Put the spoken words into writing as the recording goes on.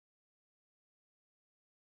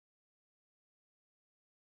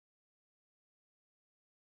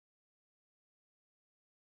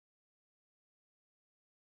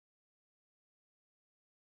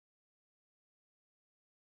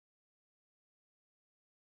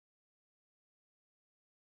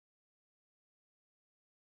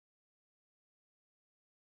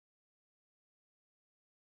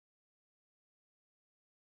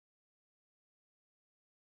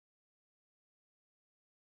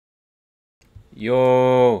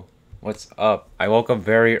Yo, what's up? I woke up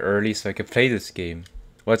very early so I could play this game.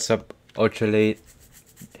 What's up, Ultralate?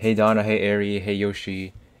 Hey Donna, hey Ari, hey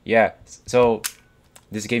Yoshi. Yeah, so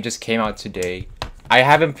this game just came out today. I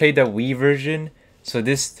haven't played the Wii version, so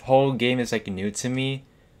this whole game is like new to me,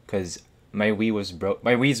 cause my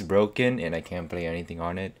Wii's broken and I can't play anything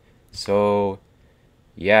on it. So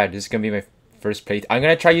yeah, this is gonna be my first play. I'm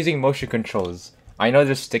gonna try using motion controls. I know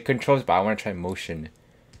there's stick controls, but I wanna try motion.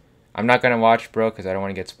 I'm not gonna watch, bro, because I don't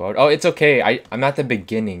want to get spoiled. Oh, it's okay. I'm at the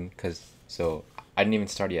beginning, so I didn't even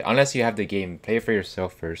start yet. Unless you have the game, play it for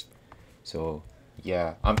yourself first. So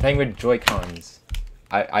yeah, I'm playing with Joy-Cons.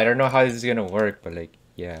 I don't know how this is gonna work, but like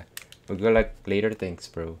yeah, we'll go like later. Thanks,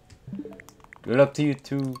 bro. Good luck to you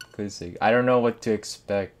too, cause like, I don't know what to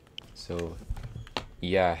expect. So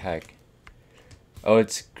yeah, heck. Oh,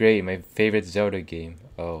 it's great. My favorite Zelda game.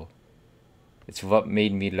 Oh. It's what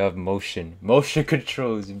made me love motion. Motion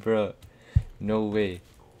controls, bruh. No way.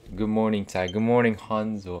 Good morning, Ty. Good morning,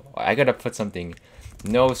 Hanzo. I gotta put something.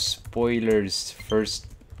 No spoilers first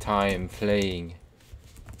time playing.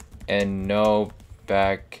 And no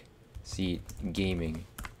backseat gaming.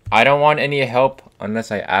 I don't want any help unless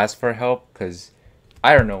I ask for help, because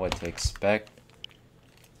I don't know what to expect.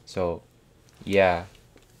 So, yeah.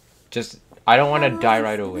 Just, I don't want to die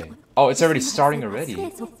right away. Oh, it's already starting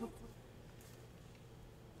already.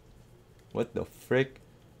 What the frick?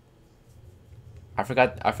 I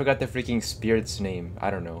forgot the freaking spirit's name. I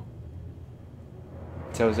don't know.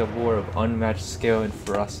 Tells a war of unmatched skill and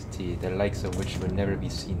ferocity, the likes of which would never be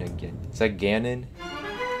seen again. Is that Ganon?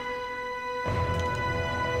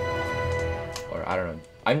 Or I don't know.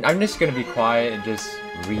 I'm just gonna be quiet and just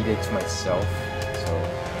read it to myself. So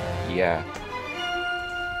yeah.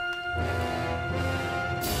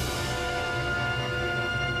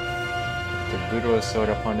 The brutal assault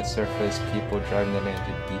upon the surface, people driving the land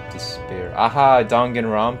to deep despair. Aha,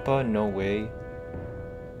 Danganronpa? No way.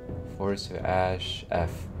 Force of Ash,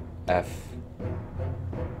 F.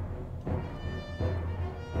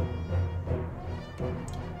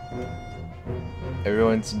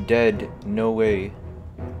 Everyone's dead, no way.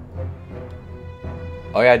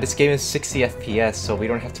 Oh yeah, this game is 60 FPS, so we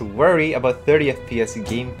don't have to worry about 30 FPS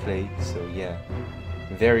gameplay, so yeah.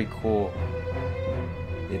 Very cool.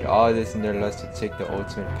 Did all this in their lust to take the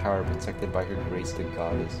ultimate power protected by her grace, the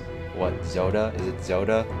goddess. What, Zelda? Is it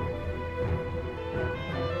Zelda?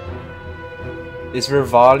 Is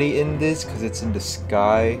Rivali in this? Because it's in the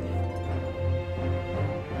sky.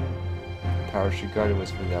 The power she guarded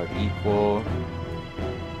was without equal.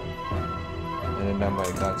 And then done by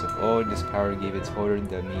the gods of old, this power gave its holder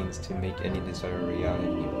the means to make any desire a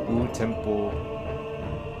reality. Ooh, temple.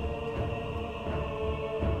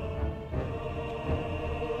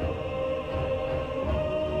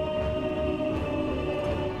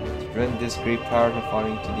 Prevent this great power from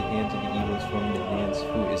falling into the hands of the evils from the hands.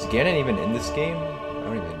 Who is Ganon even in this game? I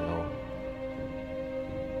don't even know.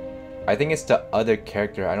 I think it's the other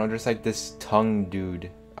character. I know there's like this tongue dude.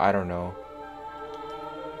 I don't know.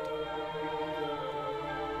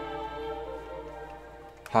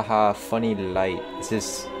 Haha, funny light. Is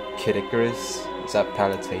this Kid Icarus? Is that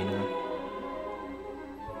Palutena?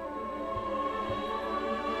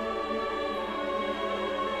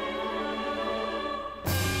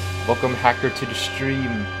 Welcome, hacker, to the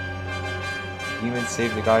stream. Humans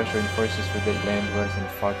saved the goddess joined forces with the land dwellers and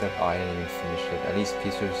fought that. Oh, I didn't even finish it. At least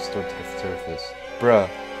peace was restored to the surface. Bruh.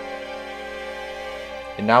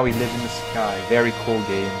 And now we live in the sky. Very cool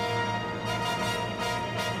game.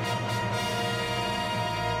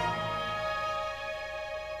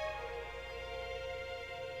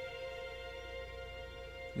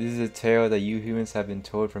 This is a tale that you humans have been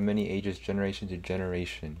told from many ages, generation to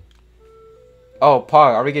generation. Oh,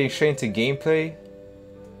 Pog, are we getting straight into gameplay?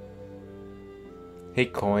 Hey,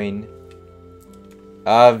 coin.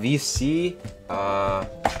 VC?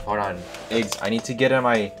 Hold on. Iggs, I need to get on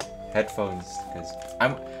my headphones, because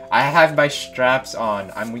I have my straps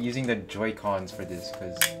on. I'm using the Joy-Cons for this,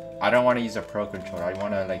 because I don't want to use a Pro Controller. I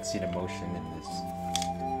want to, like, see the motion in this.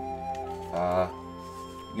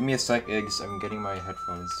 Give me a sec, Iggs. I'm getting my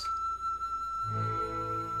headphones.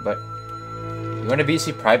 But you want a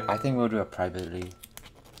BC private? I think we'll do a privately.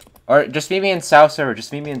 Or just meet me in South server.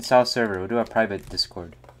 Just meet me in South server. We'll do a private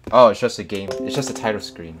Discord. Oh, it's just a game. It's just a title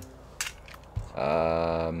screen.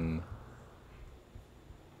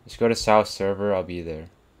 Just go to South server. I'll be there.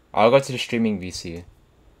 I'll go to the streaming VC.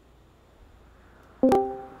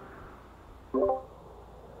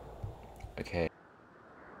 Okay.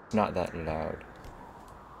 It's not that loud.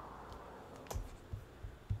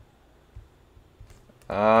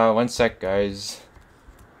 One sec, guys.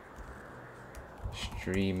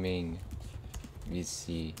 Streaming.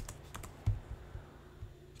 VC.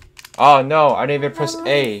 Oh no, I didn't even press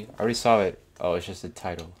A. I already saw it. Oh, it's just the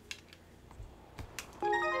title.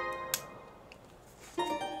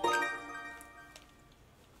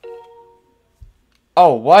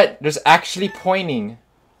 Oh, what? There's actually pointing.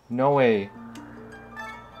 No way.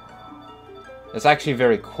 That's actually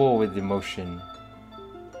very cool with the motion.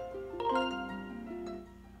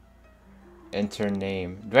 Enter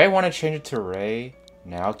name. Do I want to change it to Ray?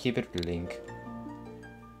 No, I'll keep it Link.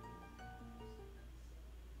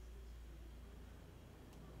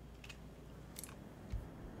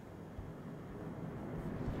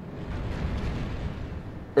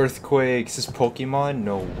 Earthquake. Is this Pokemon?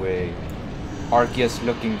 No way. Arceus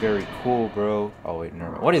looking very cool, bro. Oh wait, no.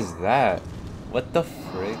 What is that? What the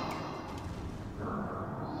frick?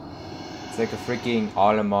 It's like a freaking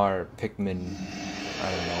Olimar Pikmin. I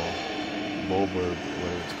don't know. Bulbur,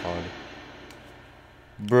 whatever it's called.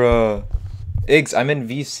 Bruh. Iggs, I'm in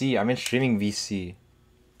VC. I'm in streaming VC.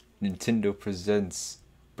 Nintendo presents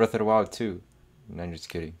Breath of the Wild 2. No, I'm just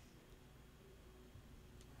kidding.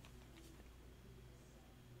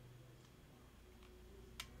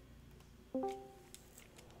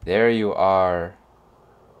 There you are.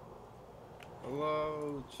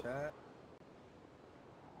 Hello, chat.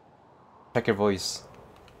 Check your voice.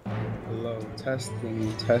 Hello,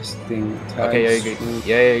 testing, testing, testing. Okay, yeah, you're good.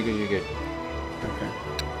 Yeah, you're good, you're good. Okay.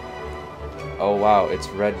 Oh wow, it's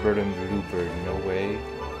Redbird and Bluebird. No way.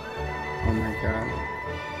 Oh my god.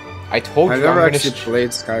 I told I you never I'm actually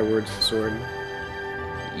played Skyward Sword.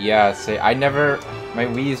 Yeah, say I never. My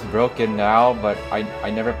Wii is broken now, but I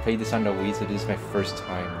never played this on the Wii, so this is my first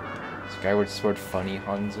time. Skyward Sword funny,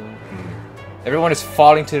 Hanzo. Everyone is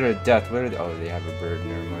falling to their death. Where are they? Oh, they have a bird.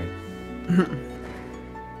 Never mind.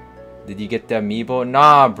 Did you get the amiibo?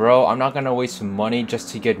 Nah, bro. I'm not gonna waste money just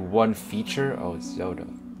to get one feature. Oh, it's Zelda.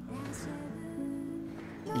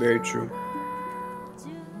 Very true.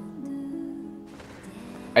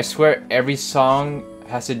 I swear every song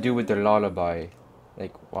has to do with the lullaby.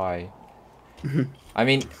 Like, why? I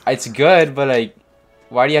mean, it's good, but like,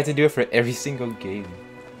 why do you have to do it for every single game?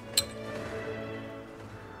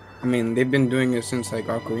 I mean, they've been doing it since like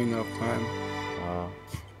Ocarina of Time.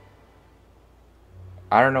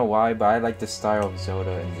 I don't know why, but I like the style of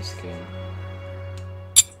Zelda in this game.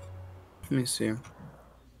 Let me see.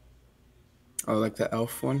 Oh, like the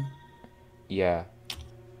elf one? Yeah.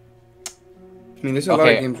 I mean, there's a lot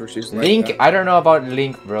of games where she's like Link, that. I don't know about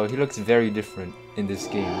Link, bro. He looks very different in this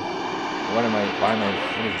game. What is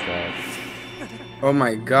that? Oh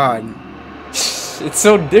my god. It's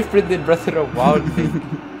so different than Breath of the Wild Link.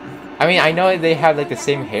 I mean, I know they have like the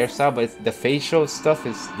same hairstyle, but the facial stuff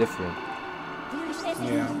is different.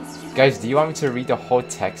 Yeah. Guys, do you want me to read the whole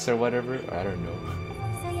text or whatever? I don't know.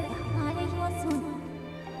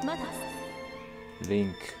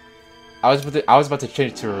 Link. I was about to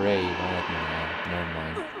change to Ray, but I'm like, nah, never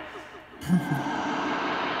mind.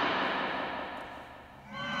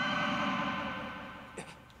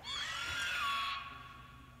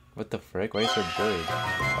 What the frick? Why is there a bird?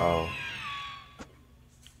 Oh.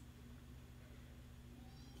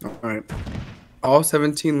 Alright. All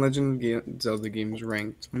 17 Legend of Zelda games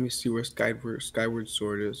ranked. Let me see where Skyward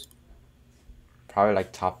Sword is. Probably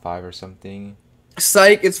like top 5 or something.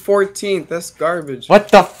 Psych, it's 14th. That's garbage. What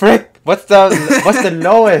the frick? What's the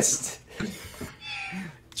lowest?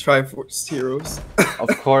 Triforce Heroes. Of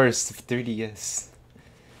course, 3DS.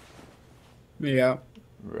 Yeah.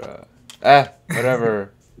 Bruh.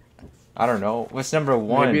 Whatever. I don't know. What's number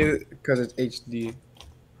 1? Maybe because it's HD.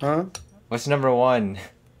 Huh? What's number 1?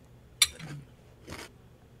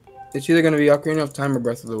 It's either going to be Ocarina of Time or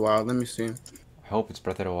Breath of the Wild. Let me see. I hope it's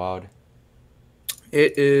Breath of the Wild.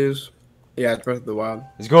 It is... Yeah, it's Breath of the Wild.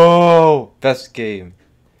 Let's go! Best game.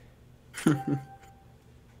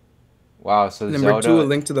 Wow, so Number Zelda... 2, A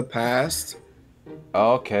Link to the Past.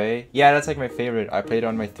 Oh, okay. Yeah, that's like my favorite. I played it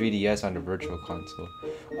on my 3DS on the Virtual Console.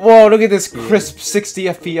 Whoa, look at this crisp 60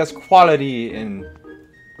 FPS quality and...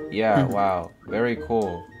 Yeah, wow. Very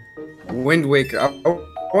cool. Wind Waker.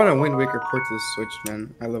 I want a Wind Waker port to the Switch,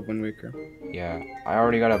 man. I love Wind Waker. Yeah, I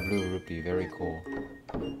already got a blue rupee. Very cool.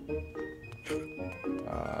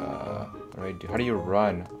 What do I do? How do you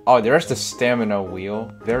run? Oh, there's the stamina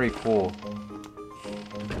wheel. Very cool.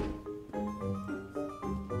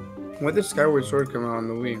 When did Skyward Sword come out on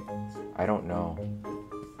the Wii? I don't know.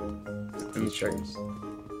 Let me check.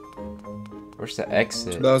 Where's the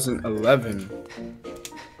exit? 2011.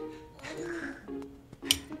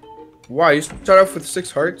 Wow, you start off with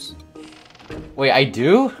 6 hearts? Wait, I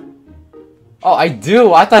do? Oh, I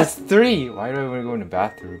do! I thought it's 3! Why do I want to go in the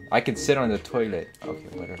bathroom? I can sit on the toilet. Okay,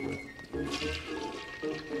 whatever.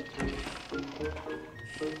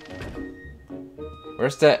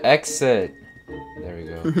 Where's the exit? There we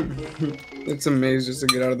go. It's a maze just to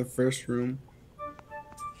get out of the first room.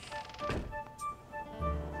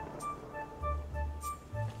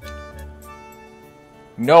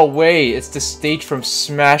 No way! It's the stage from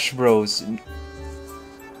Smash Bros.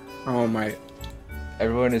 Oh my.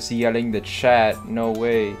 Everyone is yelling the chat. No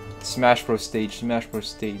way. Smash Bros stage, Smash Bros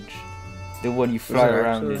stage. The one you fly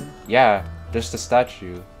around actually? in. Yeah, just the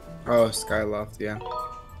statue. Oh, Skyloft, yeah.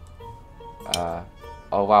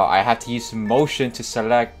 Oh wow, I have to use motion to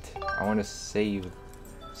select. I want to save.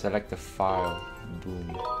 Select the file.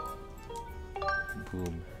 Boom.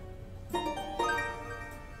 Boom.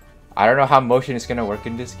 I don't know how motion is gonna work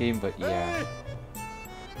in this game, but yeah.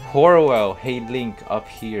 Horwell, hey Link, up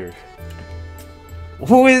here.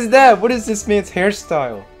 Who is that? What is this man's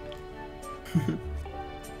hairstyle?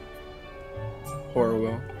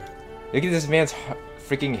 Horwell. Look at this man's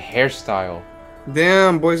freaking hairstyle.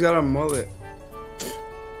 Damn, boy's got a mullet.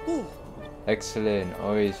 Excellent.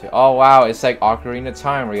 Always. Oh wow, it's like Ocarina of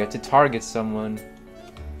Time where you have to target someone.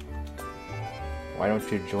 Why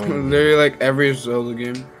don't you join me? Literally like every Zelda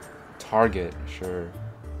game. Target, sure.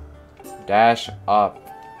 Dash up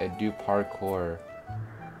and do parkour.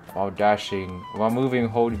 While dashing, while moving,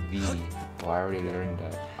 hold V. Oh, I already learned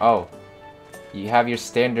that. Oh, you have your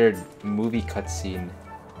standard movie cutscene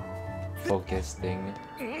focus thing.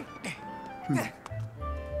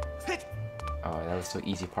 Oh, that was so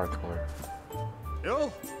easy parkour.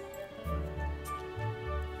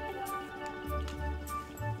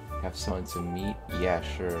 Have someone to meet? Yeah,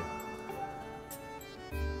 sure.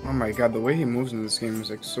 Oh my god, the way he moves in this game is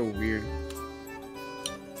like so weird.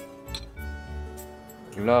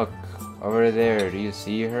 Look, over there, do you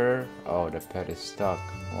see her? Oh, the pet is stuck.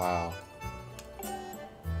 Wow.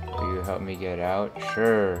 Will you help me get out?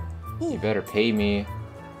 Sure. You better pay me.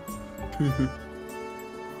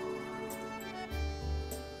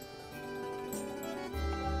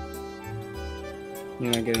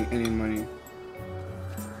 You're not getting any money.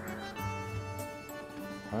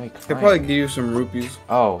 Why They'll probably give you some rupees.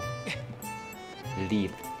 Oh.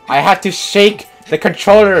 Leap. I have to shake the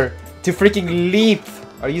controller to freaking leap.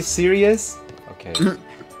 Are you serious? Okay.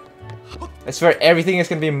 I swear everything is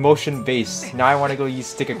gonna be motion based. Now I want to go use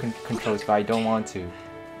sticker controls, but I don't want to.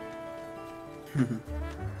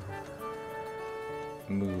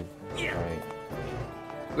 Move. Alright.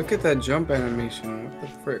 Look at that jump animation. What the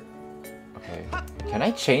frick? Okay. Can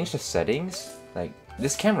I change the settings? Like,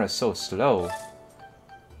 this camera is so slow.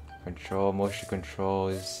 Control, motion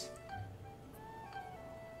controls.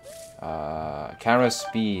 Camera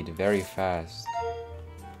speed, very fast.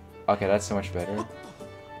 Okay, that's so much better.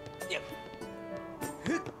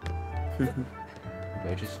 Do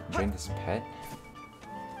I just bring this pet?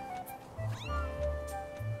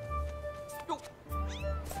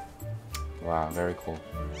 Wow, very cool.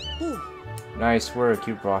 Nice work,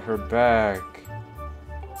 you brought her back.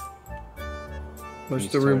 What's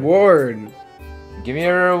Please the tell me. reward? Give me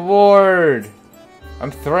a reward!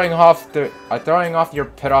 I'm throwing off your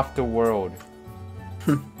pet off the world.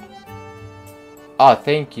 Oh,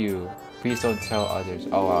 thank you. Please don't tell others.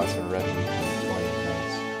 Oh wow, it's a refugee.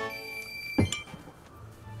 Nice.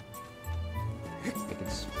 I can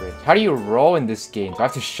sprint. How do you roll in this game? Do I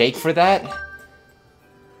have to shake for that?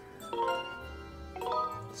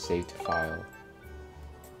 Save to file.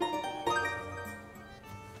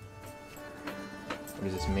 What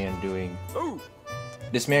is this man doing?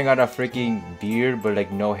 This man got a freaking beard, but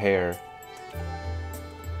like no hair.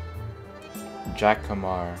 Jack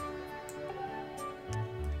Kamar.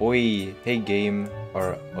 Oi, hey game,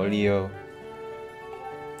 or Olio.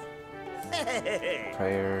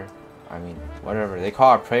 Prayer. I mean, whatever. They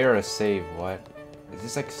call a prayer a save. What? Is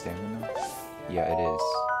this like stamina? Yeah, it is.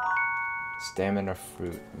 Stamina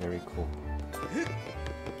fruit. Very cool.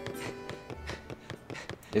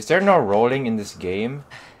 Is there no rolling in this game?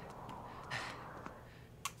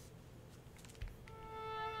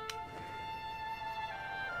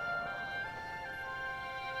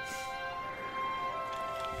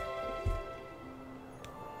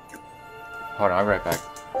 Hold on, I'll be right back.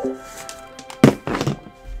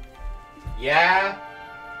 Yeah?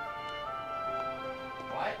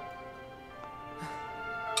 What?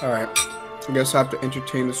 Alright. I guess I have to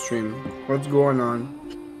entertain the stream. What's going on?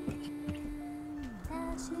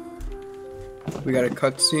 We got a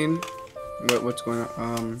cutscene. What's going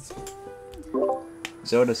on?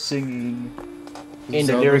 Zelda singing. In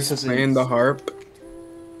the Zelda's lyrics playing the harp.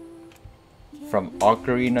 From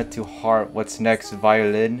ocarina to harp. What's next?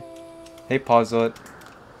 Violin. Hey, Puzzle.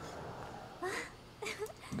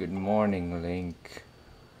 Good morning, Link.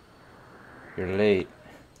 You're late.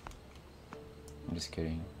 I'm just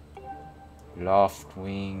kidding. Loft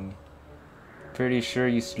wing. Pretty sure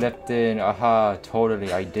you slept in. Aha,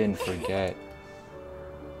 totally. I didn't forget.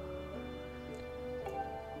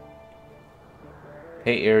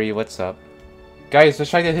 Hey, Ari, what's up? Guys,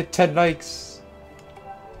 let's try to hit 10 likes.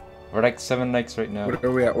 We're like 7 likes right now. What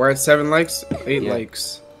are we at? We're at 7 likes? 8 Yeah.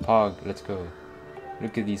 likes. Pog, let's go.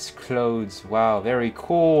 Look at these clothes. Wow, very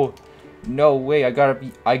cool. No way,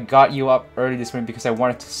 I got you up early this morning because I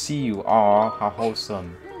wanted to see you. Aw, how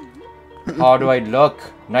wholesome. How do I look?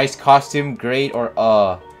 Nice costume, great, or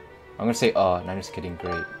I'm gonna say no, I'm just kidding,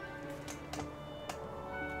 great.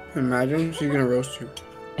 Imagine she's gonna roast you.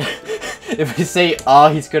 If we say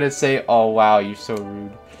he's gonna say, oh wow, you're so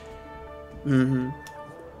rude.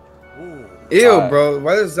 Ew, bro,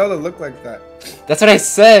 why does Zelda look like that? That's what I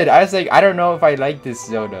said. I was like, I don't know if I like this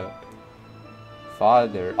Zelda.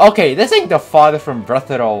 Father. Okay, this ain't the father from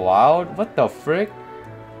Breath of the Wild. What the frick?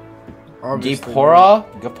 Gapora?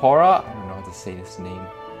 Gapora? I don't know how to say this name.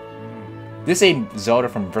 This ain't Zelda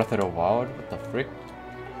from Breath of the Wild. What the frick?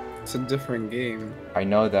 It's a different game. I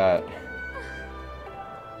know that.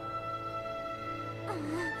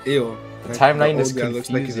 Ew. The timeline is confusing.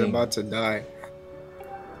 Looks like he's confusing. about to die.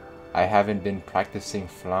 I haven't been practicing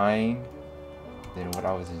flying than what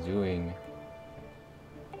I was doing.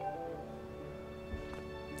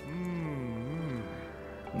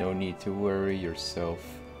 No need to worry yourself.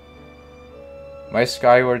 My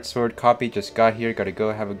Skyward Sword copy just got here. Gotta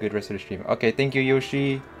go. Have a good rest of the stream. Okay, thank you,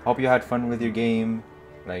 Yoshi. Hope you had fun with your game.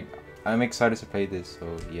 Like, I'm excited to play this,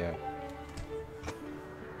 so yeah.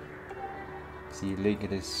 See, link in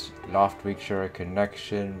this loft week share a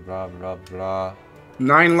connection. Blah blah blah.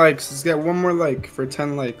 9 likes. Let's get 1 more like for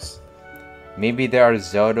 10 likes. Maybe there are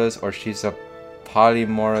Zeldas, or she's a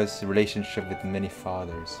polyamorous relationship with many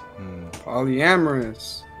fathers.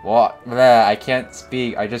 Polyamorous. What? Bleh, I can't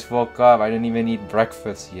speak. I just woke up. I didn't even eat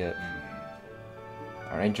breakfast yet.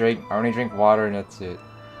 I only drink water and that's it.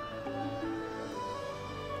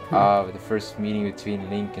 The first meeting between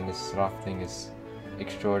Link and this soft thing is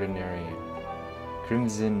extraordinary.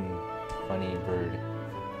 Crimson, funny bird.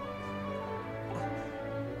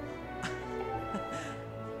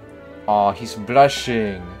 Aw, he's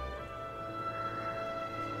blushing.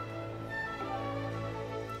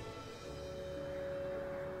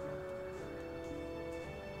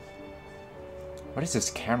 What is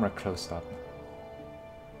this camera close up?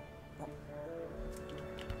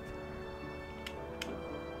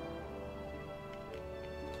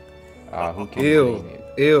 Who can blame it?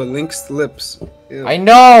 Ew, Link's lips. Ew. I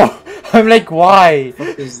know! I'm like, why?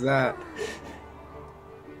 What is that?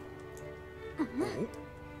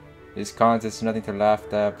 This contest is nothing to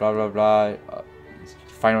laugh at, blah blah blah.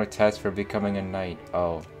 Final test for becoming a knight.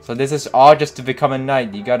 Oh. So this is all just to become a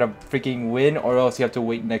knight. You gotta freaking win or else you have to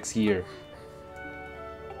wait next year.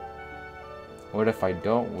 What if I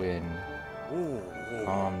don't win?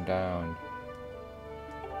 Calm down.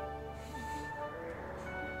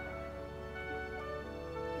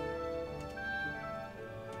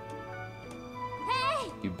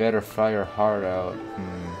 You better fly your heart out.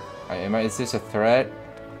 Is this a threat?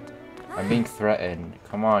 I'm being threatened.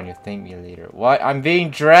 Come on, you thank me later. What? I'm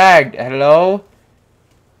being dragged! Hello?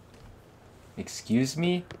 Excuse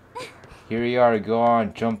me? Here you are, go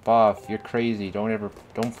on, jump off. You're crazy.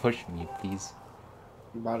 Don't push me, please.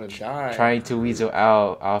 I'm about to die. Trying to weasel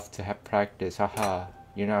out off to have practice. Haha.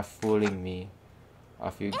 You're not fooling me.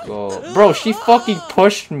 Off you go. Bro, she fucking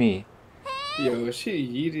pushed me. Yo, she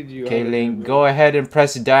yeeted you. Okay, Link, go ahead and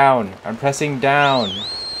press down. I'm pressing down.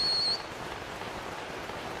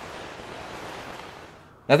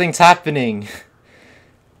 Nothing's happening.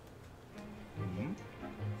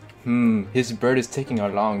 His bird is taking a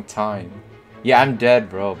long time. Yeah, I'm dead,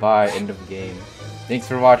 bro. Bye. End of game. Thanks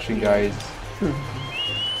for watching, guys.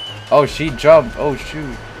 Oh, she jumped. Oh,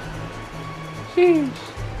 shoot. Sheesh.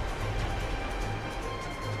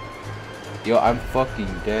 Yo, I'm fucking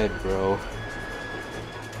dead, bro.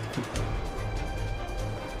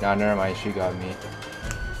 Nah, never mind. She got me.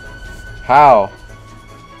 How?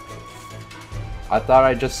 I thought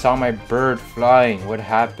I just saw my bird flying. What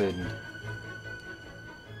happened?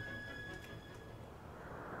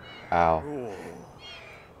 Ow.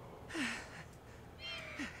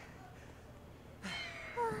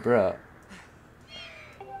 Bruh.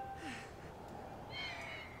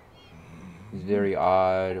 It's very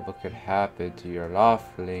odd. What could happen to your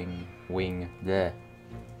lofting wing? Bleh.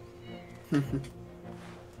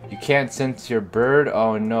 You can't sense your bird?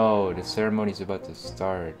 Oh no, the ceremony's about to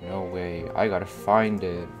start. No way. I gotta find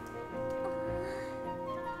it.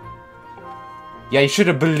 Yeah, you should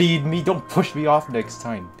have believed me. Don't push me off next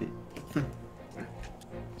time, bitch.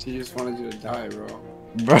 She just wanted you to die, bro.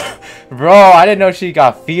 Bro, I didn't know she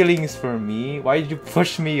got feelings for me. Why did you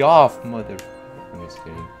push me off, mother? I'm just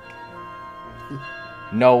kidding.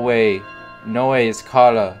 No way. No way, it's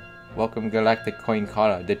Kala. Welcome Galactic Coin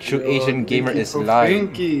Kala. The true Asian gamer is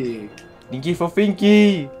live. Dinky for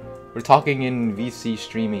Finky! We're talking in VC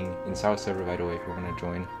streaming in South server, by the way, if you want to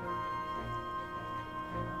join.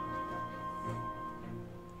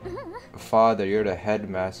 Father, you're the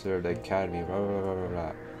headmaster of the academy. Blah, blah, blah, blah,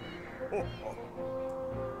 blah.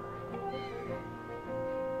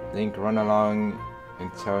 Link, run along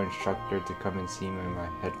and tell instructor to come and see me in my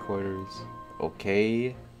headquarters.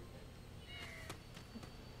 Okay.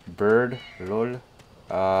 Bird, lol.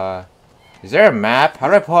 Is there a map? How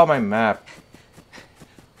do I pull out my map?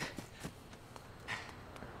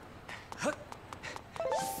 You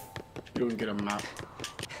don't get a map.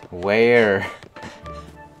 Where?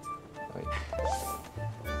 Wait.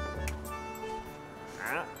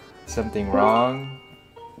 Something wrong?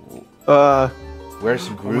 Where's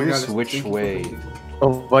Bruce? Which way?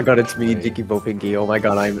 Oh my god, it's me, Wait. Dicky Bopinky. Oh my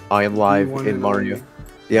god, I am live in Mario.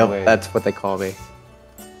 Yep, Wait. that's what they call me.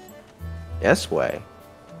 Yes way.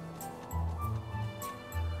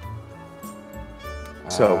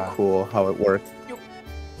 So cool how it worked.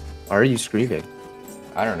 Why are you screaming?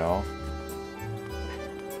 I don't know.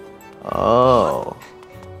 Oh.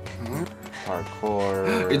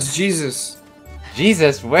 Parkour. It's Jesus.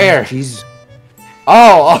 Jesus, where? Jesus.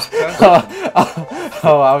 Oh!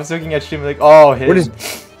 Oh, I was looking at stream like, oh, his. What is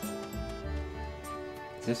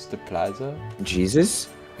this the plaza? Jesus?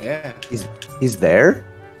 Yeah. He's there?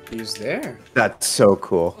 He's there. That's so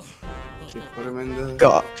cool. They put him in the.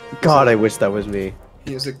 God, I wish that was me.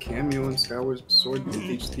 He has a cameo in Skyward Sword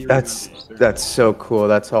HD. That's so cool.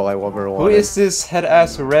 That's all I ever wanted. Who is this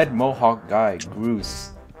head-ass red mohawk guy?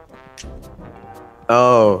 Bruce.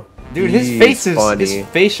 Oh. Dude, his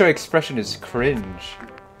facial expression is cringe.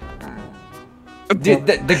 Dude,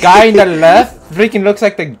 the guy in the left freaking looks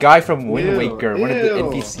like the guy from Wind Waker, one of the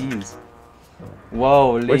NPCs.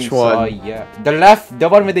 Whoa, Link. Which one? Oh, yeah. The left, the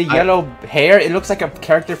one with the yellow hair, it looks like a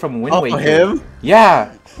character from Wind Waker. Him?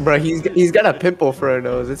 Yeah. Bro, he's got a pimple for a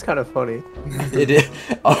nose. It's kind of funny. It is.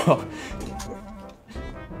 Oh.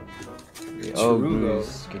 Oh,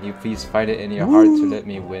 Bruce, can you please find it in your heart to let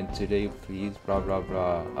me win today, please? Blah, blah,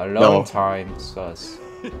 blah. Alone time, sus.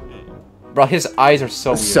 Bro, his eyes are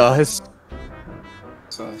so weird. Sus.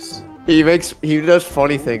 He does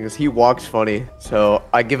funny things. He walks funny, so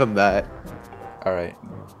I give him that. Alright.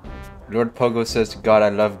 Lord Pogo says, God, I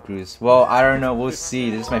love Bruce. Well, I don't know. We'll see.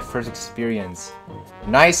 This is my first experience.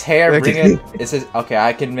 Nice hair, bring it. It says, okay,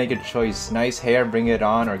 I can make a choice. Nice hair, bring it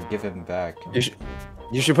on, or give him back.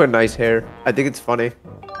 You should put nice hair. I think it's funny.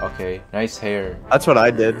 Okay, nice hair. That's what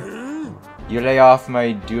I did. You lay off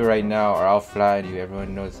my do right now, or I'll fly you.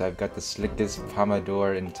 Everyone knows I've got the slickest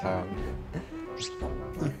pompadour in town.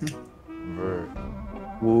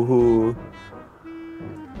 Woohoo.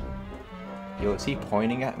 Yo, is he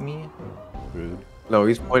pointing at me? Rude. No,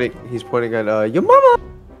 he's pointing at your mama.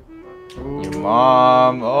 Your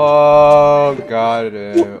mom. Oh god.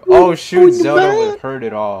 Oh shoot, Zelda would hurt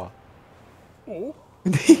it all.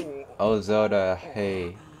 Oh Zelda,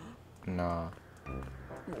 hey. Nah.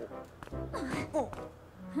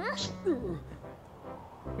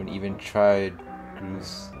 When even tried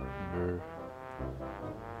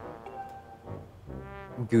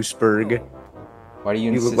Gooseberg. Why do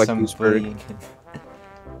you look insist like on Gooseberg? bullying?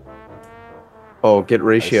 Oh, get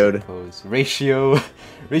ratioed. Ratio.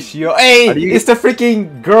 Hey, it's the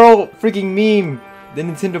freaking girl freaking meme. The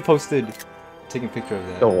Nintendo posted. Taking a picture of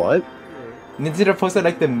that. The what? Nintendo posted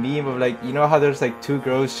like the meme of like, you know how there's like two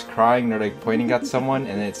girls crying, they're like pointing at someone,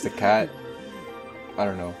 and it's the cat. I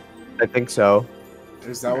don't know. I think so.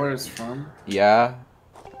 Is that where it's from? Yeah.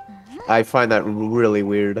 I find that really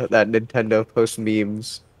weird that Nintendo posts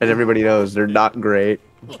memes and everybody knows they're not great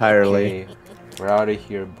entirely. Okay. We're out of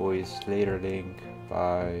here, boys. Later, Link.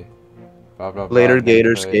 Bye. Blah, blah, blah. Later,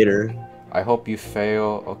 Gator Skater. I hope you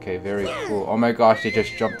fail. Okay, very cool. Oh my gosh, they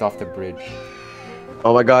just jumped off the bridge.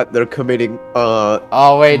 Oh my god, they're committing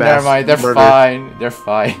oh wait, never mind. They're murder. fine. They're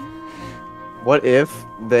fine. What if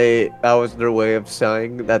that was their way of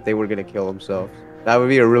saying that they were gonna kill themselves? That would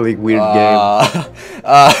be a really weird game.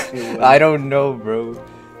 I don't know, bro.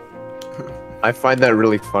 I find that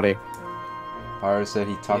really funny. Haru said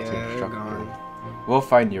he talked to the instructor. We'll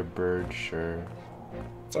find your bird, sure.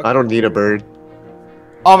 I don't need a bird.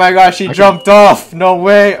 Oh my gosh, he jumped off! No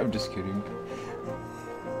way! I'm just kidding.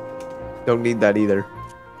 Don't need that either.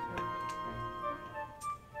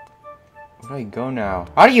 Where do I go now?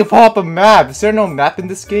 How do you pull up a map? Is there no map in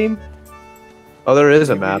this game? Oh, there is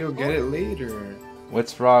a Maybe map. You'll get it later.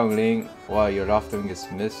 What's wrong, Link? Why your left wing is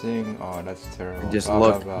missing? Oh, that's terrible. Just Blah,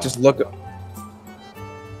 look. blah, blah. Just look.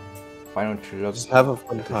 Why don't you look Just have a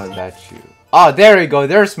fun at the time. statue? Oh, there we go.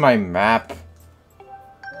 There's my map.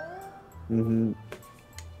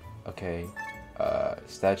 Okay.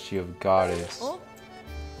 Statue of goddess.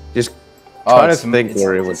 Just try to it's, think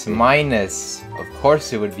where it it's would be. minus. Of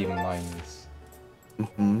course it would be minus.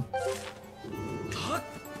 Can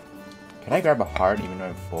I grab a heart even though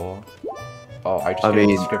I'm full? Oh, I just got a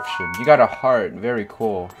description. You got a heart. Very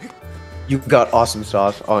cool. You got awesome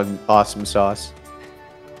sauce on awesome sauce.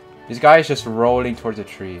 This guy is just rolling towards a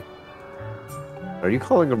tree. Are you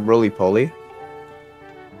calling him roly-poly?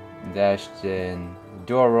 Dash in.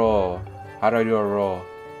 Do a roll. How do I do a roll?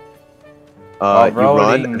 You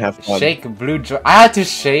run and have fun. Shake blue joy. I had to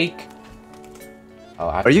shake. Oh,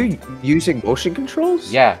 Are you using motion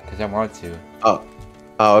controls? Yeah, because I want to. Oh,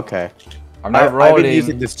 okay. I'm not rolling.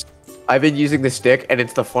 I've been using the stick, and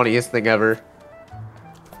it's the funniest thing ever.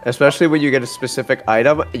 Especially when you get a specific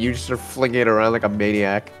item, and you just are flinging it around like a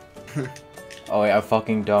maniac. Oh wait, I'm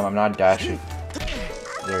fucking dumb. I'm not dashing.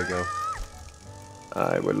 There we go.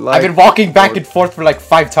 I would like. I've been walking back and forth for like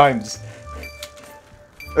 5 times.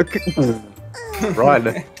 Okay.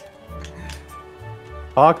 Run.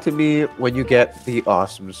 Talk to me when you get the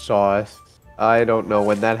awesome sauce. I don't know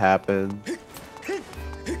when that happened.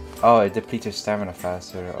 Oh, it depletes your stamina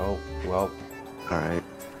faster. Oh, well. Alright.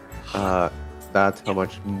 That's how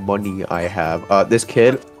much money I have. This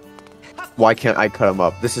kid, why can't I cut him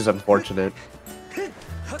up? This is unfortunate.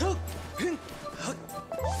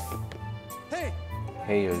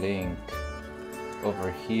 Hey, Link.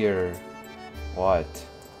 Over here. What?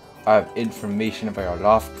 I have information about your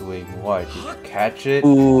loft wing. What? Did you catch it?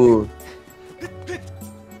 Ooh.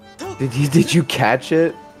 Did you catch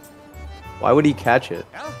it? Why would he catch it?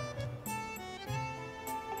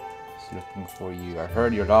 Just looking for you. I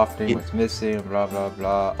heard your loft wing was missing. Blah blah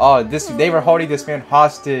blah. Oh, they were holding this man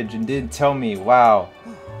hostage and didn't tell me. Wow.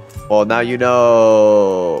 Well, now you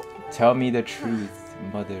know. Tell me the truth,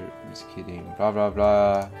 mother. Just kidding. Blah blah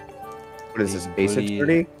blah. What is this, Ace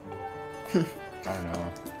Attorney? I don't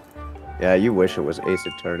know. Yeah, you wish it was Ace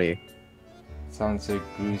Attorney. Sounds like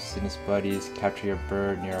Bruce and his buddies capture your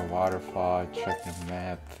bird near a waterfall. Check the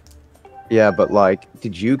map. Yeah, but like,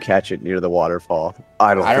 did you catch it near the waterfall?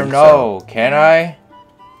 I don't think know. So. Can I?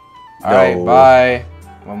 Alright, bye.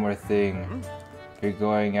 One more thing. If you're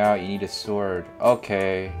going out, you need a sword.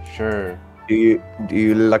 Okay, sure. Do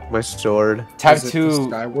you like my sword? Time Is it to the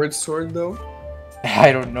Skyward Sword though?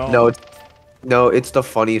 I don't know. No, it's the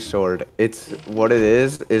funny sword. It's what it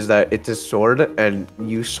is that it's a sword and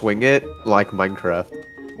you swing it like Minecraft.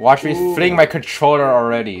 Watch me fling my controller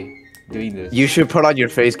already. Doing this. You should put on your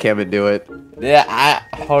face cam and do it. Yeah,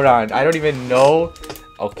 hold on. I don't even know.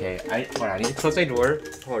 Okay, hold on. I need to close my door.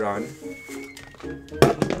 Hold on.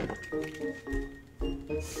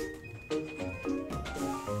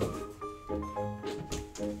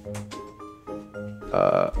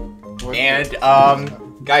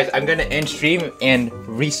 Guys, I'm gonna end stream and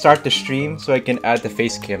restart the stream so I can add the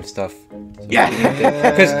face cam stuff. So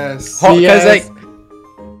because like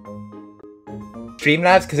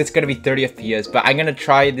Streamlabs, because it's gonna be 30 FPS, but I'm gonna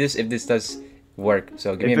try this if this does work.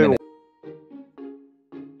 So give me a minute.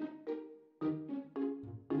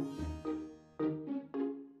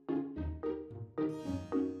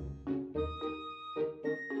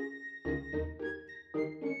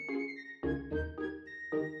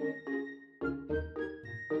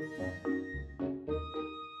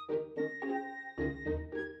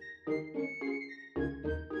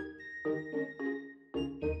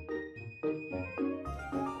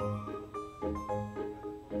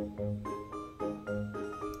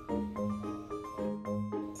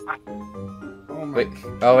 Wait.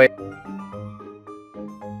 Oh wait.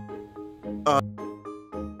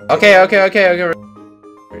 Okay.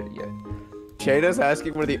 Yeah. Shada's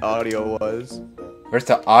asking where the audio was. Where's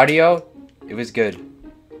the audio? It was good.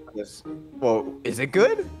 Yes. Well, is it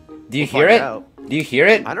good? Do you hear it? Do you hear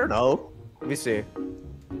it? I don't know. Let me see.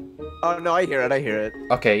 Oh no, I hear it.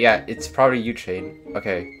 Okay, yeah, it's probably you, Chain.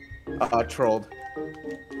 Okay. Trolled.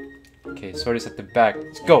 Okay, sword is at the back.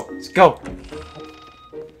 Let's go.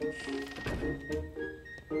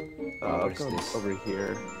 What is this? Over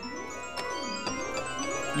here.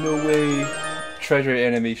 No way. Treasure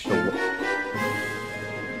animation.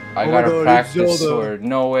 I gotta practice sword.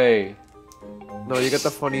 No way. No, you got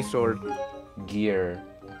the funny sword. Gear.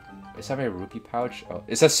 Is that my rupee pouch? Oh,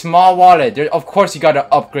 it's a small wallet. Of course, you gotta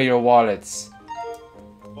upgrade your wallets.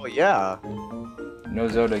 Well, yeah. No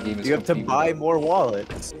Zelda game is. You have to buy more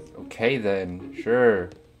wallets. Okay then, sure.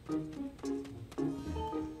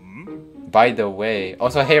 By the way,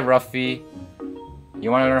 also hey Ruffy,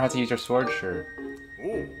 you want to learn how to use your sword? Sure.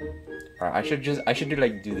 Alright, I should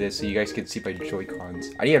do this so you guys can see my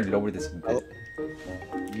Joy-Cons. I need to lower this a bit.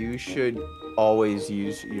 You should always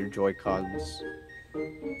use your Joy-Cons,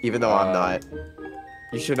 even though I'm not.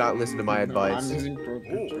 You should not listen to my advice. I'm using Pro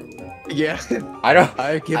Controller. Yeah.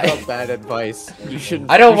 I give out bad advice. You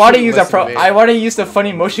shouldn't. I don't want to use a pro. I want to use the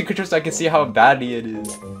funny motion control so I can see how badly it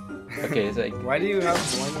is. Okay, it's like. Why do you have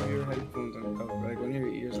one of your headphones on cover, like one of your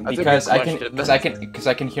ears? On because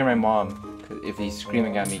I can hear my mom if he's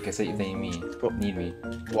screaming at me because they need me.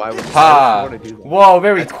 Why would you Ha! want to do that? Whoa,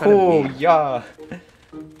 very That's cool. kinda Yeah.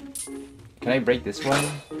 Can I break this one?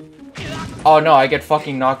 Oh no, I get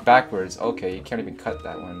fucking knocked backwards. Okay, you can't even cut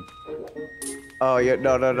that one. Oh yeah,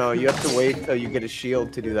 no. You have to wait till you get a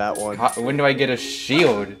shield to do that one. When do I get a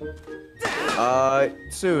shield?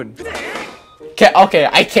 Soon. Okay,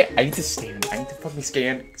 I can't. I need to stand. I need to fucking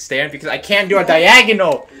stand because I can't do a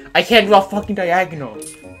diagonal. I can't do a fucking diagonal.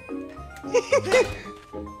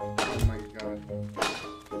 Oh my god.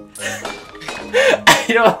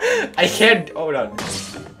 I can't. Hold on.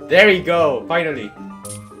 There we go. Finally.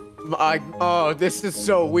 Oh, this is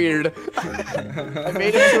so weird. I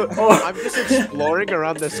made it to. I'm just exploring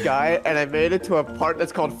around the sky, and I made it to a part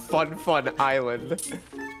that's called Fun Island.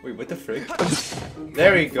 Wait, what the frick?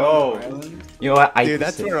 There we go. Island? You know what? Dude,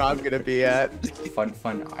 that's where I'm gonna be at. Fun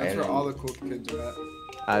That's Island. where all the cool kids are at.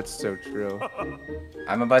 That's so true.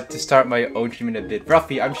 I'm about to start my own stream in a bit.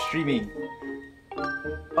 Ruffy, I'm streaming.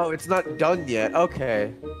 Oh, it's not done yet.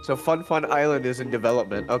 Okay. So Fun Island is in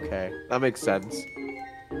development. Okay, that makes sense.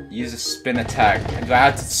 Use a spin attack. Do I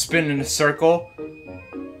have to spin in a circle?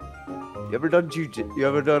 You ever done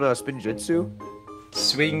spin jutsu?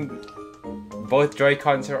 Swing both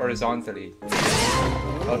Joy-Cons horizontally.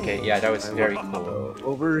 Okay, yeah, that was very cool.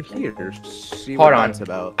 Over here. See Hold what on. that's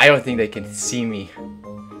about. I don't think they can see me.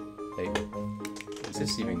 Like, is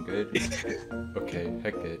this even good? Okay,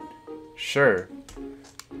 heck it. Sure.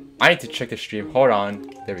 I need to check the stream. Hold on.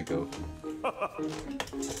 There we go.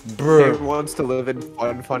 Dave Brr. wants to live in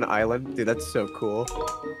Fun Island. Dude, that's so cool.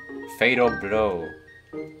 Fatal blow.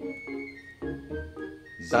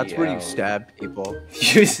 That's where you ZL. stab people.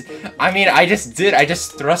 I mean, I just did. I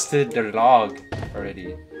just thrusted the log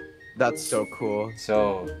already. That's so cool.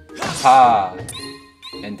 So, ha,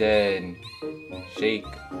 and then shake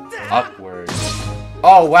upward.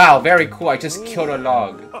 Oh wow, very cool. I just killed a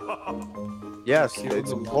log. Yes, Kill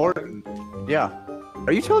it's the important. Yeah.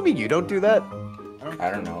 Are you telling me you don't do that?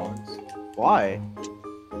 I don't know. Why?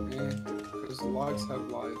 Because logs have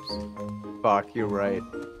lives. Fuck, you're right.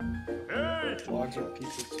 Logs are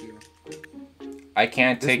people too. I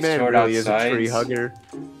can't This take man sword really is a outside. tree hugger.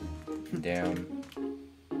 Damn.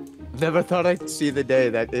 Never thought I'd see the day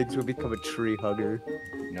that Iggs would become a tree hugger.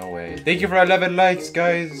 No way. Thank you for 11 likes,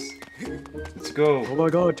 guys. Let's go. Oh my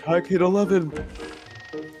god, tag hit 11.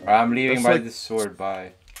 I'm leaving That's by like- the sword.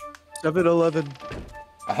 Bye. 7-11.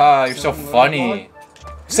 Aha, you're so 7-11 funny.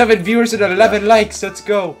 7 viewers and 11 likes. Let's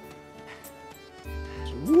go.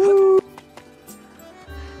 Woo!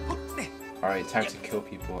 Alright, time to kill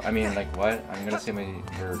people. I mean, like, what? I'm gonna say my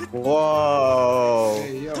verb. Whoa.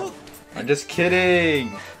 Hey, yo. I'm just kidding.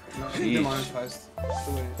 No, Sheesh. demonetized.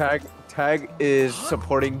 Too late. Tag is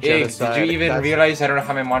supporting Iggs, genocide. did you even That's- realize I don't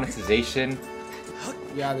have my monetization?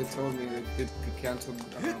 Yeah, they told me they canceled.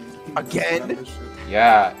 Again? membership.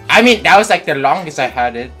 Yeah. I mean, that was like the longest I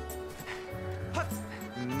had it.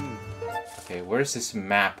 Okay, where's this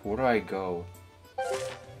map? Where do I go?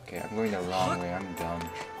 Okay, I'm going the wrong way. I'm dumb.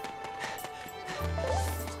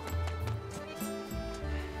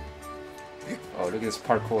 Oh, look at this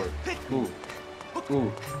parkour. Ooh.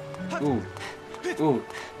 Ooh. Ooh. Ooh.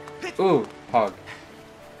 Ooh. Hog.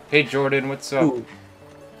 Hey, Jordan, what's up? Ooh.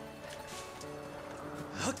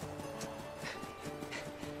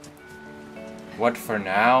 What, for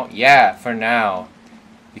now? Yeah, for now.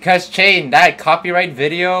 Because, Chain, that copyright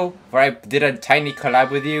video where I did a tiny collab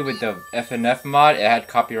with you with the FNF mod, it had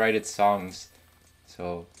copyrighted songs.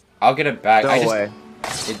 So, I'll get it back. No way.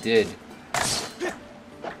 It did.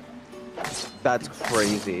 That's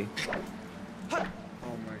crazy. Oh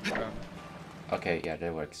my god. Okay, yeah,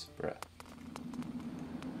 that works, bruh.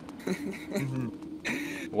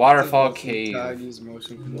 Waterfall cave. Tag use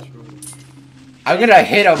motion control. I'm gonna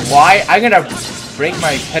hit a wire. I'm gonna break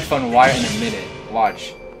my headphone wire in a minute.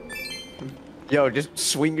 Watch. Yo, just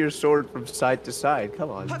swing your sword from side to side.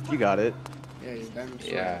 Come on, you got it. Yeah, you damage.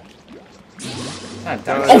 Yeah. Not No, that.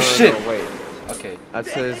 no, Oh no, shit! no, wait. Okay, That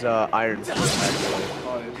says iron sword, actually.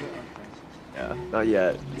 Oh, is it? Yeah, not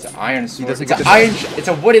yet. it's an iron sword. doesn't It's get an the- iron. It's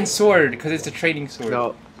a wooden sword because it's a trading sword.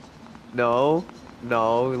 No. No.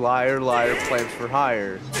 No, liar, liar, plans for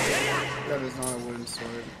hire. That is not a wooden sword.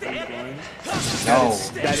 Are you blind? No.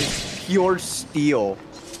 That is pure steel.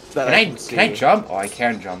 That Can I jump? Oh, I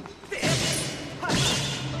can jump.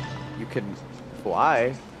 You can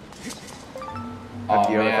fly. Oh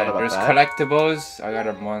you ever thought man, about there's that? collectibles. I got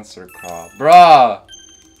a monster claw, bruh.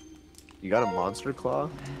 You got a monster claw?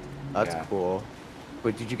 That's Yeah. cool.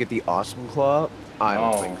 But did you get the awesome claw? I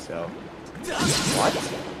don't No. think so. What?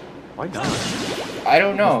 Why not? I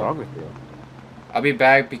don't What's know. wrong with you? I'll be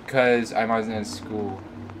back because I wasn't in school.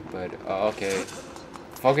 But okay.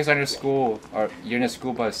 Focus on your school, or you're in a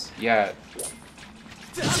school bus. Yeah.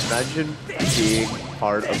 Imagine being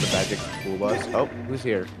part of the magic school bus. Oh, who's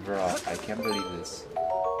here? Bruh, I can't believe this.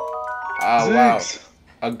 Oh wow,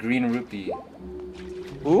 a green rupee.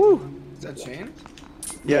 Ooh. Is that Shane?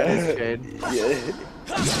 Yeah, it's Shane. Yeah.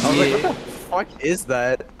 I was like, what the fuck is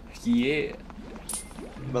that? Yeah.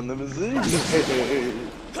 My name is Ziggs.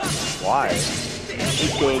 Why?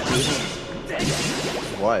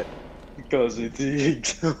 What? Because it's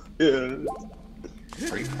Ziggs.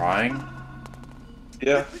 Yeah. Are you crying?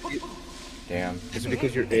 Yeah. Damn. Is it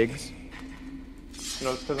because you're eggs?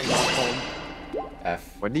 No, it's because I'm not home.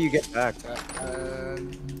 F. When do you get back?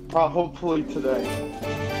 Hopefully today.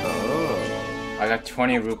 Oh. I got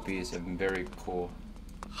 20 rupees. I'm very cool.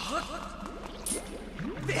 What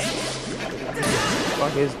the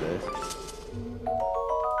fuck is this?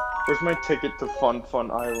 Where's my ticket to Fun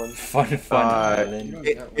Island? Fun island.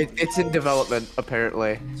 It's in development,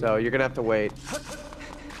 apparently. So you're gonna have to wait.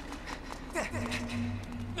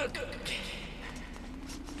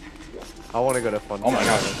 I want to go to Fun. Oh my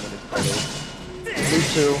god. Me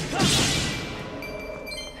too.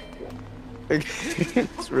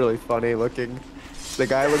 It's really funny looking. The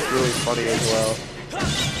guy looks really funny as well.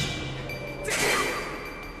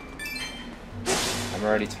 I'm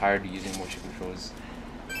already tired of using motion controls.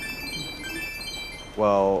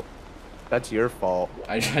 Well, that's your fault.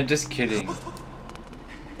 I'm just kidding.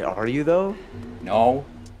 Are you though? No,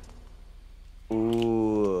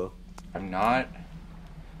 Ooh. I'm not.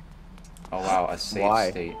 Oh wow, a save Why?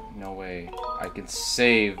 state. No way. I can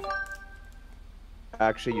save.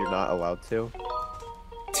 Actually, you're not allowed to.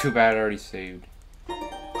 Too bad I already saved.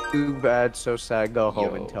 Too bad, so sad. Go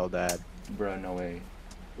home Yo. and tell dad. Bro, no way.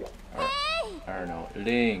 I don't know.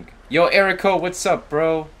 Link. Yo, Erico, what's up,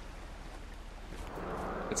 bro?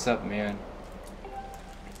 What's up, man?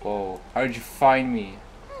 Whoa, how did you find me?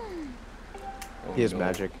 Oh, He has no.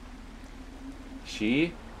 magic.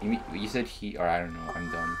 She? You said he, or I don't know. I'm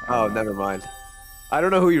dumb. I Oh, don't know. never mind. I don't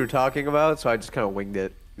know who you were talking about, so I just kind of winged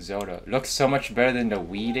it. Zelda looks so much better than the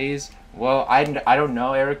Wii days. Well, I don't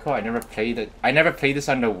know, Erico. I never played it. I never played this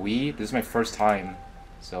on the Wii. This is my first time,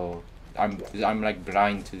 so I'm like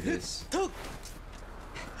blind to this.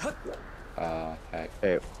 Heck.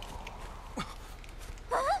 Hey.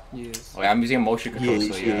 Yes. Oh, yeah, I'm using a motion control,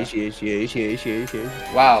 so yeah.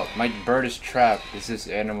 Yes. Wow, my bird is trapped. This is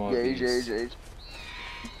animal abuse.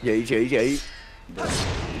 Yay. Bro.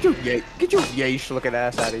 Get your yeesh looking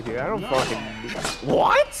ass out of here. I don't fucking.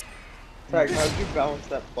 What? Tag, how'd you balance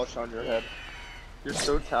that plush on your head? You're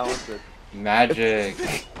so talented. Magic.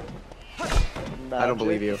 I don't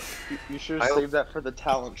believe you. You should have saved that for the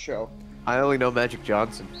talent show. I only know Magic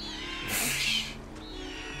Johnson.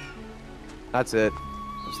 That's it.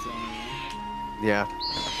 Yeah.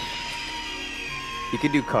 You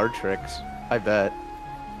can do card tricks. I bet.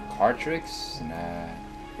 Card tricks? Nah.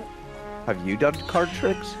 Have you done card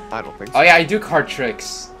tricks? I don't think so. Oh yeah, I do card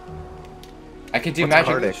tricks. I could do What's magic.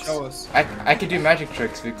 card tricks? Show us. I could do magic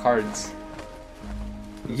tricks with cards.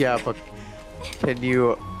 Yeah, but can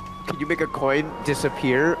you make a coin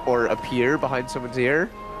disappear or appear behind someone's ear?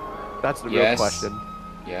 That's the real Yes. question.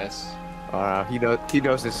 Yes. He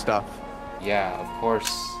knows his stuff. Yeah, of course.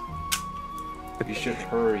 You should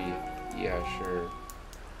hurry. Yeah, sure.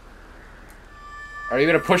 Are you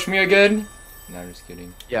gonna push me again? No, I'm just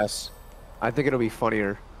kidding. Yes. I think it'll be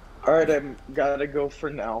funnier. Alright, I'm gotta go for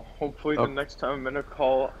now. Hopefully Oh. the next time I'm gonna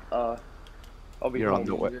call, I'll be You're home. on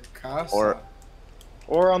the way. Or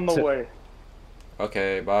Or on the So- way.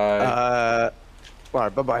 Okay, bye.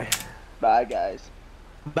 Alright, bye-bye. Bye, guys.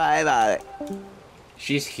 Bye-bye.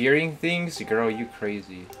 She's hearing things? Girl, you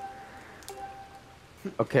crazy.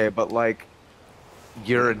 Okay, but like,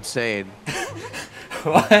 you're insane.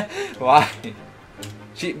 What? Why?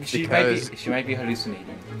 She Because- might be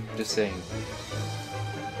hallucinating. Just saying.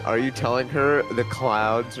 Are you telling her the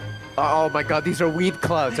clouds? Oh my god, these are weed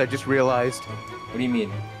clouds, I just realized. What do you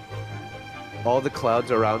mean? All the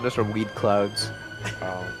clouds around us are weed clouds.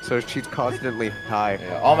 Oh. So she's constantly high.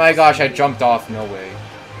 Yeah. Oh my gosh, I jumped off. No way.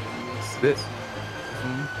 This.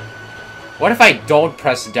 What if I don't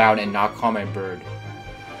press down and knock on my bird?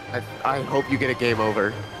 I hope you get a game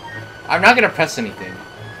over. I'm not gonna press anything.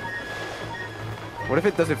 What if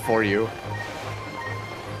it does it for you?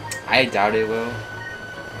 I doubt it will.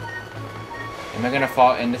 Am I gonna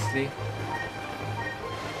fall endlessly?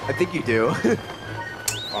 I think you do.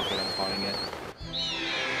 Fuck it, I'm falling it.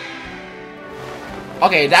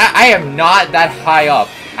 Okay, that I am not that high up.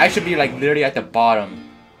 I should be like literally at the bottom.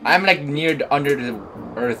 I'm like under the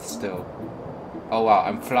earth still. Oh wow,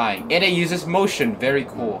 I'm flying. And it uses motion. Very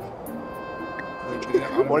cool. Wait, did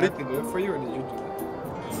it automatically do it for you, or did you do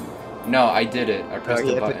it? No, I did it. I pressed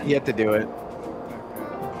the button. You had to do it.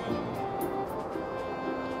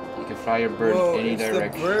 You can fly your bird Whoa, in any it's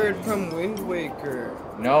direction. the bird from Wind Waker.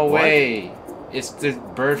 No What? way. It's the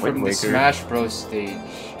bird Wind from the Waker. Smash Bros stage.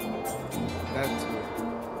 That's it.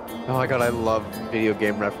 Oh my god, I love video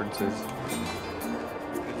game references.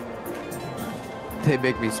 They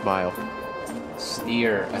make me smile.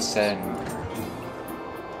 Steer, ascend.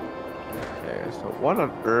 Okay, so what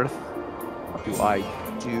on earth do I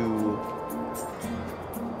do?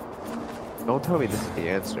 Don't tell me this is the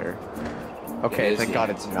answer. Okay, It is thank the God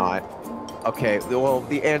it's answer. not. Okay, well,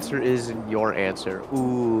 the answer is in your answer.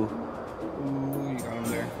 Ooh. Ooh, you got him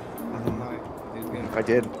there. On the line. I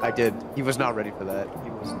did. He was not ready for that. He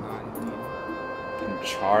was not indeed. Can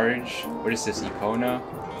charge. What is this, Epona?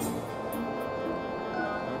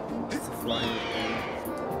 It's a flying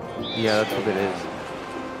thing. Yeah, that's what it is.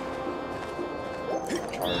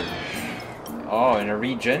 Charge. Oh, and it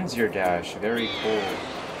regens your dash. Very cool.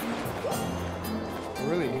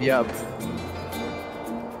 Really? Yeah. Really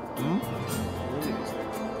is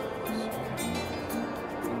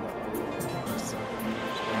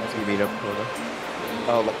You mean up Kona?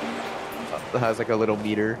 Oh, it has like a little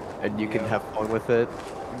meter, and you can Yeah. have fun with it.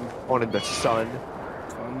 On in the sun.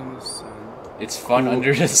 Fun in the sun. It's fun Ooh.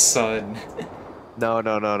 under the sun. No.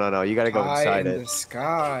 You gotta go High inside in it. the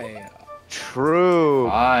sky. True.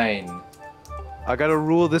 Fine. I gotta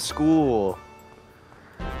rule the school.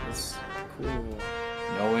 That's cool.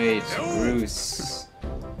 No way, it's Bruce.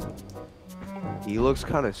 He looks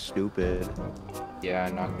kind of stupid. Yeah,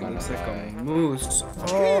 not It gonna looks like a lie. moose.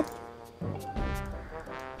 Oh.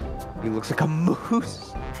 He looks like a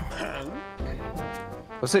moose.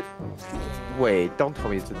 Was it? Wait, don't tell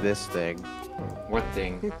me it's this thing. What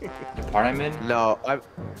thing? The part I'm in? No, I'm.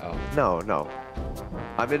 Oh. No.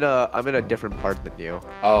 I'm in a different part than you.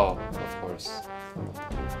 Oh, of course.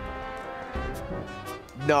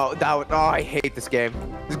 No, oh, I hate this game.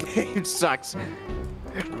 This game sucks.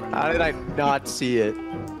 How did I not see it?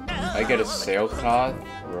 I get a sailcloth?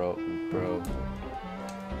 Bro.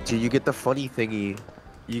 Dude, you get the funny thingy.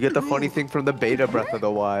 You get the funny thing from the beta Breath of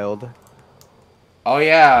the Wild. Oh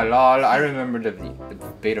yeah, lol. I remember the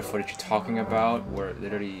beta footage you're talking about, where it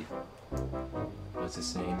literally, what's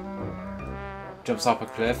his name? Jumps off a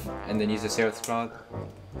cliff and then uses sailcloth.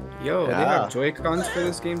 Yo, they Yeah. have Joy-Cons for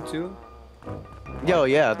this game too? Yo,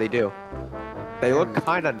 yeah, they do. They look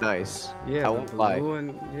kind of nice. Yeah, I the won't lie. blue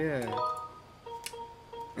and yeah.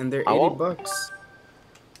 And they're I 80 won't- bucks.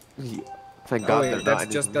 Thank Oh God wait, they're that's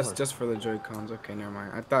not. just just for the Joy-Cons. Okay, never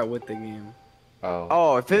mind. I thought with the game. Oh.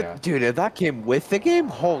 Oh, if it, yeah. dude, if that came with the game,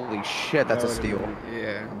 holy shit, that's a That would've steal. been-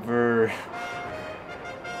 Yeah, Brr.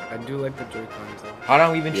 I do like the Joy-Cons though. How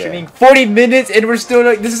long we been Yeah. streaming? 40 minutes and we're still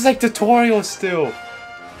like, this is like tutorial still.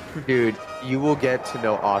 Dude, you will get to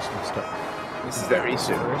know awesome stuff. This is Very the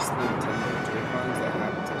soon. first Nintendo Joy-Cons that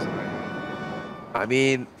have design. I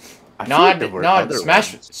mean, I feel like there were other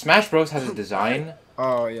ones. Smash Bros has a design.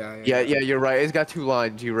 Oh yeah. Yeah, you're right. It's got 2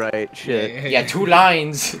 lines. You're right. Shit. Yeah, 2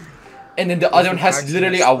 lines. And then the other one has actually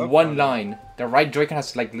literally a stuff 1 on it. line. The right Joy-Con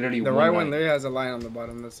has like literally The 1 right line. one there has a line on the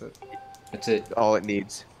bottom. That's it. That's it. All it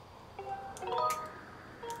needs.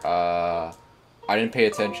 I didn't pay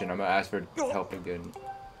attention. I'm gonna ask for help again.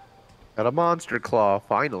 Got a monster claw.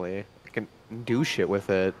 Finally, I can do shit with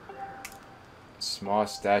it. Small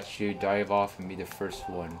statue, dive off and be the first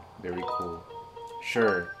one. Very cool.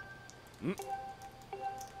 Sure.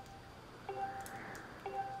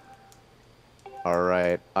 All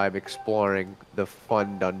right, I'm exploring the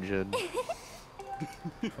fun dungeon.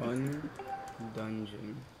 Fun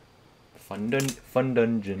dungeon. Fun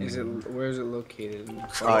dungeon. Is it? Where is it located? In in the-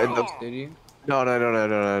 Fun City. No. Hey, no,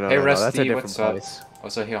 that's a Rusty, different what's up? place.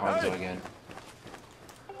 Also, hey Hanzo again.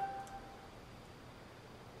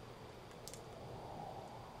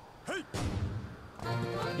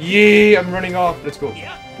 Yay! I'm running off. Let's go.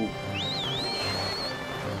 Ooh.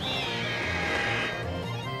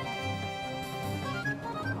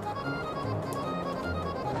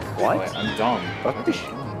 What? Wait, I'm dumb. What the sh-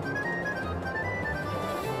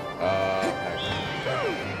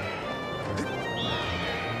 Okay.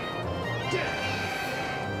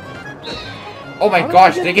 Oh my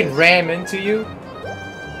gosh, they can ram into you?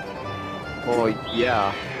 Well,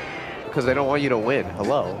 yeah. Because I don't want you to win.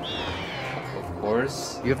 Hello. Of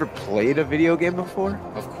course. You ever played a video game before?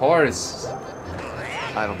 Of course.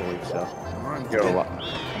 I don't believe so. Come on, You're a kid. lot.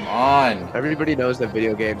 Come on. Everybody knows that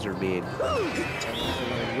video games are mean.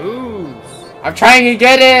 Lose. I'm trying to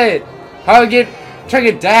get it! How do I get... Trying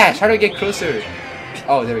to dash! How do I get closer?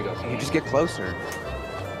 Oh, there we go. You just get closer.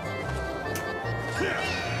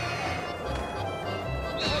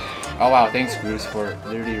 Oh wow, thanks Bruce for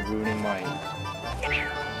literally ruining my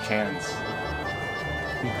chance.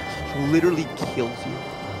 He literally kills you.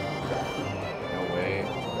 No way.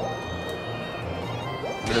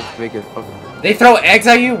 I'm gonna make it fucking... They throw eggs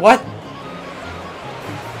at you? What?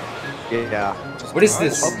 Yeah. What is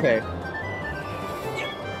this? Okay.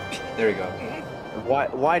 There we go.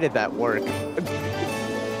 Why did that work?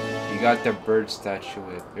 You got the bird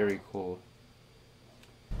statuette. Very cool.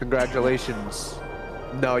 Congratulations.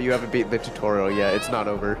 No, you haven't beaten the tutorial yet. It's not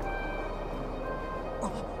over.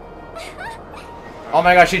 Oh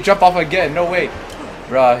my gosh, he jumped off again. No way.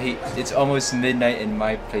 Bruh, it's almost midnight in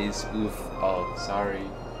my place. Oof. Oh, sorry.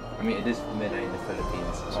 I mean, it is midnight in the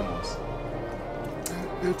Philippines. Almost.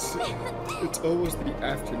 It's almost the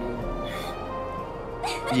afternoon.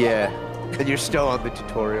 Yeah. And you're still on the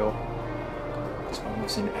tutorial. It's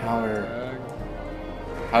almost an hour.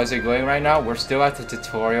 How's it going right now? We're still at the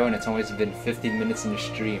tutorial and it's always been 15 minutes in the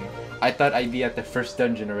stream. I thought I'd be at the first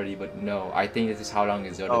dungeon already, but no. I think this is how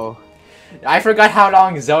long Zelda... Oh. I forgot how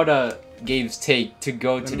long Zelda games take to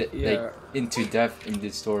go to the, Yeah. like, into depth in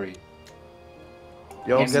this story.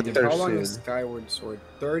 You'll Yes, get dude. there How long soon. is Skyward Sword?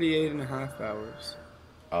 38.5 hours.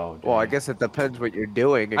 Oh, Well, I dang. guess it depends what you're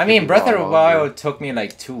doing. It I could mean, be Breath a of the lot Wild longer. took me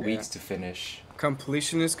like 2 Yeah. weeks to finish.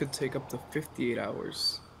 Completionist could take up to 58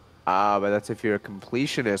 hours. Ah, but that's if you're a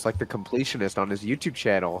completionist, like the completionist on his YouTube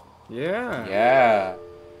channel. Yeah. Yeah.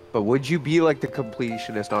 But would you be like the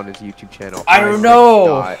completionist on his YouTube channel? I don't think know.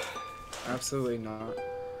 not. Absolutely not.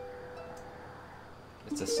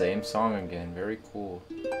 It's the same song again. Very cool.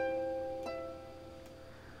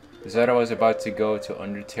 Zelda was about to go to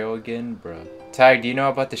Undertale again, bruh. Tag, do you know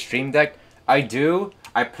about the Stream Deck? I do.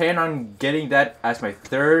 I plan on getting that as my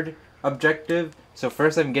third objective. So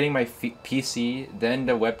first I'm getting my PC, then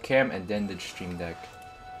the webcam, and then the Stream Deck.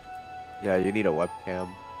 Yeah, you need a webcam.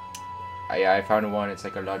 I found one. It's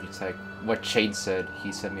like a Logitech. What Shade said.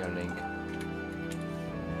 He sent me a link.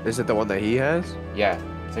 Is it the one that he has? Yeah,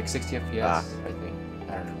 it's like 60 FPS, Ah. I think.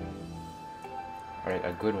 I don't know. Alright,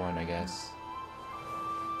 a good one, I guess.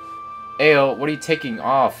 Ayo, what are you taking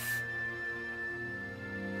off?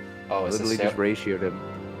 Oh, it's Literally a just ratioed him.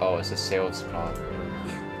 Oh, it's a sales cloth.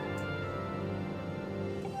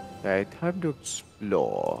 Okay, time to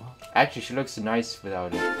explore. Actually, she looks nice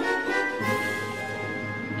without it.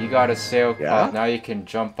 You got a sail Yeah? cloth. Now you can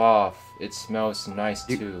jump off. It smells nice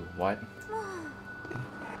You- too. What?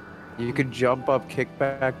 You can jump up, kick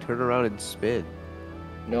back, turn around, and spin.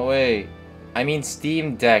 No way. I mean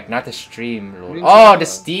Steam Deck, not the stream. What are you Oh, talking the about?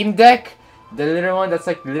 Steam Deck? The little one that's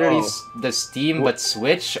like literally Oh. the Steam but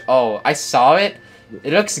Switch? Oh, I saw it.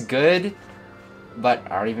 It looks good. But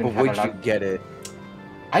I don't even But have would a you lot. get it?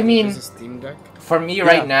 I mean, Is a Steam Deck? for me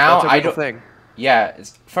right now, that's a I real don't. thing. Yeah,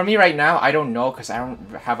 for me right now, I don't know because I don't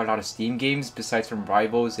have a lot of Steam games besides from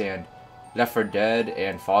Rivals and Left 4 Dead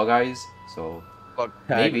and Fall Guys. So Look,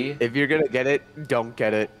 Maybe. If you're gonna get it, don't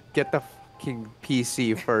get it. Get the fucking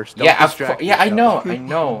PC first. Don't yeah, distract yeah, I yourself.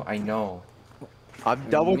 know, I know. I'm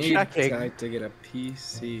double You need checking. Tag to get a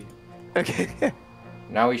PC. Okay.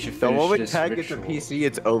 Now we should The finish moment this Tag gets a ritual. PC,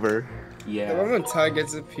 it's over. The Yeah. moment Tag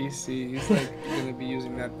gets a PC, he's like gonna be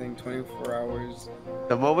using that thing 24 hours.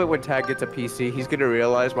 The moment when Tag gets a PC, he's gonna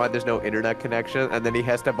realize why there's no internet connection, and then he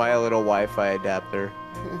has to buy a little Wi-Fi adapter.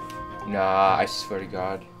 Nah, I swear to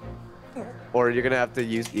God. Or you're gonna have to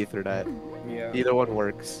use Ethernet. Yeah. Either one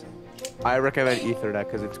works. I recommend Ethernet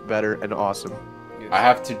because it's better and awesome. Yes. I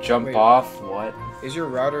have to jump Wait. off. What? Is your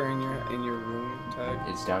router in your room, Tag?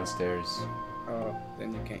 It's downstairs. Oh,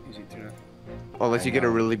 then you can't use Ethernet. Unless I you get a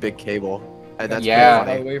know. really big cable. And that's Yeah. All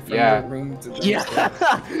pretty the way from yeah. your room to the Yeah.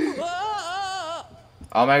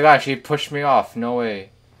 Oh my gosh, he pushed me off. No way.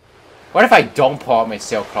 What if I don't pull out my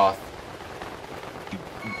sailcloth?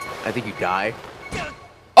 I think you die.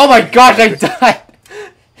 Oh my gosh, I died!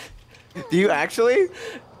 Do you actually?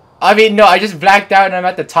 I mean, no, I just blacked out and I'm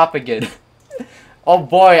at the top again. Oh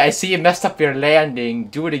boy, I see you messed up your landing.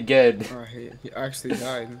 Do it again. Oh, he actually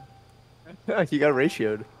died. You got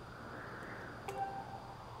ratioed.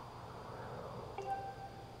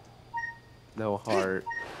 No heart.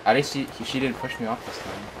 At least she didn't push me off this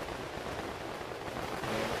time.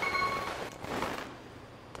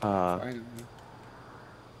 Finally.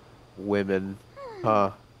 women.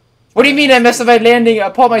 Huh. What do you mean I messed up my landing? I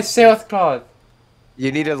pulled my sailcloth.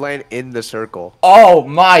 You need to land in the circle. Oh,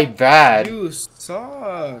 my bad. You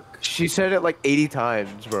suck. She said it like 80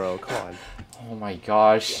 times, bro. Come on. Oh my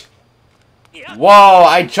gosh. Whoa,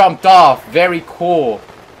 I jumped off. Very cool.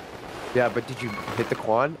 Yeah, but did you hit the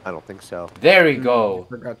Quan? I don't think so. There we go.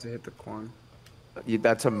 Forgot to hit the Quan.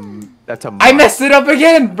 That's a. I messed it up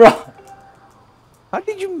again, bro. How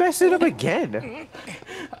did you mess it up again?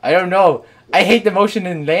 I don't know. I hate the motion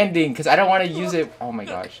in landing because I don't want to use it. Oh my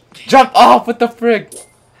gosh. Jump off! What the frick?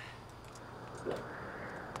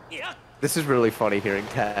 This is really funny hearing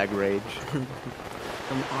tag rage.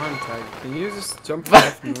 Come on, Tag. Can you just jump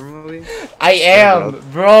off normally? I am,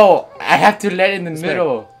 bro. I have to land in the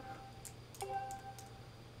middle.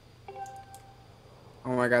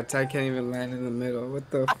 Oh my god, Tag can't even land in the middle. What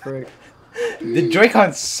the frick? The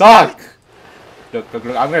Joy-Cons suck. Look, look,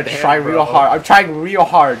 look. I'm gonna try real hard. I'm trying real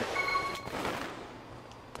hard.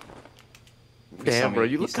 Damn, bro,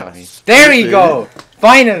 you look kind kinda of. There we go.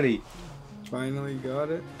 Finally. Finally got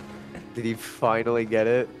it? Did he finally get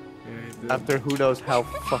it? Yeah, he did. After who knows how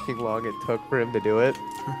fucking long it took for him to do it?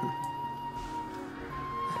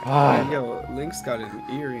 Ah, Yo, Link's got an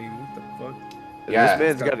earring. What the fuck? Yeah.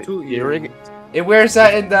 This man's got two an earring. it wears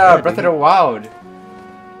that in the Breath of the Wild.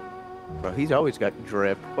 Bro, he's always got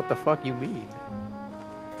drip. What the fuck you mean?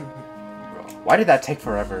 Bro, why did that take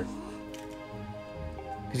forever?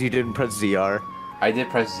 Because you didn't press ZR. I did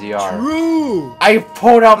press ZR. True! I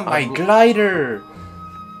pulled out my glider.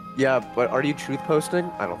 Yeah, but are you truth posting?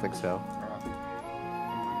 I don't think so.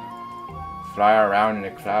 Fly around in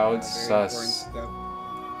the clouds. Very important Sus. step.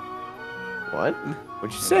 What?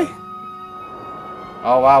 What'd you say?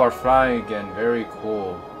 Oh wow, we're flying again. Very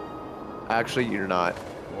cool. Actually, you're not.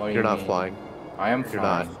 What do You're you not mean? flying. I am You're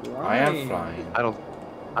flying. not. I am Flying. flying.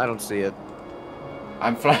 I don't see it.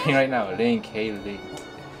 I'm flying right now. Link, hey Link.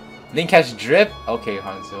 Link has drip? Okay,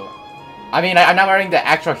 Hanzo. I mean, I'm not wearing the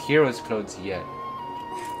actual hero's clothes yet.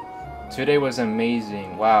 Today was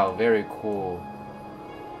amazing. Wow, very cool.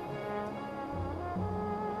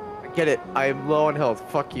 I get it. I am low on health.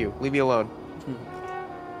 Fuck you. Leave me alone.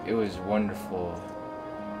 It was wonderful.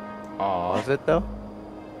 Aw. Was it though?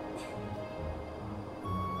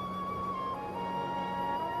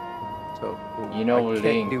 So You know, I can't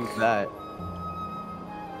Link. do that.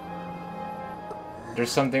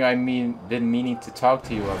 There's something I been meaning to talk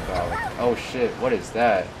to you about. Oh shit, what is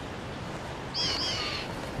that?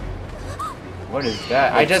 What is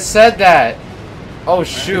that? I just said that! Oh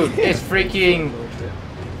shoot, it's freaking...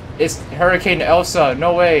 It's Hurricane Elsa,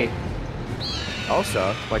 no way!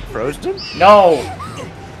 Also, like Frozen? No!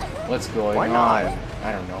 What's going Why on? not?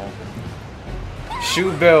 I don't know.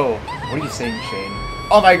 Shoe Bill! What are you saying, Shane?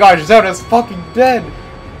 Oh my gosh, Zelda's fucking dead!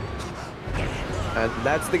 And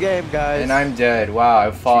that's the game, guys. And I'm dead. Wow,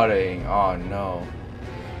 I'm falling. Oh no.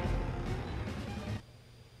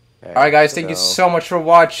 Okay, Alright guys, thank you so much for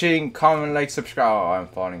watching. Comment, like, subscribe. Oh, I'm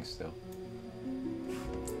falling still.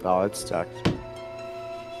 Oh, it sucks.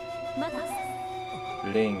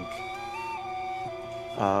 Link.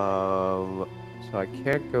 So I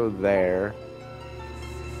can't go there.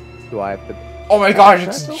 Do I have to? Oh my gosh,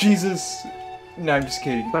 it's Jesus! No, I'm just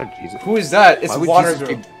kidding. It's not Jesus. Who is that? It's Why would Water Jesus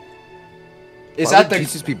Girl. be- Is Why that would the...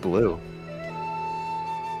 Jesus be blue?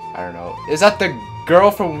 I don't know. Is that the girl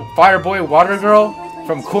from Fireboy Water Girl?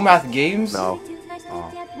 From Cool Math Games? No,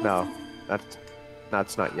 Oh. no,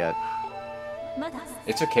 that's not yet.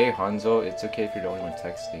 It's okay, Hanzo. It's okay if you're the only one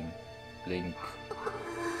texting. Link.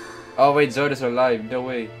 Oh wait, Zoda's alive. No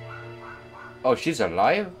way. Oh, she's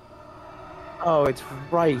alive? Oh, it's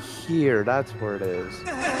right here. That's where it is. Just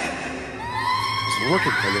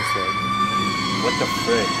looking for this thing. What the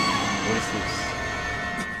frick? What is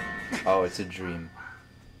this? Oh, it's a dream.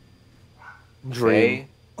 Dream.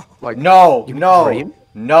 Like No, you no, dream?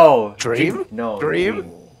 no. Dream? No.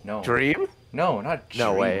 Dream? No. Dream? No, not dream.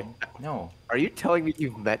 No way. No. Are you telling me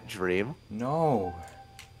you've met Dream? No.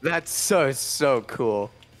 That's so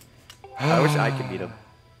cool. I wish I could meet him.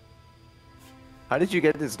 How did you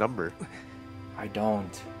get his number? I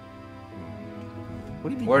don't. What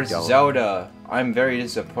do you mean? Where's you don't? Zelda? I'm very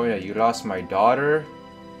disappointed. You lost my daughter?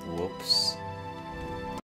 Whoops.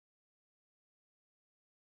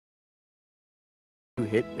 You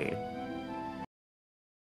hit me.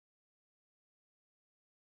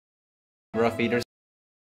 Rough Eaters.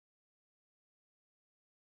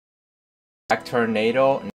 Black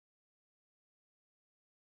Tornado.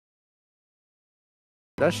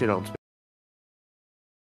 That shit don't speak.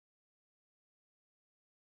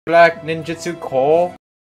 Black Ninjutsu Cole.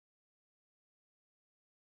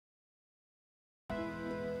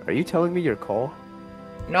 Are you telling me you're Cole?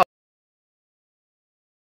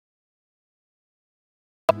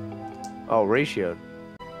 Oh, ratio.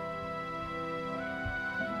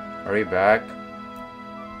 Are we back?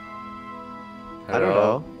 I don't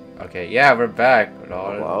know. Okay, yeah, we're back.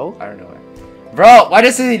 Hello? I don't know. Bro, why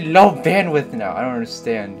does it say low bandwidth now? I don't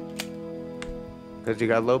understand. Because you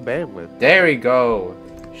got low bandwidth. There we go.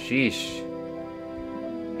 Sheesh.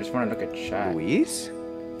 Just want to look at chat. Luis?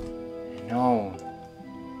 No.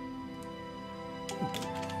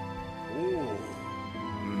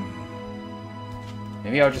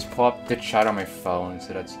 Maybe I'll just pull up the chat on my phone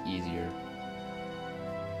so that's easier.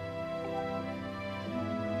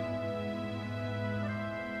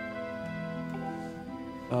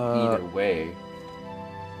 Either way.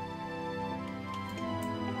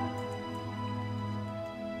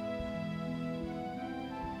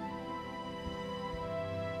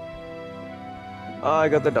 I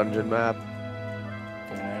got the dungeon map.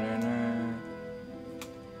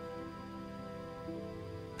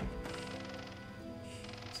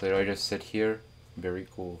 So do I just sit here? Very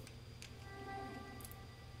cool.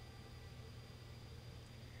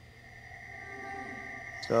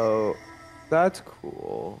 So, that's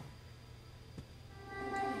cool.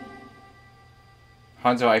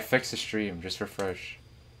 Hanzo, I fixed the stream. Just refresh.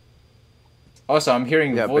 Also, I'm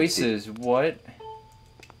hearing voices. What?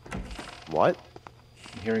 What?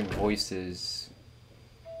 I'm hearing voices.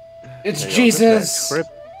 It's Jesus!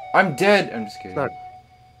 I'm dead! I'm just kidding. Not...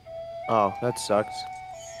 Oh, that sucks.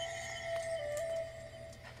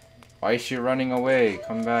 Why is she running away?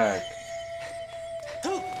 Come back.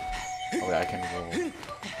 Oh wait, I can roll.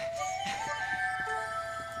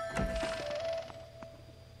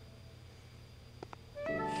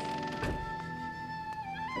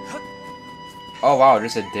 Oh wow,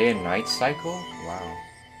 there's a day and night cycle? Wow.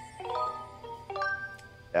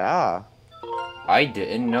 Yeah. I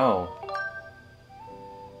didn't know.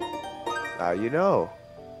 Now you know.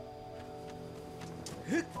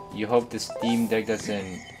 You hope the Steam Deck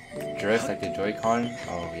doesn't drift like the Joy-Con?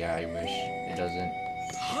 Oh yeah, I wish it doesn't.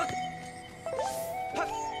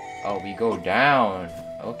 Oh, we go down.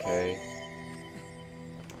 Okay.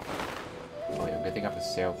 Oh yeah, good thing I have a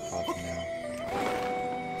sail prop now.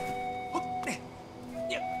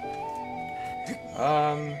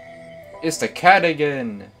 It's the cat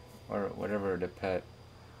again! Or whatever, the pet.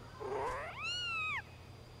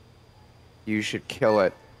 You should kill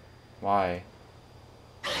it. Why?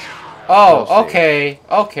 Oh, okay,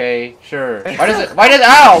 okay, sure. Why does,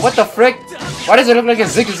 ow, what the frick? Why does it look like a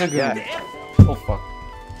zigzag? Yeah. Oh fuck.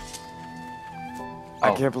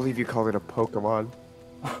 I can't believe you called it a Pokemon.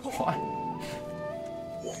 What?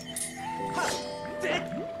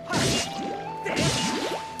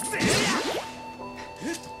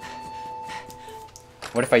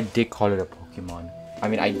 What if I did call it a Pokemon? I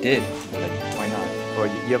mean, I did, but like, why not? Oh,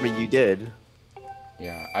 I mean, you did.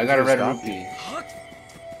 Yeah, I got a red rupee.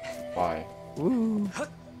 Why? Woo.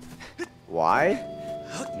 Why?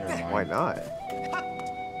 Never mind. Why not?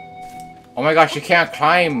 Oh my gosh, you can't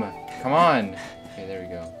climb! Come on! Okay, there we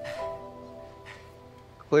go.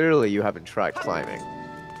 Clearly, you haven't tried climbing.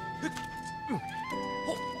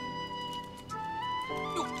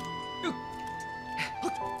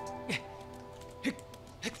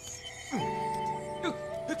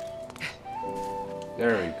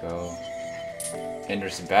 There we go. And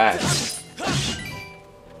there's bats.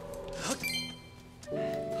 You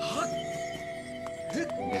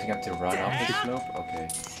guys have to run off the slope? Okay.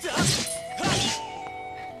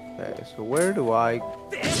 Okay, so where do I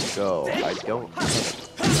go? I don't know.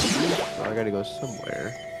 So I gotta go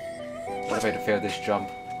somewhere. What if I had to fail this jump?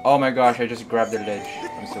 Oh my gosh, I just grabbed the ledge.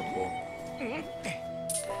 I'm so cool.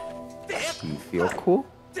 You feel cool?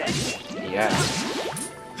 Yeah.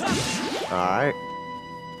 Alright.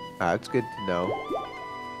 That's good to know.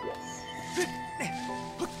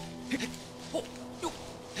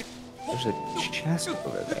 There's a chest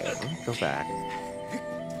over there. Let me go back.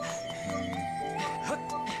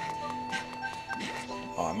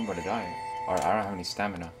 Oh, I'm gonna die. Or I don't have any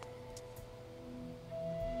stamina.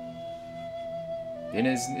 And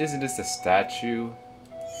isn't this a statue?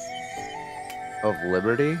 Of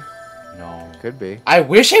Liberty? No. Could be. I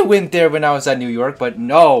wish I went there when I was at New York, but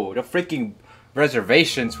no. The freaking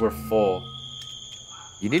reservations were full.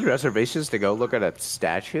 You need reservations to go look at a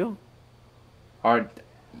statue? Or,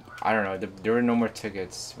 I don't know. There were no more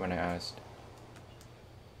tickets when I asked.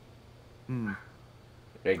 Hmm.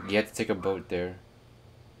 Like, you had to take a boat there.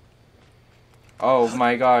 Oh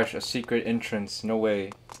my gosh, a secret entrance. No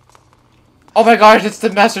way. Oh my gosh, it's the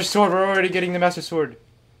Master Sword. We're already getting the Master Sword.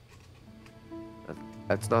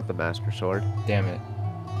 That's not the Master Sword. Damn it.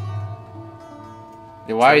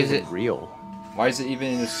 Then why is it real? Why is it even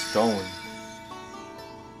in a stone?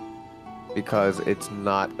 Because it's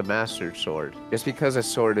not the Master Sword. Just because a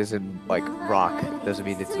sword is in, like, rock doesn't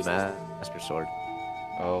mean it's the Master Sword.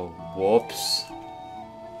 Oh, whoops.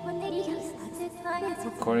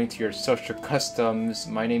 According to your social customs,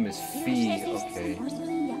 my name is Fee. Okay.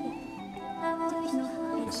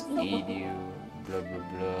 Just aid you. Blah, blah,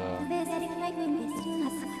 blah.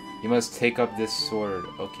 You must take up this sword.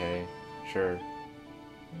 Okay. Sure.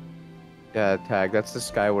 Yeah, Tag, that's the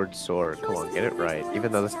Skyward Sword. Come on, get it right.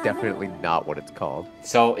 Even though that's definitely not what it's called.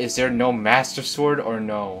 So, is there no Master Sword or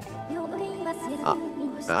no?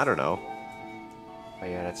 I don't know. Oh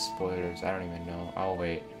yeah, that's spoilers. I don't even know. I'll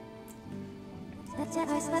wait.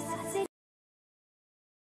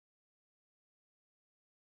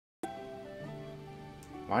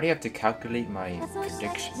 Why do you have to calculate my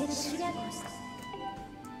predictions?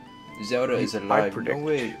 Zelda is alive. predict. No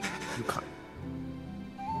way. You can't.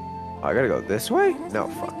 Oh, I gotta go this way? No,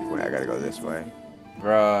 fuck. Wait, I gotta go this way.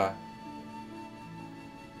 Bruh.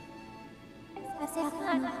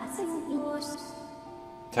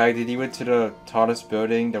 Tag, did you went to the tallest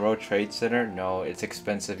building, the World Trade Center? No, it's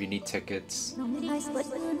expensive. You need tickets.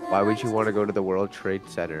 Why would you want to go to the World Trade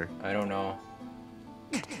Center? I don't know.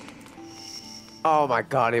 Oh my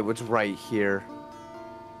god, it was right here.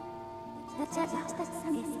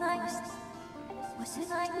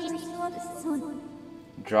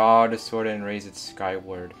 Draw the sword and raise it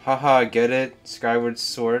skyward. Haha, get it? Skyward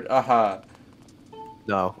sword? Aha.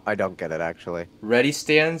 No, I don't get it actually. Ready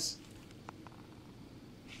stands?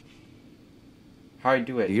 How do I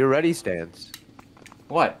do it? Your ready stance.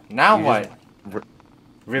 What? Now You what?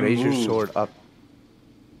 Raise your Remove. sword up.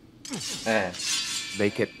 Eh.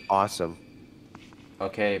 Make it awesome.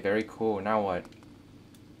 Okay, very cool. Now what?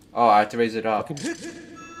 Oh, I have to raise it up.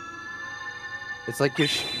 It's like you're,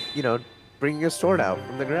 you know, bringing a sword out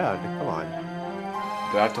from the ground. Come on.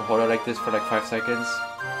 Do I have to hold it like this for like 5 seconds?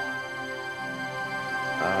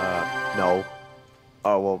 No.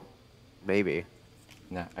 Oh, well, maybe.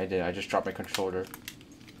 Nah, I did. I just dropped my controller.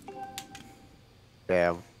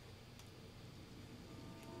 Damn.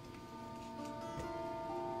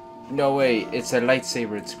 No way, it's a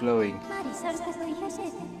lightsaber. It's glowing.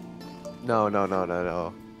 No, no, no, no,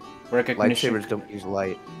 no. Recognition. Lightsabers don't use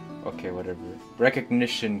light. Okay, whatever.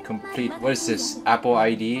 Recognition complete. What is this? Apple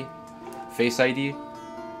ID? Face ID?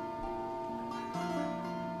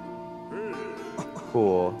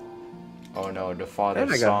 Cool. Oh no, the father And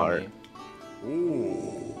I got saw heart. me.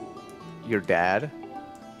 Your dad?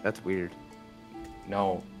 That's weird.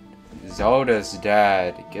 No. Zelda's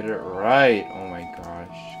dad. Get it right. Oh my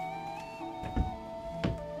gosh.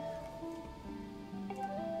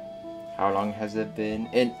 How long has it been?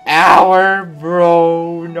 An hour,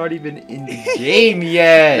 bro. We're not even in the game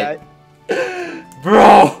yet.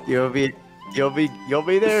 Bro. You'll be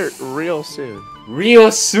there real soon.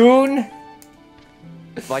 Real soon?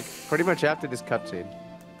 Like pretty much after this cutscene.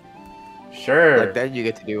 Sure. Like then you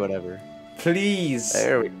get to do whatever. Please.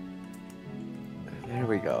 There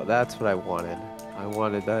we go. That's what I wanted. I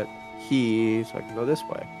wanted that key so I can go this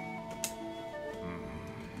way.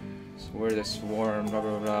 Sword the swarm, blah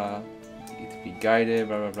blah blah. Need to be guided,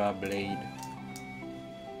 blah blah blah, blade.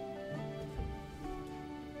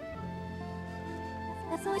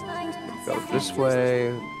 Go this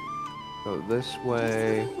way. Go this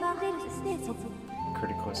way.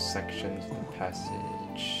 Critical sections of the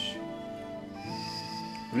passage.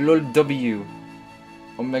 Lol W.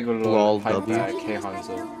 Omega lol. Lol Pipe W. back. Hey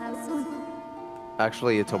Hanzo.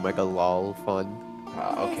 Actually, it's Omega LOL fun.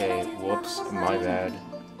 Okay, whoops, my bad.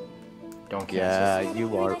 Don't cancel. Yeah,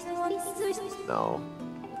 you are. No.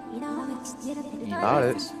 Got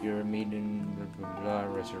it. Your maiden, blah, blah,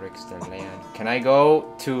 blah, resurrects the land. Can I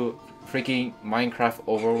go to freaking Minecraft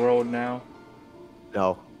overworld now?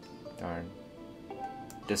 No. Darn.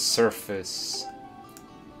 The surface.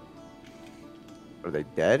 Are they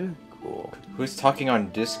dead? Cool. Who's talking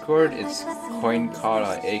on Discord? It's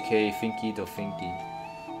CoinKala, aka Finky to Finky.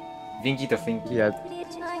 Vinky to Finky. Yeah.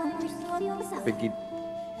 Finky.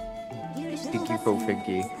 Stinky Fo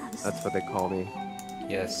Finky. That's what they call me.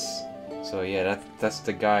 Yes. So yeah, that's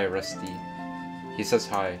the guy, Rusty. He says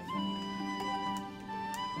hi.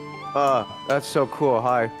 That's so cool.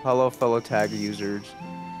 Hi. Hello, fellow tag users.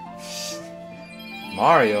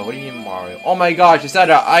 Mario? What do you mean Mario? Oh my gosh, is that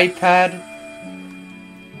an iPad?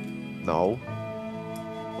 No.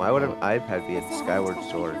 Why would an iPad be in Skyward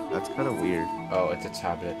Sword? That's kind of weird. Oh, it's a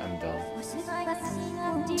tablet. I'm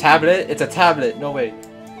dumb. Tablet? It's a tablet. No way.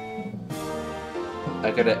 I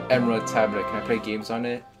got an Emerald tablet. Can I play games on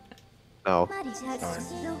it? No. Darn.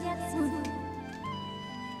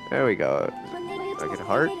 There we go. I get a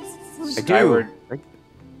heart? Skyward. I do.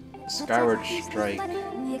 Skyward Strike.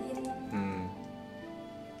 Hmm.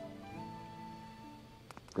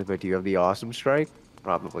 But do you have the awesome strike?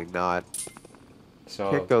 Probably not.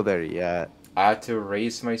 So Can't go there yet. I had to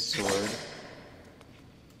raise my sword.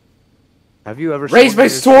 Have you ever Raise my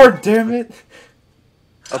sword, damn it!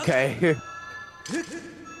 Okay.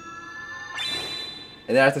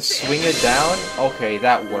 And then I have to swing it down? Okay,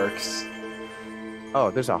 that works. Oh,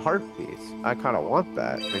 there's a heart piece. I kind of want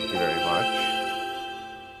that. Thank you very much.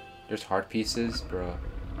 There's heart pieces, bro.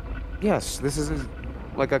 Yes, this is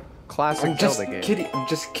like a classic I'm just Zelda game. kidding. I'm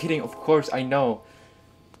just kidding. Of course, I know.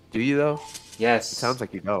 Do you though? Yes. It sounds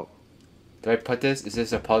like you don't. Do I put this? Is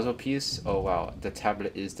this a puzzle piece? Oh wow, the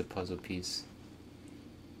tablet is the puzzle piece.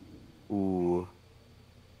 Ooh.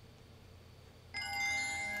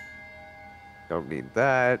 Don't need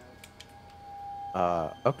that.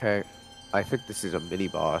 Okay. I think this is a mini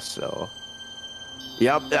boss, so.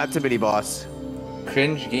 Yep, that's a mini boss.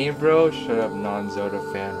 Cringe game, bro. Shut up, non-Zelda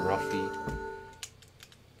fan, Ruffy.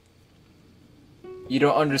 You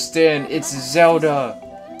don't understand. It's Zelda.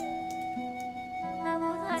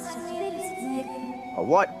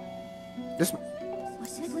 What? This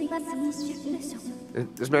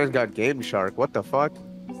man's got Game Shark. What the fuck?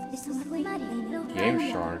 Game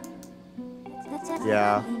Shark.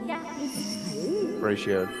 Yeah.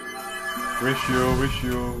 Ratio.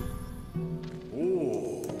 Ratio.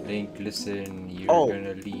 Link, listen. You're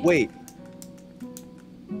gonna leave. Wait.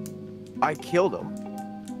 I killed him.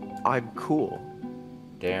 I'm cool.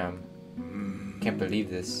 Damn. Can't believe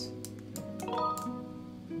this.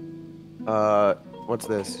 What's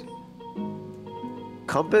this?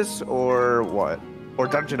 Compass or what? Or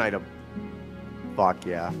dungeon item? Fuck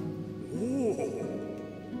yeah.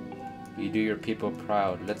 You do your people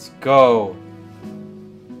proud. Let's go.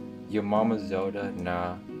 Your mama Zelda?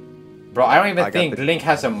 Nah. Bro, I don't even think Link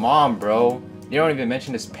has a mom, bro. You don't even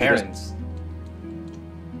mention his parents.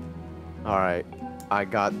 Alright. I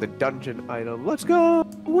got the dungeon item. Let's go!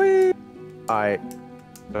 Wait! Alright.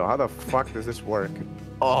 So how the fuck does this work?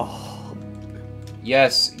 Oh.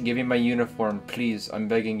 Yes, give me my uniform, please. I'm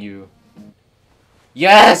begging you.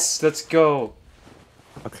 Yes! Let's go!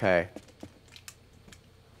 Okay.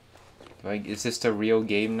 Like, is this the real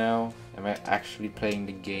game now? Am I actually playing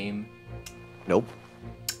the game? Nope.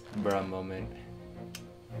 Bruh moment.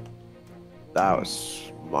 That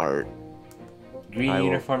was smart. Green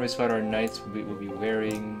uniform is what our knights will be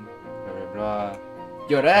wearing. Blah blah blah.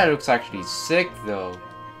 Yo, that looks actually sick though.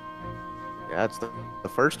 Yeah, that's the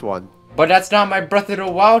first one. But that's not my Breath of the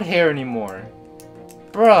Wild hair anymore.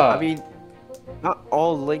 Bruh. I mean, not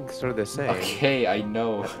all links are the same. Okay, I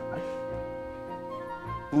know.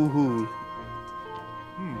 Woohoo.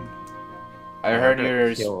 I heard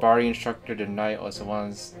your sparring instructor tonight also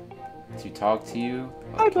wants to talk to you.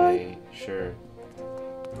 Okay, sure.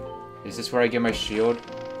 Is this where I get my shield?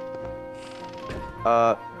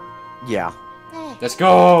 Yeah. Let's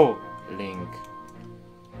go! Link.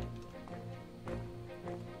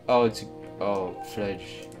 Oh, it's... Oh,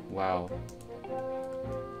 Fledge. Wow.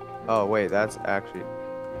 Oh, wait, that's actually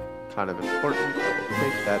kind of important.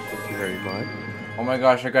 Take that, thank you very much. Oh my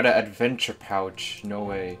gosh, I got an adventure pouch. No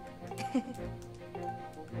way.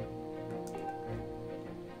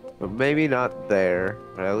 But maybe not there,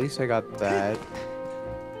 but at least I got that.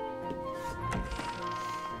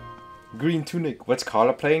 Green Tunic. What's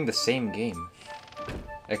Carla playing? The same game.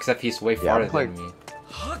 Except he's way farther than me.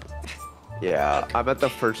 Yeah, I'm at the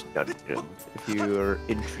first dungeon, if you're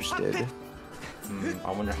interested.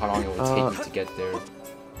 I wonder how long it will take me to get there.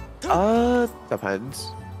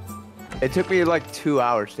 Depends. It took me like 2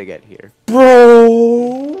 hours to get here.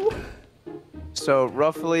 Bro! So,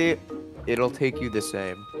 roughly, it'll take you the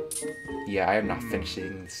same. Yeah, I am not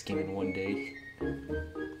finishing this game in one day.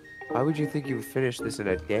 Why would you think you would finish this in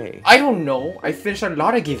a day? I don't know. I finished a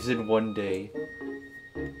lot of games in one day.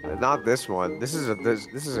 Not this one. This is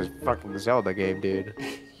a fucking Zelda game, dude.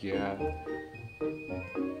 Yeah.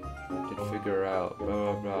 Did figure out. Blah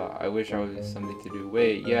blah blah. I wish I was something to do.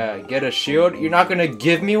 Wait, yeah. Get a shield? You're not gonna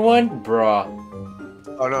give me one? Bruh.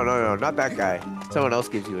 Oh no, not that guy. Someone else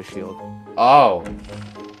gives you a shield. Oh.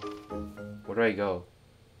 Where do I go?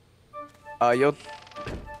 You'll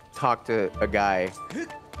talk to a guy.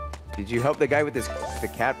 Did you help the guy with the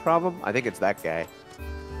cat problem? I think it's that guy.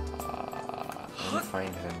 Let me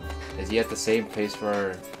find him. Is he at the same place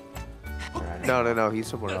where... No, he's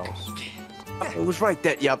somewhere else. It was right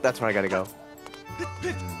there. Yep, that's where I gotta go.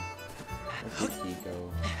 Where did he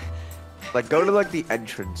go? Like, go to like the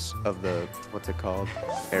entrance of the what's it called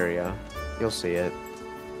area. You'll see it.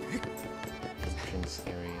 Entrance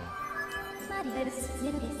area.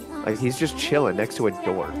 Like he's just chilling next to a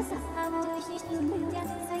door.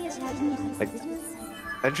 Like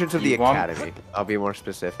entrance of the academy. I'll be more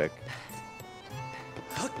specific.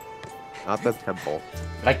 not the temple.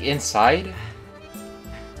 Like inside?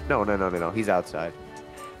 No. He's outside.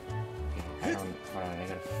 I don't. Hold on, I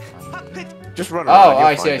gotta find it. Just run Oh, around.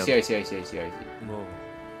 I you'll see. find him.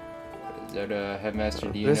 Is that a headmaster?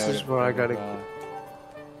 Do you This know? is where I gotta.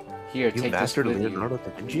 Here, You take mastered this with you. Leonardo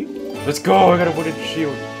da Vinci? Let's go! I got a wooden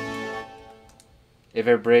shield. If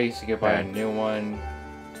it breaks, you can buy a Okay. new one.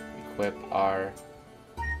 Equip R.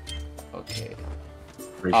 Okay.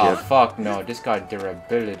 Oh fuck no! This got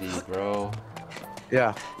durability, bro.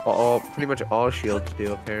 Yeah, pretty much all shields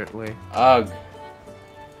do apparently. Ugh.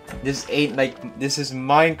 This ain't like this is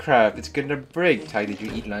Minecraft. It's gonna break. Ty, did you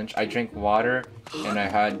eat lunch? I drank water and I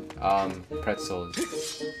had pretzels.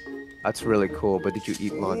 That's really cool, but did you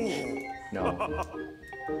eat lunch? No.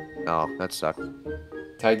 No, that sucks.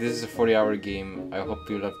 Ty, this is a 40-hour game. I hope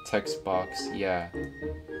you love text box. Yeah.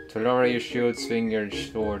 To lower your shield, swing your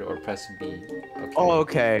sword or press B. Okay. Oh,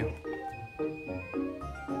 okay.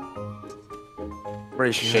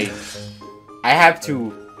 Very Shake. I have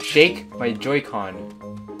to shake my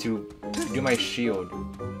Joy-Con to do my shield.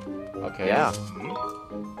 Okay. Yeah.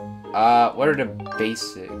 What are the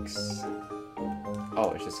basics?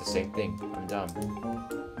 Oh, it's just the same thing. I'm dumb.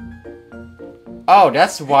 Oh,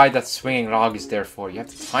 that's why that swinging log is there for. You have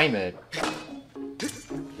to time it.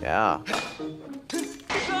 Yeah.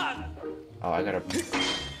 Oh, I gotta...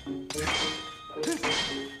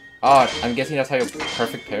 Oh, I'm guessing that's how you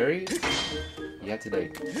perfect parry? You have to,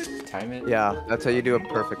 like, time it? Yeah, that's how you do a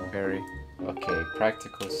perfect parry. Okay,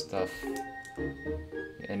 practical stuff.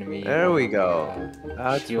 Enemy... There we go.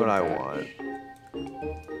 That's shield what I patch. want.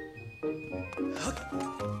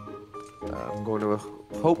 I'm going to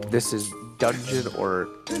hope this is dungeon or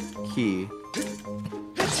key.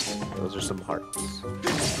 Those are some hearts.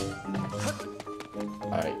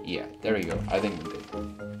 Alright, yeah, there we go. I think we did.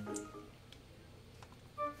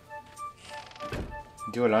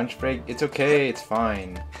 Do a lunch break? It's okay, it's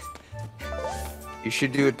fine. You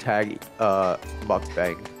should do a tag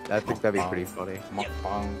mukbang. I think that'd be pretty funny.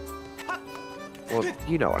 Mukbang. Well,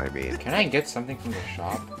 you know what I mean. Can I get something from the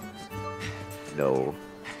shop? No.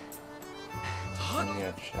 I'm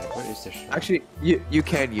gonna check. What is the shop? Actually, you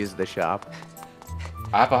can use the shop.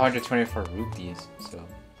 I have 124 rupees, so...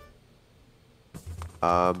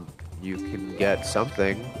 You can get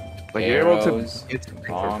something. Like you're able to Arrows, get something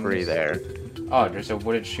for bombs. free there. Oh, there's a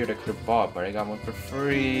wooden shield I could have bought, but I got one for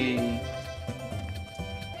free.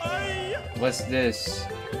 What's this?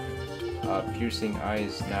 Piercing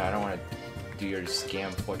eyes. Nah, I don't want to do your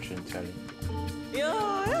scam fortune telling.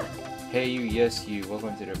 Hey you, yes you.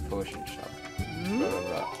 Welcome to the potion shop. Blah, blah,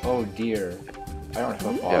 blah. Oh dear. I don't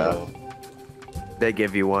have a bottle. They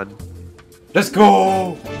give you one. Let's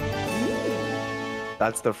go!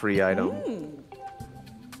 That's the free item.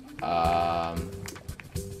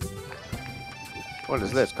 What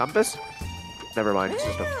is this? Compass? Never mind, it's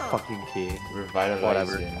just a fucking key.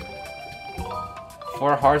 Revitalizing.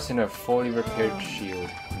 4 hearts and a fully repaired shield.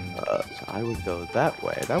 So I would go that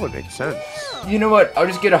way. That would make sense. You know what? I'll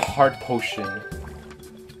just get a heart potion.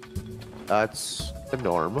 That's the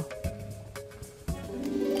norm.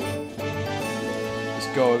 Let's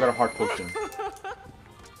go. I got a heart potion.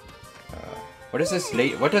 What is this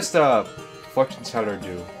late? What does the fortune teller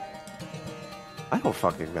do? I don't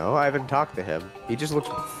fucking know. I haven't talked to him. He just looks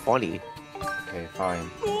funny. Okay, fine.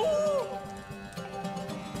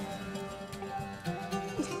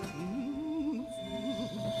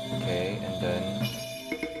 Okay, and then...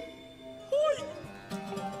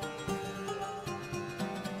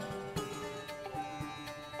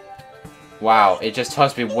 Wow, it just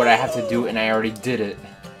tells me what I have to do and I already did it.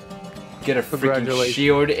 Get a freaking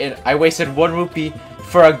shield and I wasted 1 rupee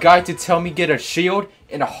for a guy to tell me get a shield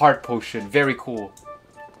and a heart potion. Very cool.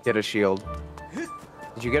 Get a shield.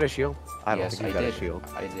 Did you get a shield? I don't Yes, think you I got did. a shield.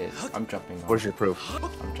 I did. I'm jumping off. Where's your proof?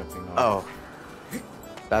 I'm jumping off. Oh.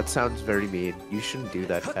 That sounds very mean. You shouldn't do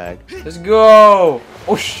that, tag. Let's go!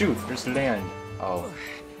 Oh shoot, there's land. Oh.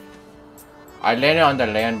 I landed on the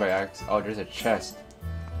land by accident. Oh, there's a chest.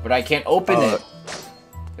 But I can't open it.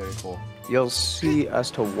 Very cool. You'll see as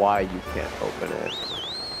to why you can't open it.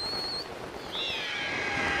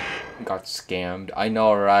 Got scammed. I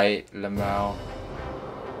know, right, Lamau?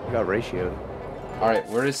 You got ratioed. Alright,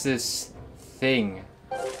 where is this thing?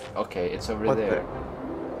 Okay, it's over there.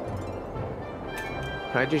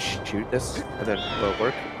 Can I just shoot this and then will it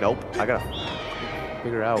work? Nope. I gotta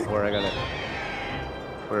figure out where I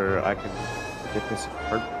can get this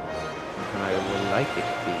hurt. I would like it,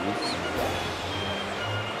 please.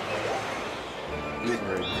 These are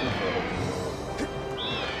very cool.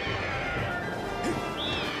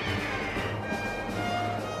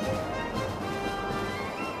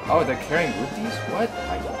 Oh, they're carrying rupees? What?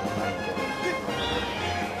 I don't mind it.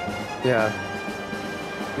 Yeah.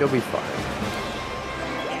 You'll be fine.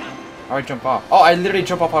 How do I jump off? Oh, I literally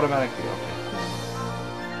jump off automatically. Okay.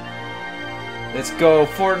 Let's go,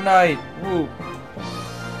 Fortnite! Woo!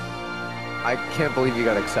 I can't believe you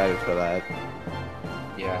got excited for that.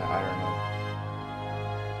 Yeah, I don't know.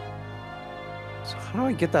 So how do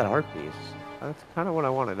I get that art piece? That's kind of what I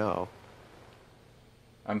want to know.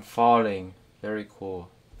 I'm falling. Very cool.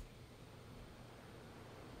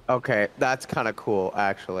 Okay, that's kind of cool,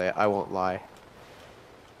 actually. I won't lie.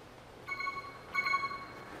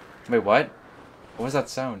 Wait, what? What was that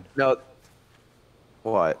sound? No.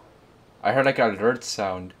 What? I heard like an alert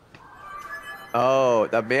sound. Oh,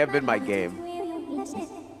 that may have been my game.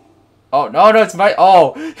 Oh, no, it's my...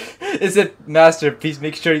 Oh! Is it... Master, please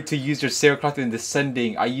make sure to use your sailcloth in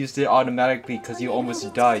descending. I used it automatically because you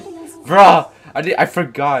almost died. Bruh! I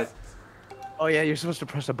forgot. Oh yeah, you're supposed to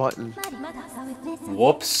press a button.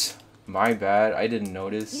 Whoops. My bad. I didn't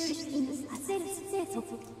notice.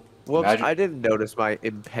 Whoops, Imagine- I didn't notice my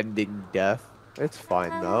impending death. It's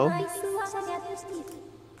fine, though.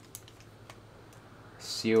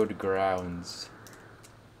 Sealed grounds.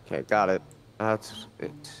 Okay, got it. That's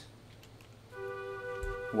it.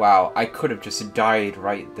 Wow, I could have just died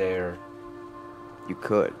right there. You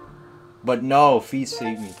could. But no, Fee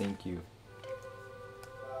saved me, thank you.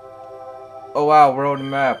 Oh wow, we're on the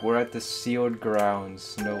map. We're at the sealed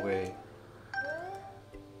grounds. No way.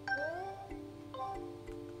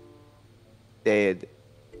 Dead.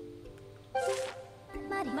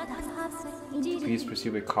 Please proceed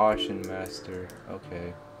with caution, Master.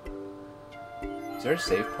 Okay. Is there a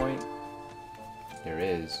save point? There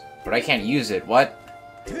is. But I can't use it. What?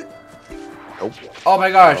 Nope. Oh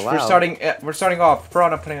my gosh, Not we're allowed. starting off.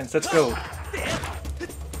 Piranha plans. Let's go.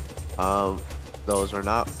 Those are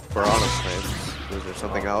not piranha plants. Those are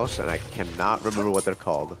something else, and I cannot remember what they're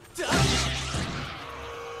called.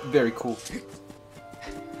 Very cool.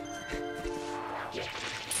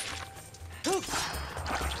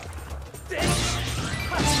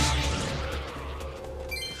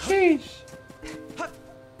 Sheesh.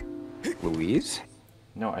 Louise?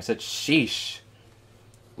 No, I said sheesh.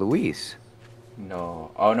 Louise.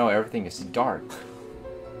 No. Oh no, everything is dark.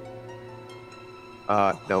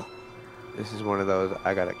 Nope. This is one of those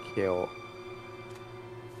I gotta kill.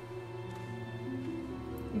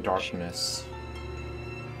 Darkness.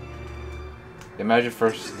 Imagine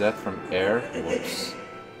first death from air. Whoops.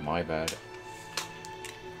 My bad.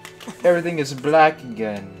 Everything is black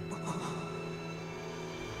again.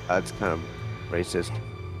 That's kind of racist.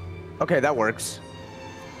 Okay, that works.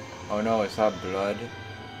 Oh no, it's not blood.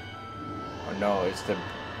 Oh no, it's the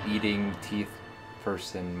eating teeth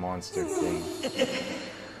person monster thing.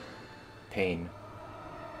 Pain.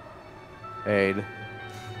 Aid.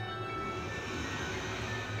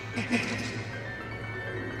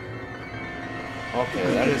 Okay,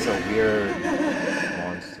 that is a weird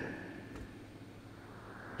monster.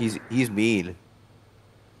 He's mean.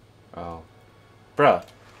 Oh. Bruh.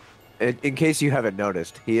 In case you haven't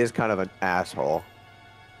noticed, he is kind of an asshole.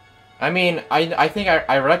 I mean, I think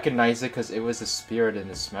I recognize it because it was a spirit in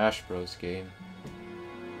the Smash Bros. Game.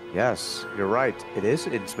 Yes, you're right. It is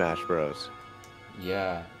in Smash Bros.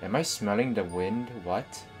 Yeah. Am I smelling the wind?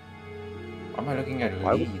 What? Why am I looking at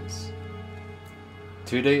Why- leaves?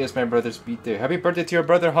 Today is my brother's birthday. Happy birthday to your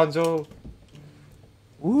brother, Hanzo!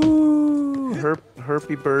 Woo!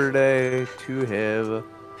 Herpy birthday to him.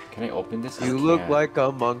 Can I open this? You I look can't. like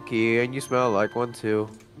a monkey, and you smell like one too.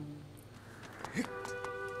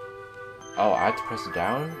 Oh, I have to press it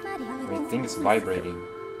down? Wait, thing's vibrating.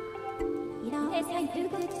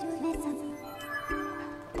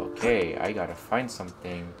 Okay, I gotta find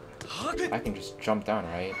something. I can just jump down,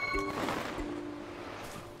 right?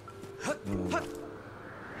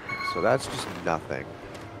 So that's just nothing.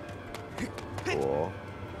 Cool.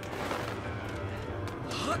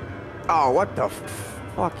 Oh, what the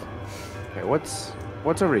fuck? Okay, what's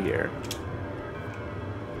over here?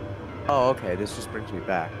 Oh, okay, this just brings me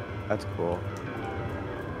back. That's cool.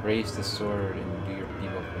 Raise the sword and do your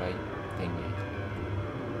beam of light thingy.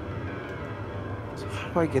 So how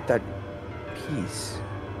do I get that piece?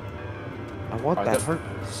 I want Are that the-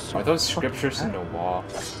 hurt. Are those scriptures in the wall?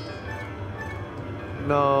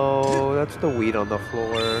 No, that's the weed on the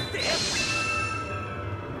floor.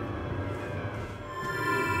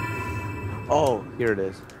 Oh, here it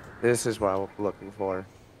is. This is what I'm looking for.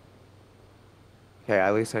 Okay,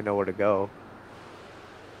 at least I know where to go.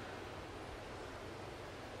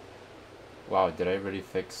 Wow, did I really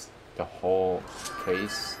fix the whole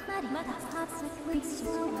place?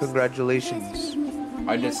 Congratulations.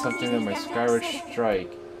 I did something with my Skyward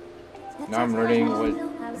Strike. Now I'm learning what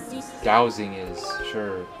dowsing is.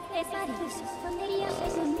 Sure.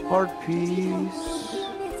 Heart piece.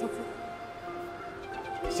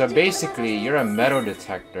 So basically, you're a metal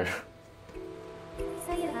detector.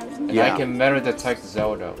 And Yeah. I can metal detect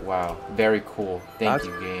Zelda. Wow, very cool. Thank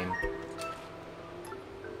you, game.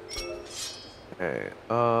 Okay.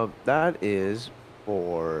 That is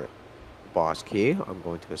for boss key. I'm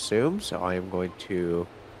going to assume. So I am going to.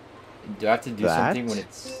 Do I have to do That? something when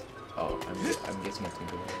it's? Oh, I'm guessing I have to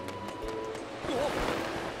go.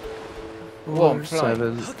 Whoa, I'm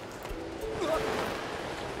flying. 7.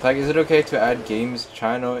 Like, is it okay to add games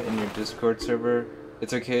channel in your Discord server?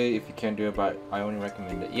 It's okay if you can't do it, but I only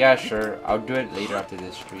recommend it. Yeah, sure. I'll do it later after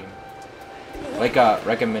this stream. Like,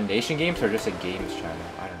 recommendation games or just a games channel?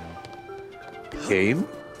 I don't know. Game?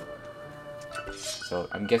 So,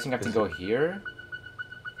 I'm guessing I have to go here?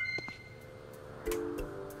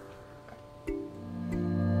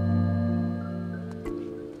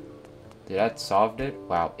 Did that solve it?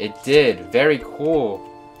 Wow, it did! Very cool!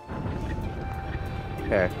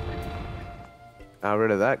 Okay. Got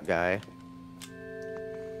rid of that guy.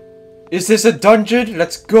 Is this a dungeon?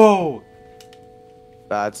 Let's go!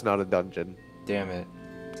 That's not a dungeon. Damn it.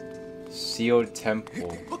 Sealed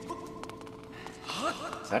temple.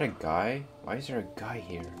 Is that a guy? Why is there a guy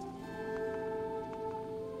here?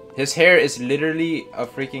 His hair is literally a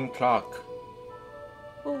freaking clock.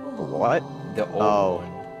 What? The old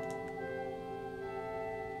one.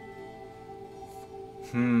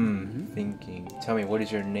 Thinking. Tell me, what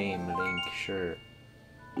is your name, Link? Sure.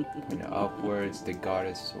 And upwards, the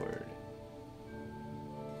goddess sword.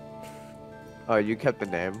 Oh, you kept the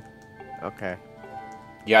name. Okay.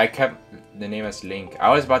 Yeah, I kept the name as Link. I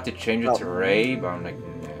was about to change it to Ray, but I'm like,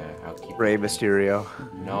 nah, I'll keep Rey it. Mysterio.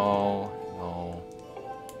 No.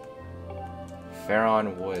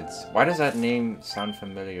 Farron Woods. Why does that name sound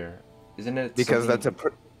familiar? Isn't it Because something...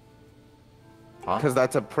 Because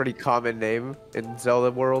that's a pretty common name in Zelda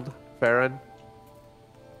world, Farron.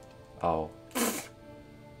 Oh.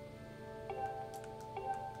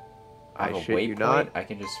 I have a shit you waypoint? not. I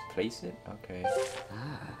can just place it? Okay.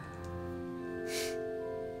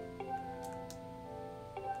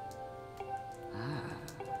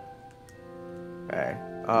 Okay.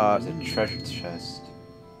 There's a treasure chest.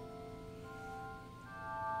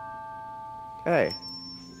 Hey.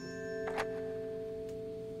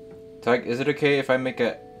 Tug, is it okay if I make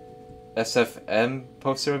a SFM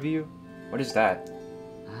poster of you? What is that?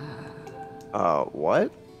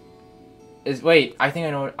 What? Wait, I think I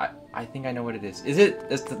know. I think I know what it is.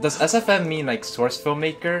 Does SFM mean like source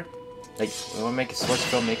filmmaker? Like, I want to make a source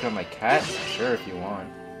filmmaker of my cat? Sure, if you want.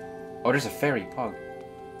 Oh, there's a fairy pug.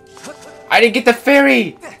 I didn't get the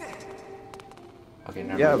fairy. Okay,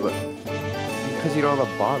 never Yeah, mind. but because you don't have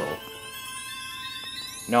a bottle.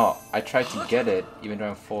 No, I tried to get it, even though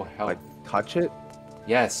I'm full health. Like, touch it?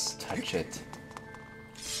 Yes, touch it.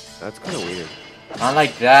 That's kind of weird. Not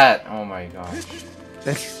like that. Oh my gosh.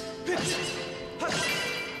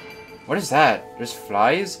 What is that? There's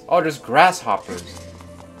flies? Oh, there's grasshoppers.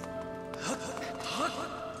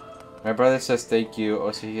 My brother says thank you.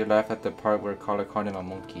 Also, he laughed at the part where Kala called him a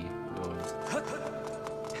monkey. Whoa.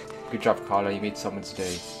 Good job, Kala. You made someone's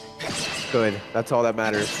day. Good. That's all that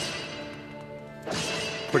matters.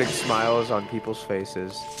 Putting smiles on people's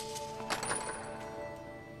faces.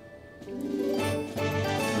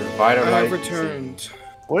 I Revitalize. have returned.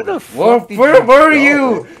 Where the Whoa, fuck did where you are go?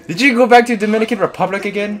 you? Did you go back to Dominican Republic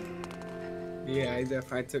again? Yeah, I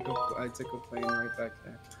took a plane right back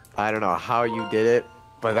there. I don't know how you did it,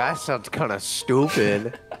 but that sounds kind of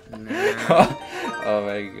stupid. Nah. Oh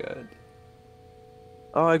my god.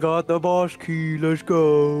 I got the boss key. Let's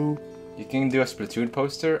go. You can do a Splatoon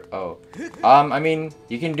poster? Oh. I mean,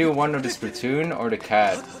 you can do one of the Splatoon or the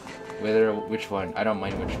cat. Which one? I don't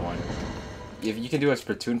mind which one. If you can do a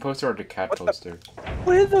Splatoon poster or the cat poster.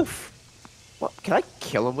 Where the what? Can I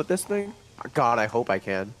kill him with this thing? God, I hope I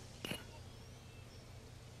can.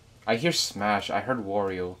 I hear Smash. I heard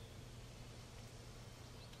Wario.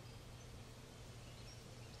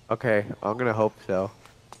 Okay, I'm gonna hope so.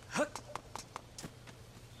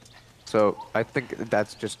 So, I think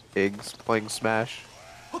that's just Iggs playing Smash.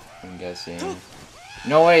 I'm guessing.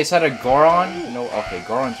 No way, is that a Goron? No, okay,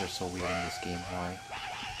 Gorons are so weird in this game. Why?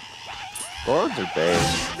 Gorons are bad.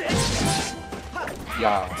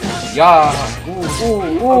 Yeah. Ooh, ooh,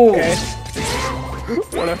 ooh. Okay.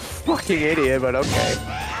 What a fucking idiot, but okay.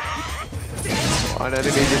 An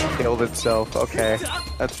enemy just killed itself. Okay,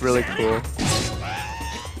 that's really cool.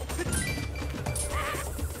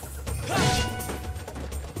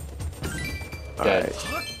 Dead.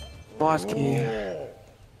 Alright. Boss key. It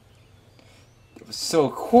was so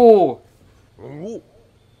cool.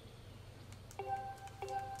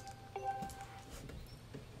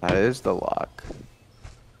 That is the lock.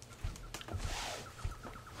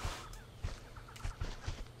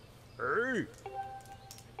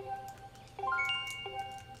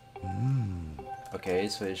 Okay,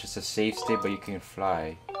 so it's just a safe state, but you can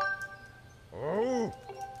fly. Oh,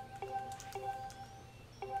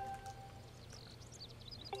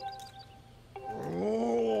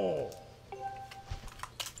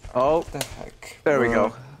 What the heck? there we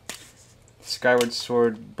go. Skyward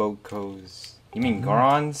Sword Bokos. You mean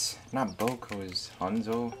Gorons? Not Bokos,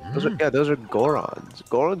 Hanzo. Those are Gorons.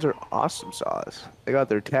 Gorons are awesome sauce. They got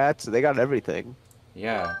their tats. They got everything.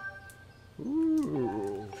 Yeah.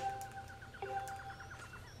 Ooh.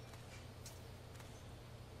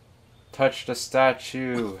 Touch the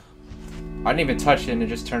statue. I didn't even touch it and it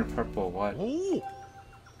just turned purple. What?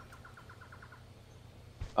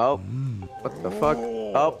 Oh, what the fuck?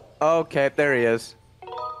 Oh, okay, there he is.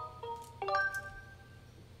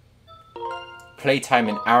 Playtime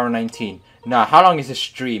an hour 19. Nah, how long is this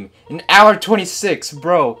stream? An hour 26,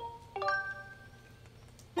 bro.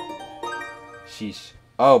 Sheesh.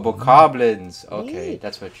 Oh, bokoblins. Okay,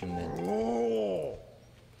 that's what you meant.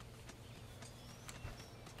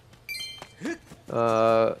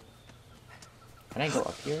 Can I go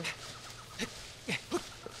up here?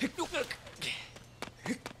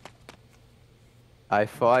 I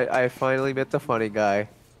finally met the funny guy.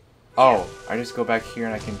 Oh, I just go back here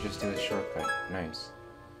and I can just do the shortcut. Nice.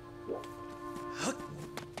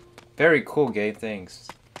 Very cool, Gabe. Thanks.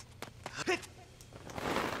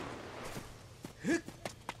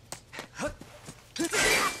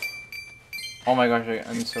 Oh my gosh,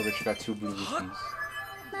 I'm so rich. I got 2 blue rupees.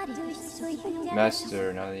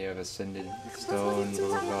 Master, now that you have ascended stone, blah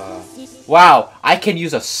blah blah. Wow, I can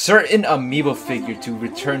use a certain amiibo figure to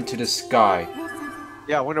return to the sky.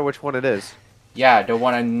 Yeah, I wonder which one it is. Yeah, the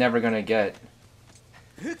one I'm never gonna get.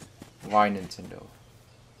 Why, Nintendo?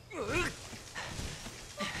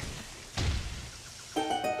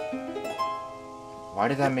 Why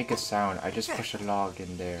did that make a sound? I just pushed a log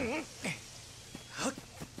in there.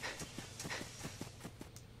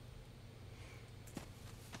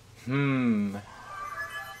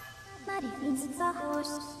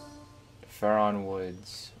 Pharaoh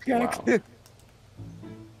Woods. Wow.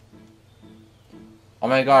 Oh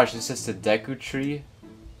my gosh, is this the Deku tree?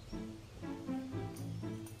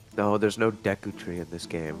 No, there's no Deku tree in this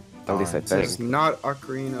game. At least I think. It's not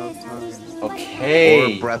Ocarina of Time.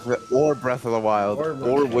 Okay. Or Breath of the Wild.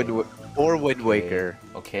 Or Wind Waker.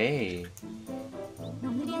 Okay.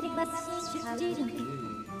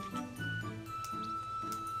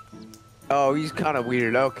 Oh, he's kind of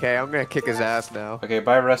weird. Okay, I'm gonna kick his ass now. Okay,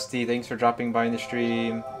 bye Rusty. Thanks for dropping by in the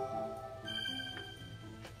stream.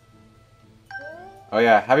 Oh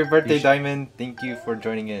yeah, happy birthday Diamond. Thank you for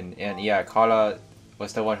joining in. And yeah, Kala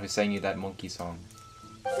was the one who sang you that monkey song.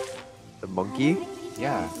 The monkey?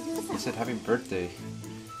 Yeah, he said happy birthday.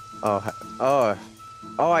 Oh,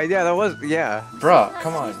 yeah, that was, yeah. Bruh,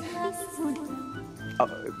 come on.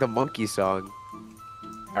 The monkey song.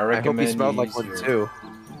 I I hope he recommend smelled you like one use too.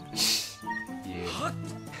 Yeah.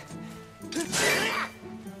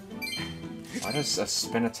 Why does a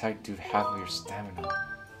spin attack do half of your stamina?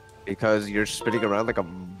 Because you're spinning around like a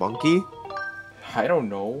monkey? I don't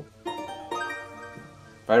know.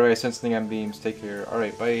 By the way, I sent something on beams. Take care.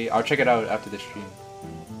 Alright, bye. I'll check it out after the stream.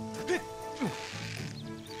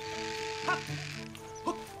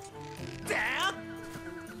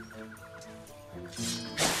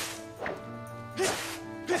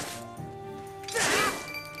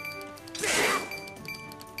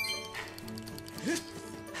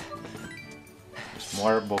 There's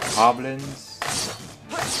more bokoblins.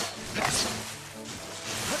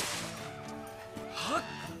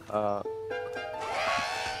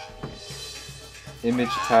 Image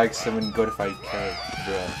tag summon godified character.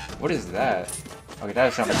 Bruh. What is that? Okay,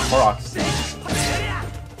 that is not my Korok seed.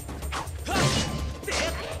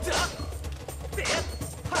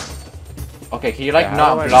 Okay, can you like Yeah, not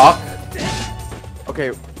how do I block? Okay,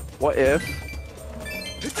 what if?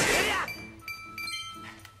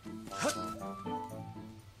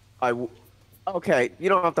 Okay, you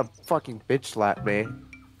don't have to fucking bitch slap me.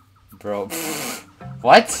 Bro.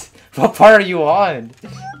 What? What part are you on?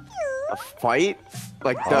 A fight?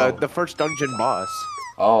 Like Oh. the first dungeon boss.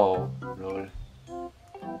 Oh, lol.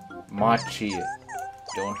 Machi.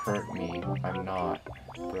 Don't hurt me. I'm not.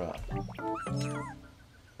 Bruh.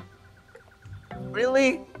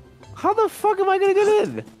 Really? How the fuck am I gonna get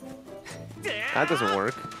in? That doesn't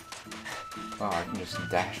work. Oh, I can just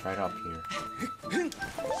dash right up here.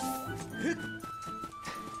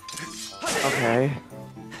 Okay.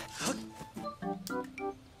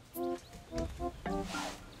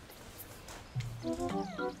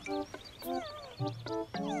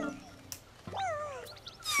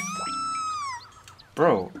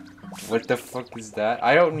 Bro, what the fuck is that?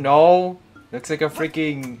 I don't know. Looks like a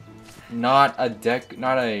freaking not a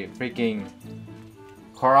freaking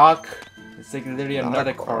Korok. It's like literally Not a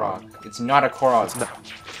another Korok. Korok. It's not a Korok.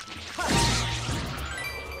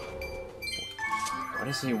 What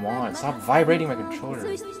does he want? Stop vibrating my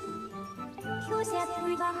controller.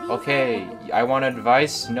 Okay, I want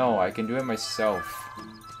advice? No, I can do it myself.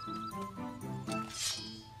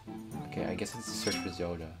 Okay, I guess it's a search for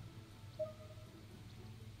Zelda.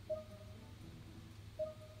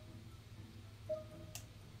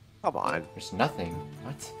 Come on. There's nothing.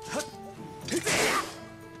 What?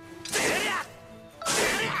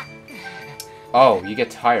 Oh, you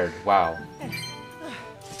get tired. Wow.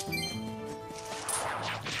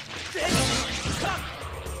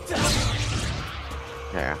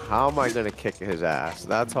 Yeah, how am I gonna kick his ass?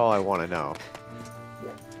 That's all I want to know.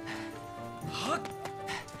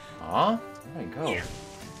 Huh? Where'd I go?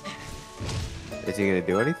 Is he gonna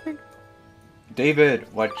do anything? David,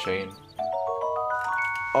 what chain?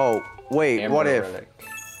 Oh, wait, Amber what if? relic.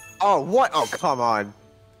 Oh, what? Oh, come on.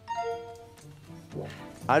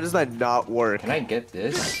 How does that not work? Can I get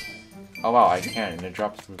this? Oh wow, I can, and it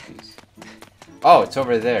drops rupees. Oh, it's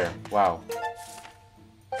over there. Wow.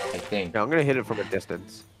 I think. Yeah, I'm gonna hit it from a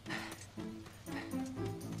distance.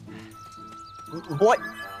 What?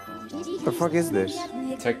 What the fuck is this?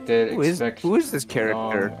 Detected. Who is this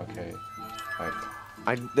character? Okay.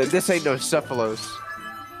 Right. This ain't no Cephalos.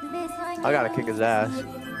 I gotta kick his ass.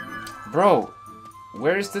 Bro,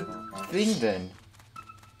 where's the thing then?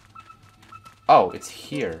 Oh, it's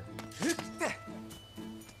here.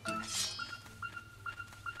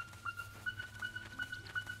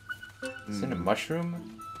 Is it a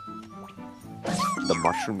mushroom? The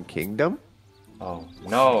Mushroom Kingdom? Oh,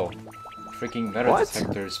 no. Freaking metal What?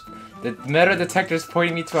 detectors. The metal detector's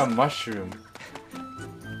pointing me to a mushroom.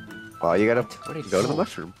 Well, you gotta Where'd it go to go? the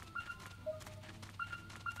mushroom.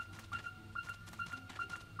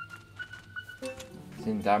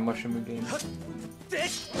 Isn't that mushroom again?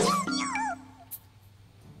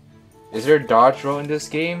 Is there a dodge roll in this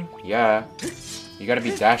game? Yeah. You gotta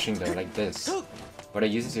be dashing though, like this. But it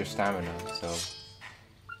uses your stamina, so...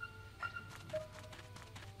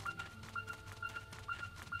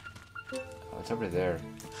 Oh, it's over there.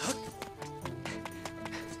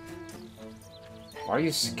 Why are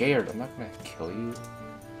you scared? I'm not gonna kill you.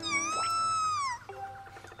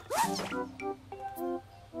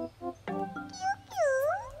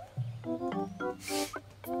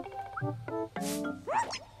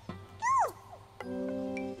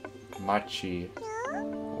 Machi.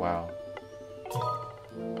 Wow.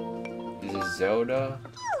 Is it Zelda?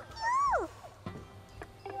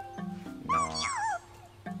 No.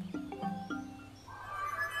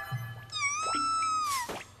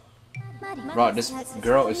 Bro, this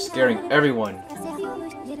girl is scaring everyone.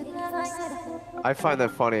 I find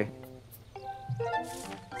that funny.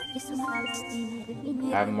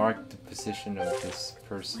 I have marked the position of this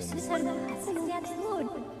person.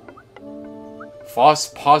 False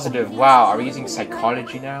positive. Wow, are we using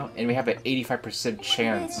psychology now? And we have an 85%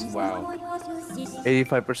 chance. Wow.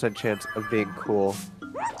 85% chance of being cool.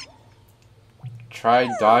 Try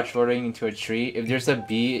dodge loading into a tree. If there's a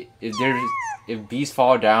bee, if bees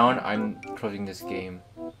fall down, I'm closing this game.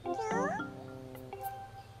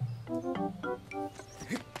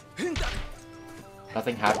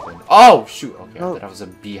 Nothing happened. Oh shoot! Okay, I thought that was a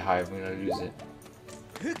beehive. I'm gonna lose it.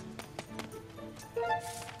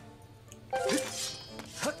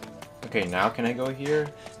 Okay, now can I go here?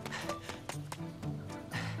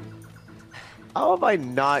 How have I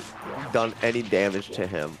not done any damage to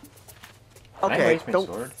him? Can I Okay, raise my don't.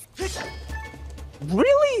 sword?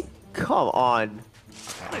 Really? Come on.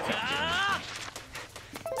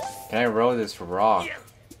 Can I roll this rock?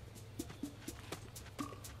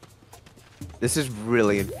 This is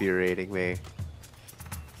really infuriating me.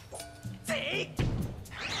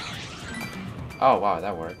 Oh wow,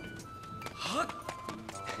 that worked.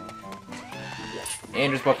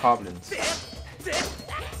 And there's bokoblins.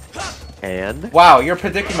 And? Wow, you're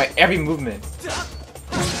predicting my every movement.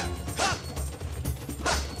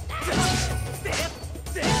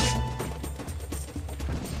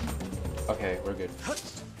 Okay, we're good.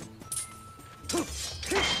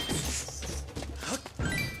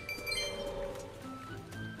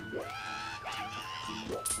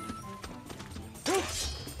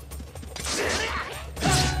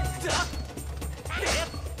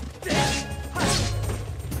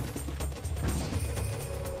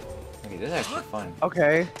 Okay, this is actually fun.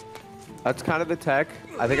 Okay. That's kind of the tech.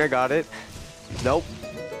 I think I got it. Nope.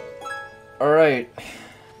 Alright.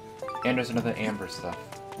 And there's another amber stuff.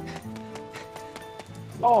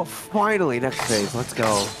 Oh, finally, next phase. Let's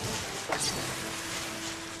go.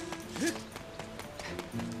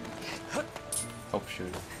 Oh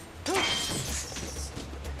shoot.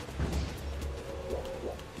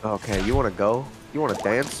 Okay, you wanna go? You wanna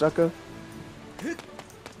dance, sucker?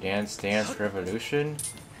 Dance Dance Revolution?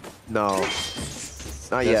 No.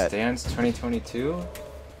 Not Just yet. Dance 2022?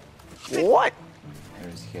 What?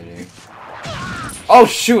 I'm just kidding. Oh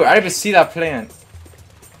shoot! I didn't even see that plant.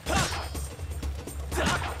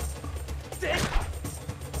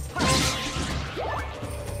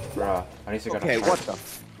 Bruh, at least I got Okay, a what heart.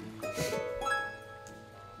 the?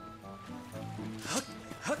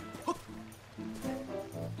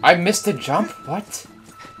 I missed the jump? What?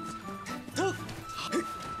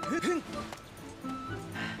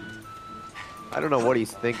 I don't know what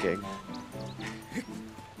he's thinking.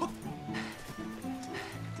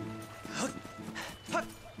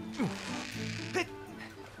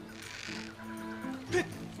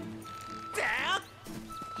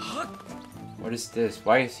 What is this?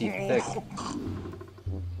 Why is he thick?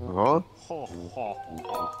 Huh?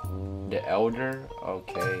 The Elder?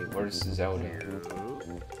 Okay, where's his Elder?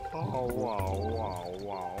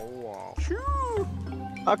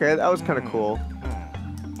 Okay, that was kind of cool.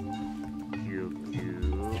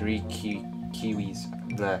 3 kiwis.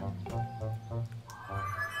 Bleh.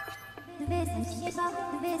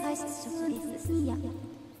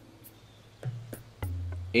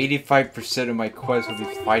 85% of my quest will be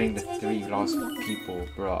fighting the 3 lost people,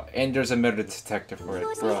 bro. And there's a metal detector for it,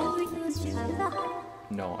 bro.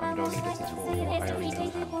 No, I don't need a tutorial. I already know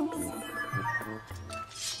how.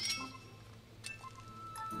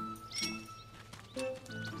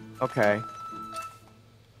 Okay.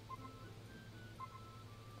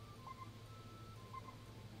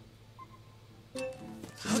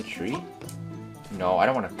 It's in the tree? No, I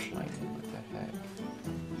don't want to climb it. What the heck?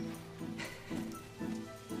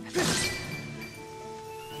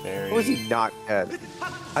 Very... How is he not dead?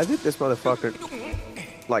 I hit this motherfucker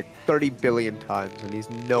like 30 billion times and he's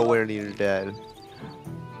nowhere near dead.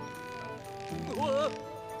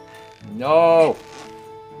 No!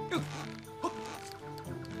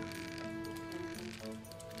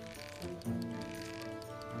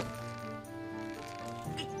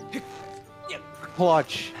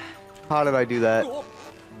 Clutch. How did I do that?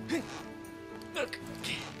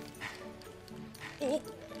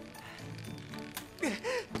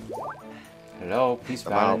 Hello, please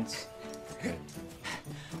I'm out. balance. Okay.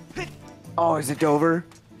 Oh, is it over?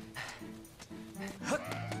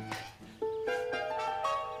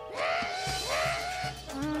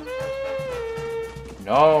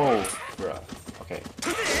 No! Bruh. Okay.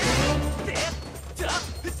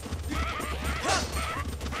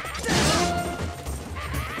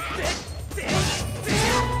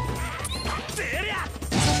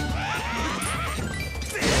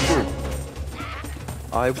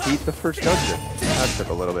 I beat the first dungeon. That took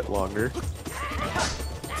a little bit longer.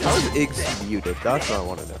 How is Iggs muted? That's what I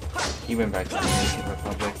want to know. He went back to the Dominican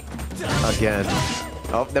Republic. Again.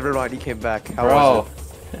 Oh, never mind. He came back. How Bro! was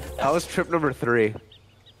it? That was trip number 3. It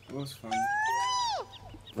was fun.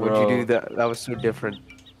 What'd you do that? That was so different.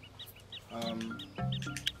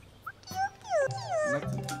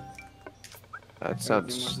 Nothing. That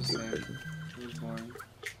sounds Everything was the stupid. same. It was boring.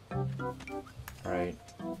 Right.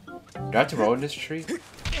 Do I have to roll in this tree?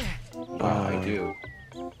 Yeah, I do.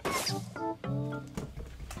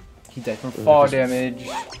 He died from fall damage.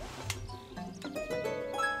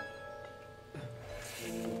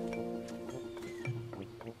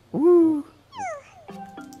 Woo!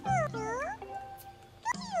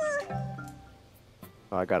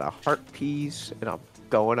 I got a heart piece and I'm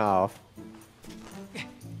going off.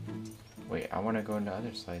 Wait, I want to go on the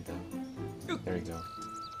other side though. There we go.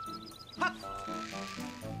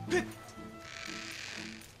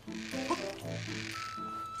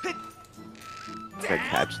 Can I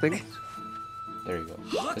catch things? There you go.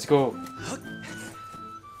 Let's go.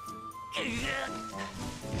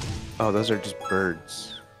 Oh, those are just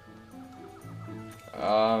birds.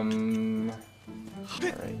 Alright.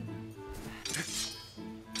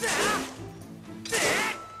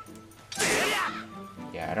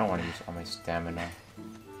 Yeah, I don't want to use all my stamina.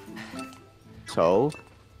 So?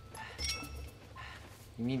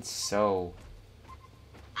 You mean so?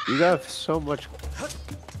 You have so much.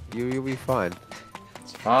 You'll be fine.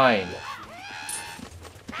 It's fine.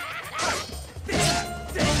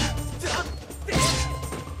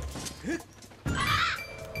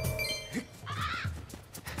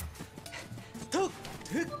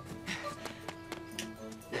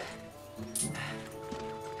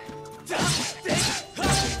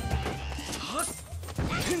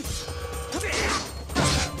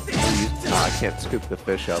 I can't scoop the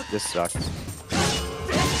fish up. This sucks.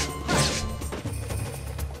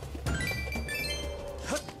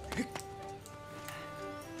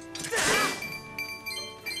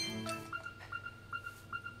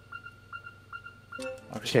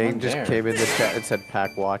 Shane just came in the chat and said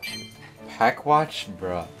pack watch. Pack watch?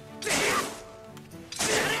 Bruh.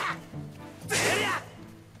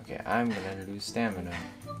 Okay, I'm gonna lose stamina.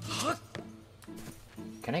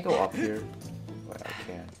 Can I go up here? Well, I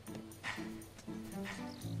can.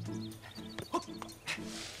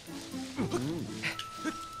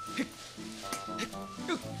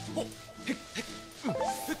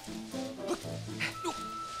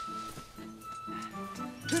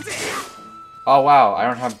 Oh wow, I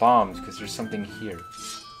don't have bombs because there's something here.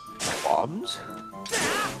 Bombs?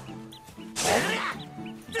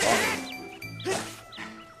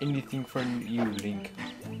 Anything for you, Link.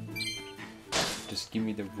 Just give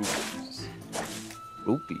me the rupees.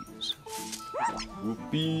 Rupees.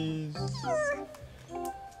 Rupees.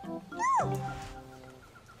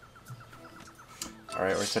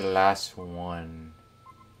 Alright, where's the last one?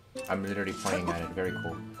 I'm literally pointing at it. Very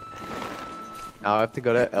cool. Now I have to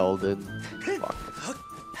go to Eldon. Fuck.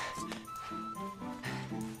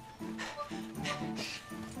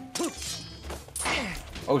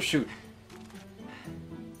 Oh shoot.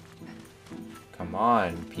 Come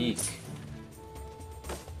on, peek.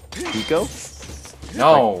 Pico?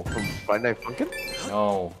 No! From Friday Night Funkin'?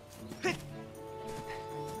 No.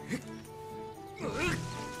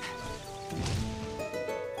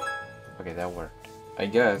 Okay, that worked. I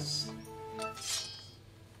guess.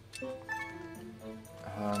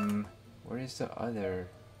 Where is the other?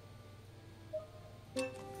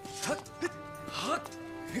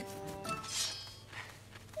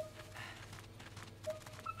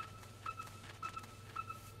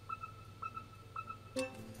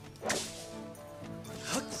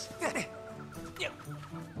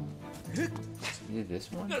 Is it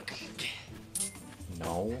this one?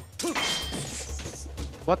 No.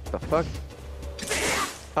 What the fuck?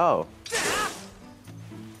 Oh.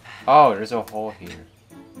 Oh, there's a hole here.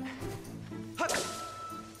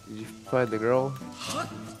 Did you find the girl?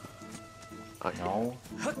 No.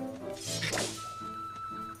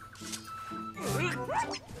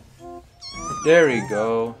 There we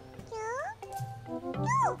go.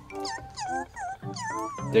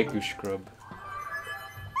 Deku scrub.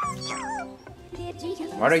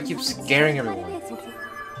 Why do I keep scaring everyone?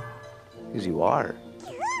 Because you are.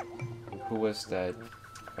 Who was that?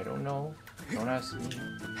 I don't know. Don't ask me.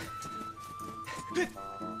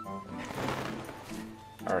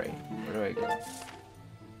 Alright, where do I go?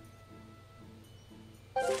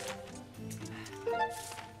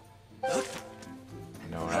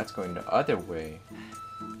 No, that's going the other way.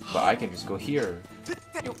 But I can just go here.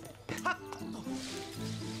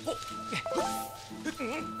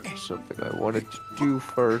 Something I wanted to do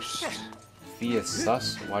first. Fia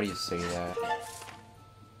sus? Why do you say that?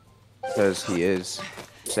 Because he is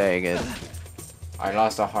saying it. I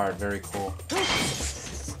lost a heart, very cool.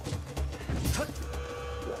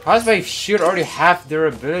 How does my shield already have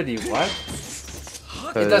durability? What?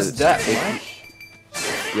 It does that much?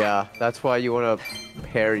 Yeah, that's why you want to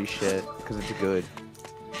parry shit, because it's good.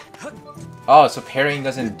 Oh, so parrying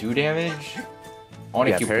doesn't do damage? Only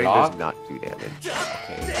Yeah, if you parrying block? does not do damage.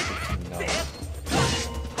 Okay, good to know.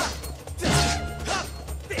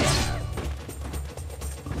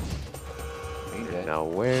 Now,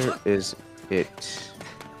 where is it?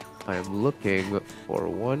 I am looking for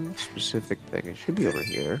one specific thing. It should be over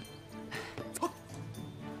here.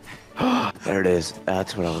 There it is.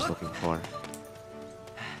 That's what I was looking for.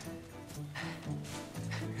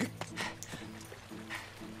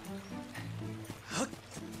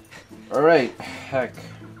 Alright, heck.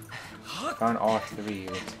 Found all three,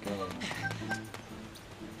 let's go.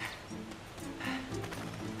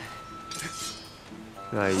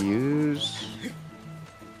 Can I use...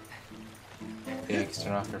 Eggs,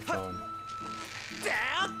 turn off your phone.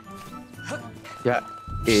 Yeah,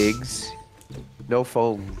 eggs. No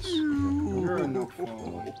phones. You're no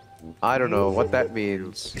phone. I don't know what that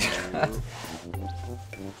means.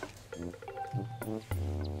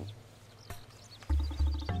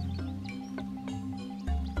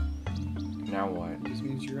 Now what? This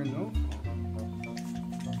means you're a no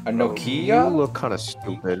phone. A You Nokia? look kind of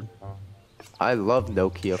stupid. I love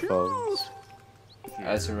Nokia phones.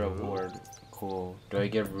 As a reward. Cool. Do I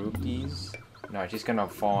get rupees? No, she's gonna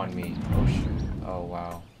fall on me. Oh shoot. Oh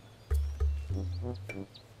wow.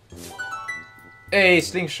 Hey,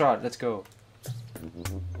 slingshot, let's go.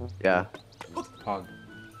 Yeah. Pog.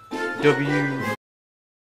 W.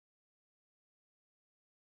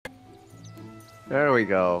 There we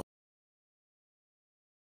go.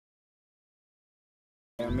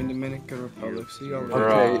 Dominican Republic. See y'all later.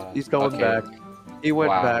 Bruh. Okay, he's going Okay. back. He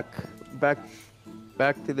went Wow.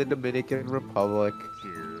 back to the Dominican Republic.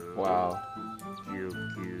 Wow.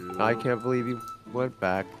 I can't believe he went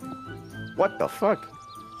back. What the fuck?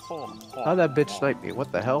 How'd that bitch snipe me?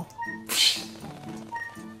 What the hell?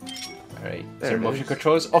 Alright. Is There there it motion is.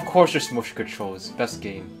 controls? Of course there's motion controls. Best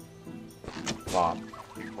game. Wow.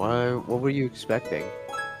 Why? What were you expecting?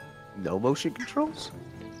 No motion controls?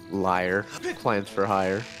 Liar. Plans for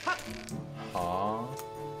hire. Huh?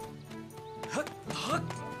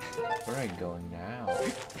 Where do I go now?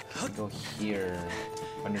 I go here.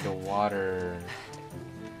 Under the water.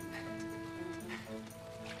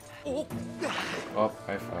 Oh,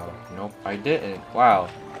 I fell. Nope, I didn't. Wow.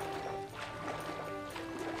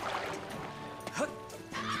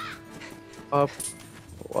 Up.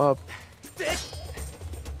 Up.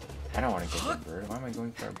 I don't want to get the bird. Why am I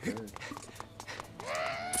going for a bird?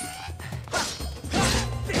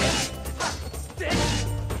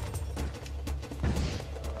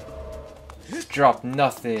 Drop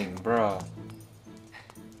nothing, bruh.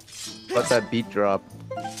 Let that beat drop.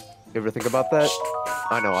 You ever think about that?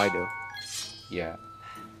 I know I do. Yeah.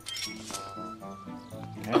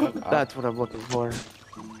 Can I look up? That's what I'm looking for.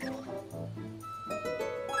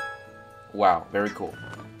 Wow, very cool.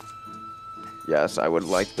 Yes, I would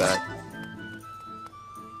like that.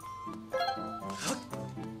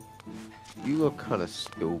 You look kind of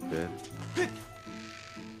stupid.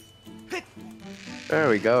 There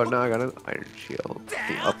we go. Now I got an iron shield.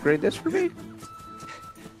 Can you upgrade this for me?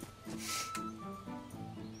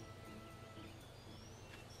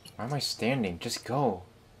 Why am I standing? Just go.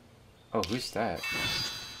 Oh, who's that?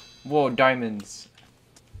 Whoa, diamonds.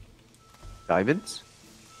 Diamonds?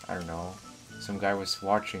 I don't know. Some guy was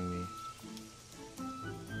watching me.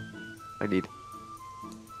 I need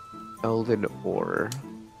Elden ore.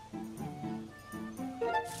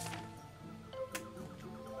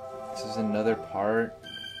 This is another part.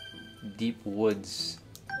 Deep woods.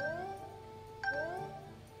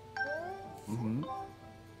 Mm-hmm.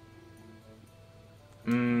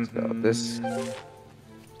 So this-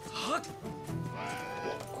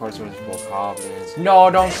 Of course, there's bokoblins. No,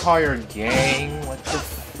 don't call your gang. What the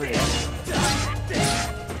frick?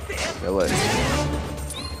 Kill it.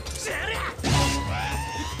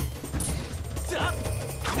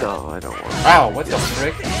 No, I don't want Ow, what the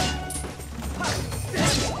frick?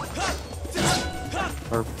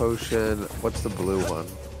 our potion. What's the blue one?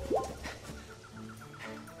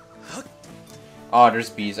 Oh, there's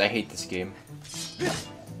bees. I hate this game.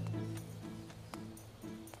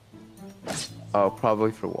 Oh,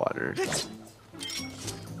 probably for water.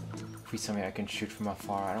 Please tell me I can shoot from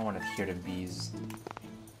afar. I don't want to hear the bees.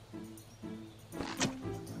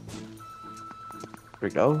 Here we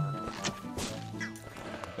go.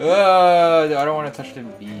 I don't want to touch the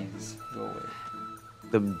bees. Go away.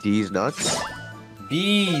 Them D's nuts.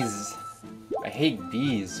 Bees! I hate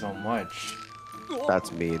bees so much.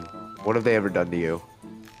 That's mean. What have they ever done to you?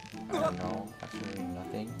 I don't know. Absolutely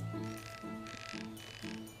nothing.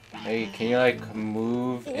 Hey, can you like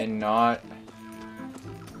move and not?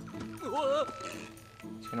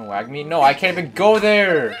 He's gonna wag me? No, I can't even go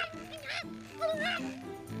there!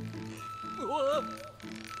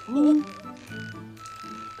 Go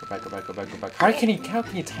back, go back, go back, go back. How can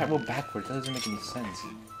you travel backwards? That doesn't make any sense.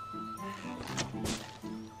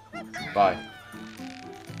 Bye.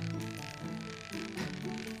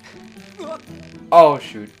 Oh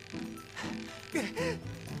shoot.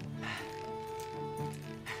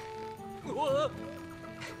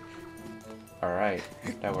 Alright,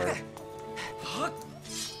 that worked.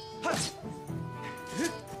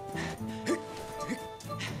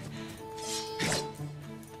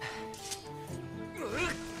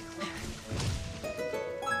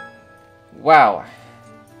 Wow.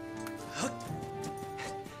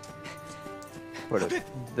 Put it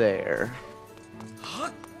there.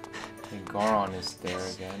 And Goron is there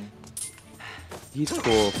again. He's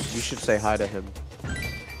cool. You should say hi to him.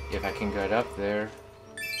 If I can get up there.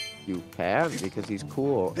 You can, because he's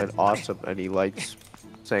cool and awesome and he likes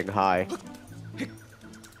saying hi.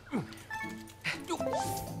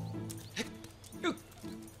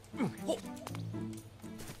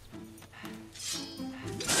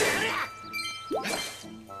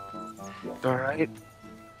 Alright.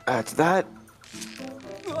 That's that.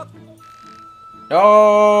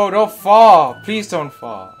 No, don't fall. Please don't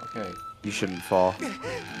fall. Okay. You shouldn't fall.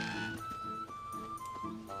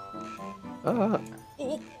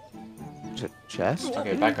 Is it chest?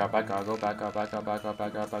 Okay, back up, back up. Go back up, back up, back up,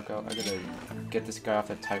 back up, back up. I gotta get this guy off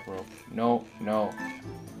the tightrope. No, no.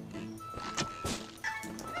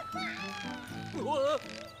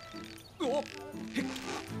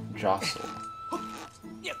 Jostle.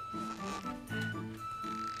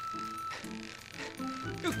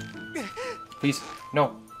 Please,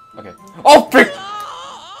 no. Okay. Oh, frick!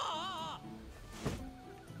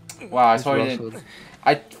 Wow, I saw it.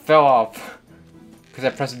 I fell off because I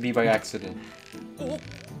pressed B by accident.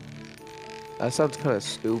 That sounds kind of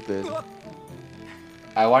stupid.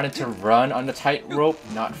 I wanted to run on the tightrope,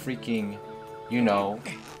 not freaking, you know,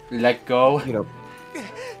 let go. You know,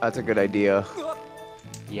 that's a good idea.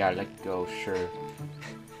 Yeah, let go, sure.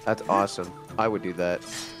 That's awesome. I would do that.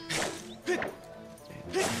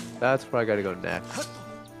 That's where I gotta go next.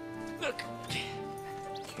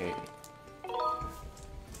 Okay.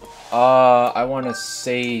 I want to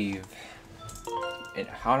save.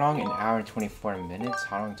 How long? An hour and 24 minutes?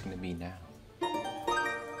 How long is it gonna be now?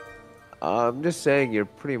 I'm just saying you're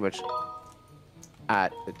pretty much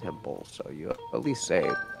at the temple, so you at least say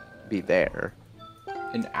be there.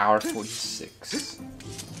 An hour 46.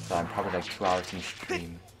 So I'm probably like 2 hours in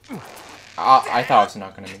stream. I thought I was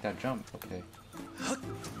not gonna make that jump. Okay.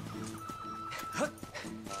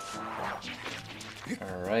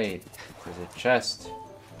 Alright. There's a chest.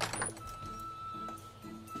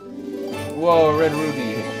 Whoa, red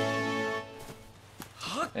ruby.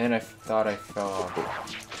 And I thought I fell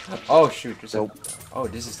off. Oh shoot, there's a... Oh,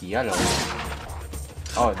 this is yellow.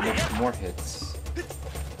 Oh, there's more hits.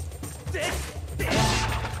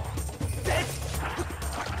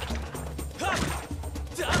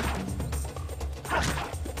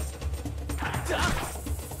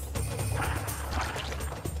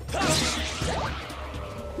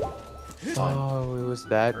 Oh, it was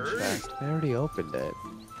that chest. I already opened it.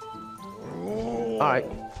 Alright.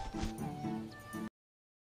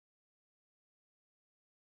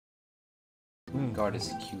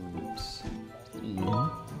 Goddess cubes.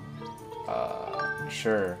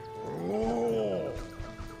 Sure.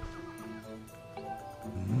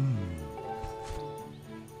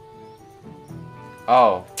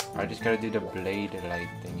 Oh, I just gotta do the blade light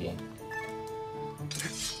thingy.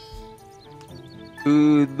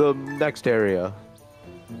 To the next area.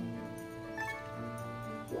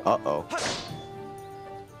 Uh-oh.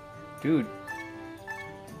 Dude.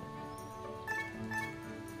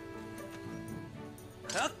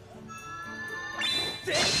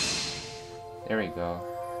 There we go.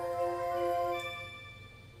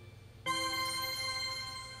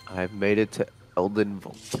 I've made it to Elden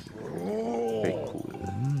Vault. Very cool.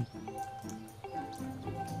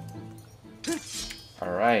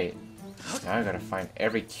 Alright. Now I gotta find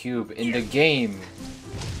every cube in the game.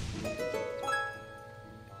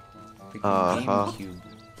 Freaking GameCube.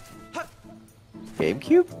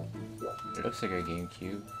 GameCube? It looks like a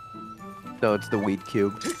GameCube. No, it's the Weed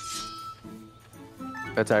Cube.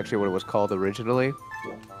 That's actually what it was called originally.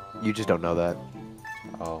 You just don't know that.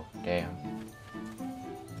 Oh, damn.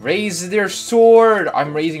 Raise their sword!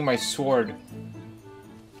 I'm raising my sword.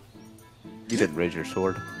 You didn't raise your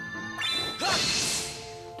sword.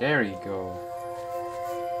 There you go.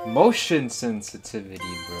 Motion sensitivity,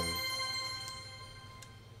 bro.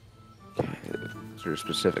 Is there a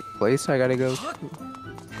specific place I gotta go to?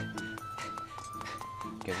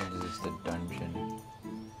 Given this is the dungeon.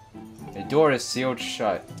 The door is sealed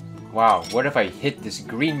shut. Wow, what if I hit this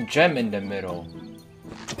green gem in the middle?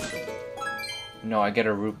 No, I get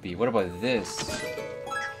a rupee. What about this?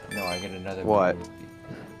 No, I get another What? rupee.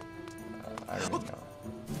 I don't know.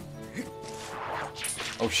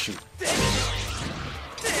 Oh shoot.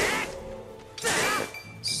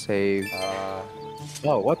 Save.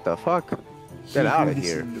 Oh, what the fuck? Get out of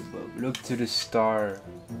here. Look to the star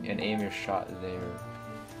and aim your shot there.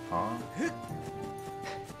 Huh?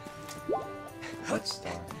 What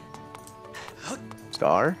star?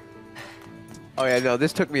 Star? Oh yeah, no,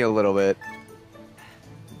 this took me a little bit.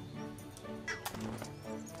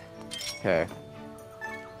 Okay.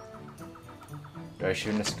 Do I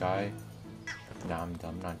shoot in the sky? Nah, I'm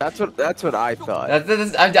dumb. Not. That's what I thought.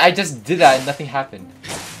 I just did that and nothing happened.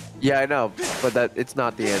 Yeah, I know, but it's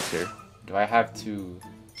not the answer. Do I have to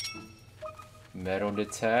metal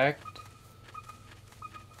detect?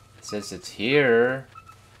 It says it's here.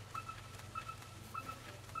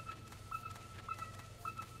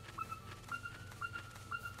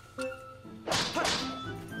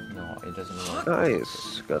 No, it doesn't work.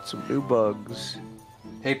 Nice. Got some new bugs.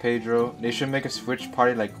 Hey Pedro, they should make a Switch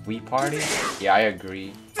party like Wii Party. Yeah, I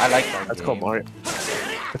agree. I like that That's game. called Mario.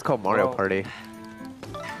 It's called Mario Well, Party.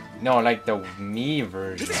 No, like the Mii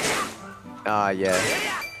version. Ah, yeah.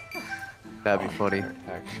 That'd be funny.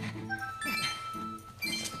 Heck.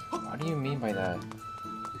 What do you mean by that?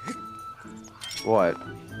 What?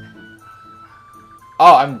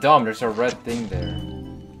 Oh, I'm dumb. There's a red thing there.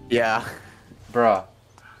 Yeah. Bruh.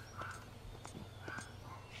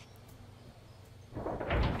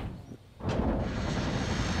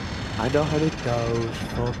 I know how it goes.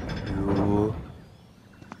 Fuck you.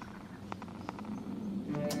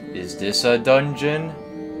 Is this a dungeon?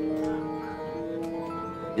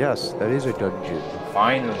 Yes, that is a dungeon.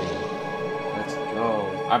 Finally. Let's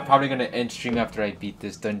go. I'm probably gonna end stream after I beat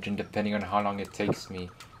this dungeon, depending on how long it takes me.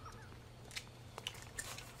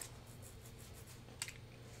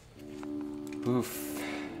 Oof.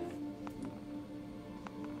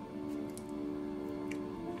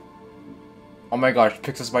 Oh my gosh,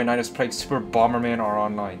 Pixels by Night is playing Super Bomberman are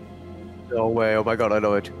online. No way. Oh my god, I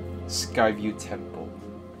know it. Skyview Temple.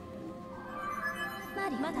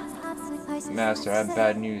 Master, I have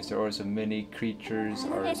bad news. The auras of many creatures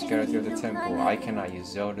are scattered through the temple. I cannot use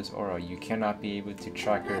Zelda's aura. You cannot be able to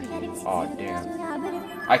track her through. Aw,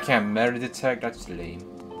 damn. I can't meta detect? That's lame.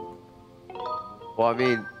 Well, I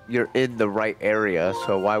mean, you're in the right area,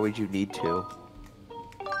 so why would you need to?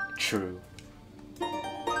 True.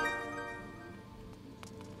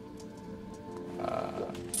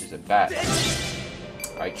 There's a bat.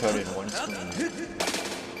 I killed it in one swing.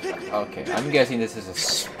 Okay, I'm guessing this is a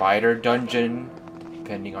spider dungeon,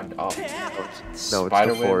 depending on No,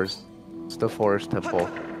 spider it's the forest. It's the forest temple,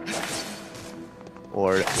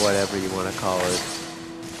 or whatever you want to call it.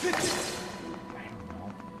 I don't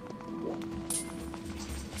know.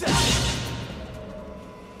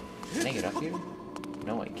 Can I get up here?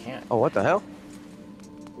 No, I can't. Oh, what the hell?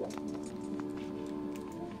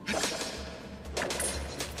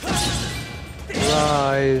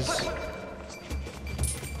 Rise.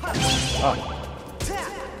 Oh.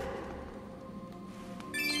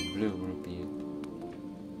 It's a blue rupee.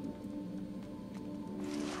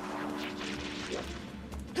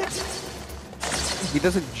 He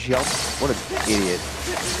doesn't jump. What an idiot.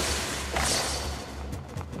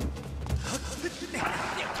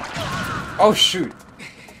 Oh shoot!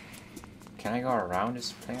 Can I go around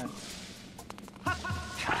this plant?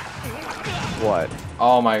 What?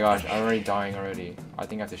 Oh my gosh, I'm already dying already. I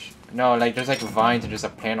think I have to no, like there's like vines and there's a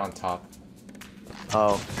plant on top.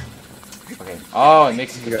 Oh. Okay. Oh, it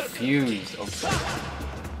makes me confused. Okay.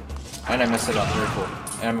 And I messed it up. Very cool.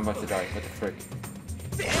 And I'm about to die. What the frick?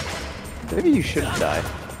 Maybe you shouldn't die.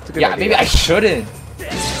 It's a good Yeah, idea. maybe I shouldn't.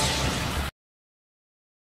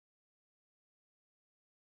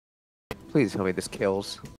 Please tell me this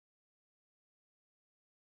kills.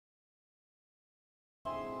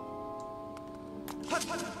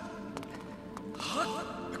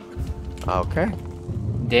 Okay.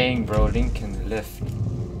 Dang, bro, Link can lift.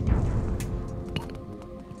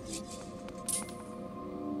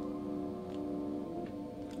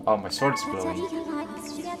 Oh, my sword's blowing.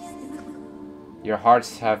 Your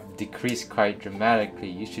hearts have decreased quite dramatically.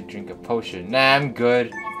 You should drink a potion. Nah, I'm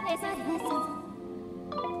good.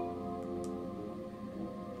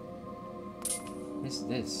 What is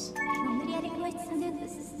this?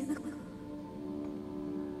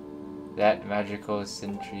 That magical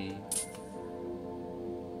sentry.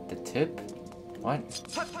 The tip? What?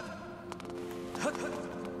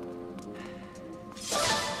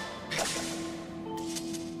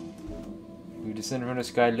 You descend from the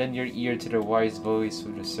sky, lend your ear to the wise voice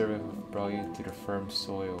of the servant who brought you to the firm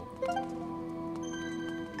soil.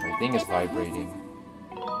 My thing is vibrating.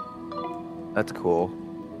 That's cool.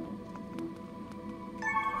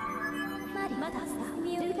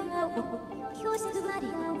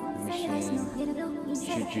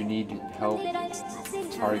 Mission. Should you need help,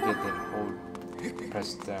 target and hold,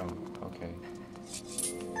 press down. Okay.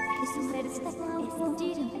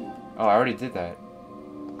 Oh, I already did that.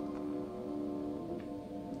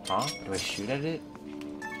 Huh? Do I shoot at it?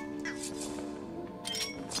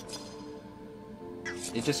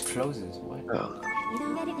 It just closes. What?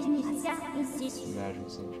 Magic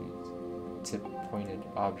sentries. Tip pointed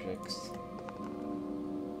objects.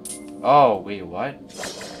 Oh, wait, what?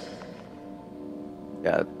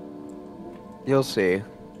 Yeah. You'll see.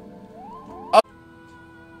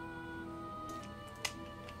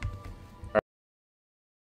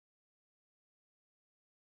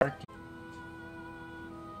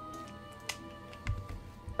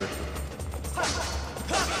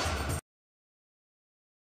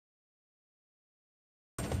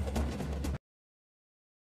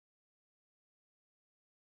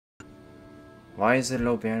 Why is it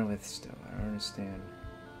low bandwidth still? I don't understand.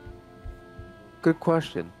 Good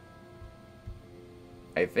question.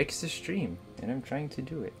 I fixed the stream, and I'm trying to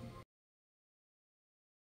do it.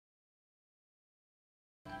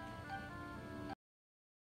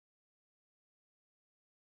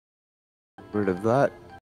 Rid of that.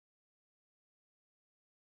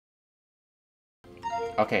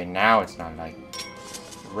 Okay, now it's not like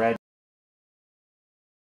red.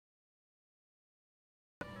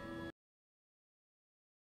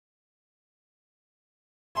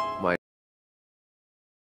 My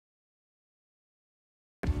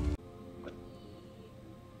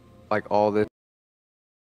like all this.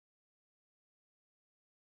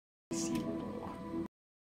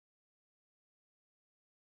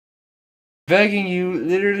 Begging you,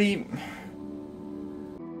 literally.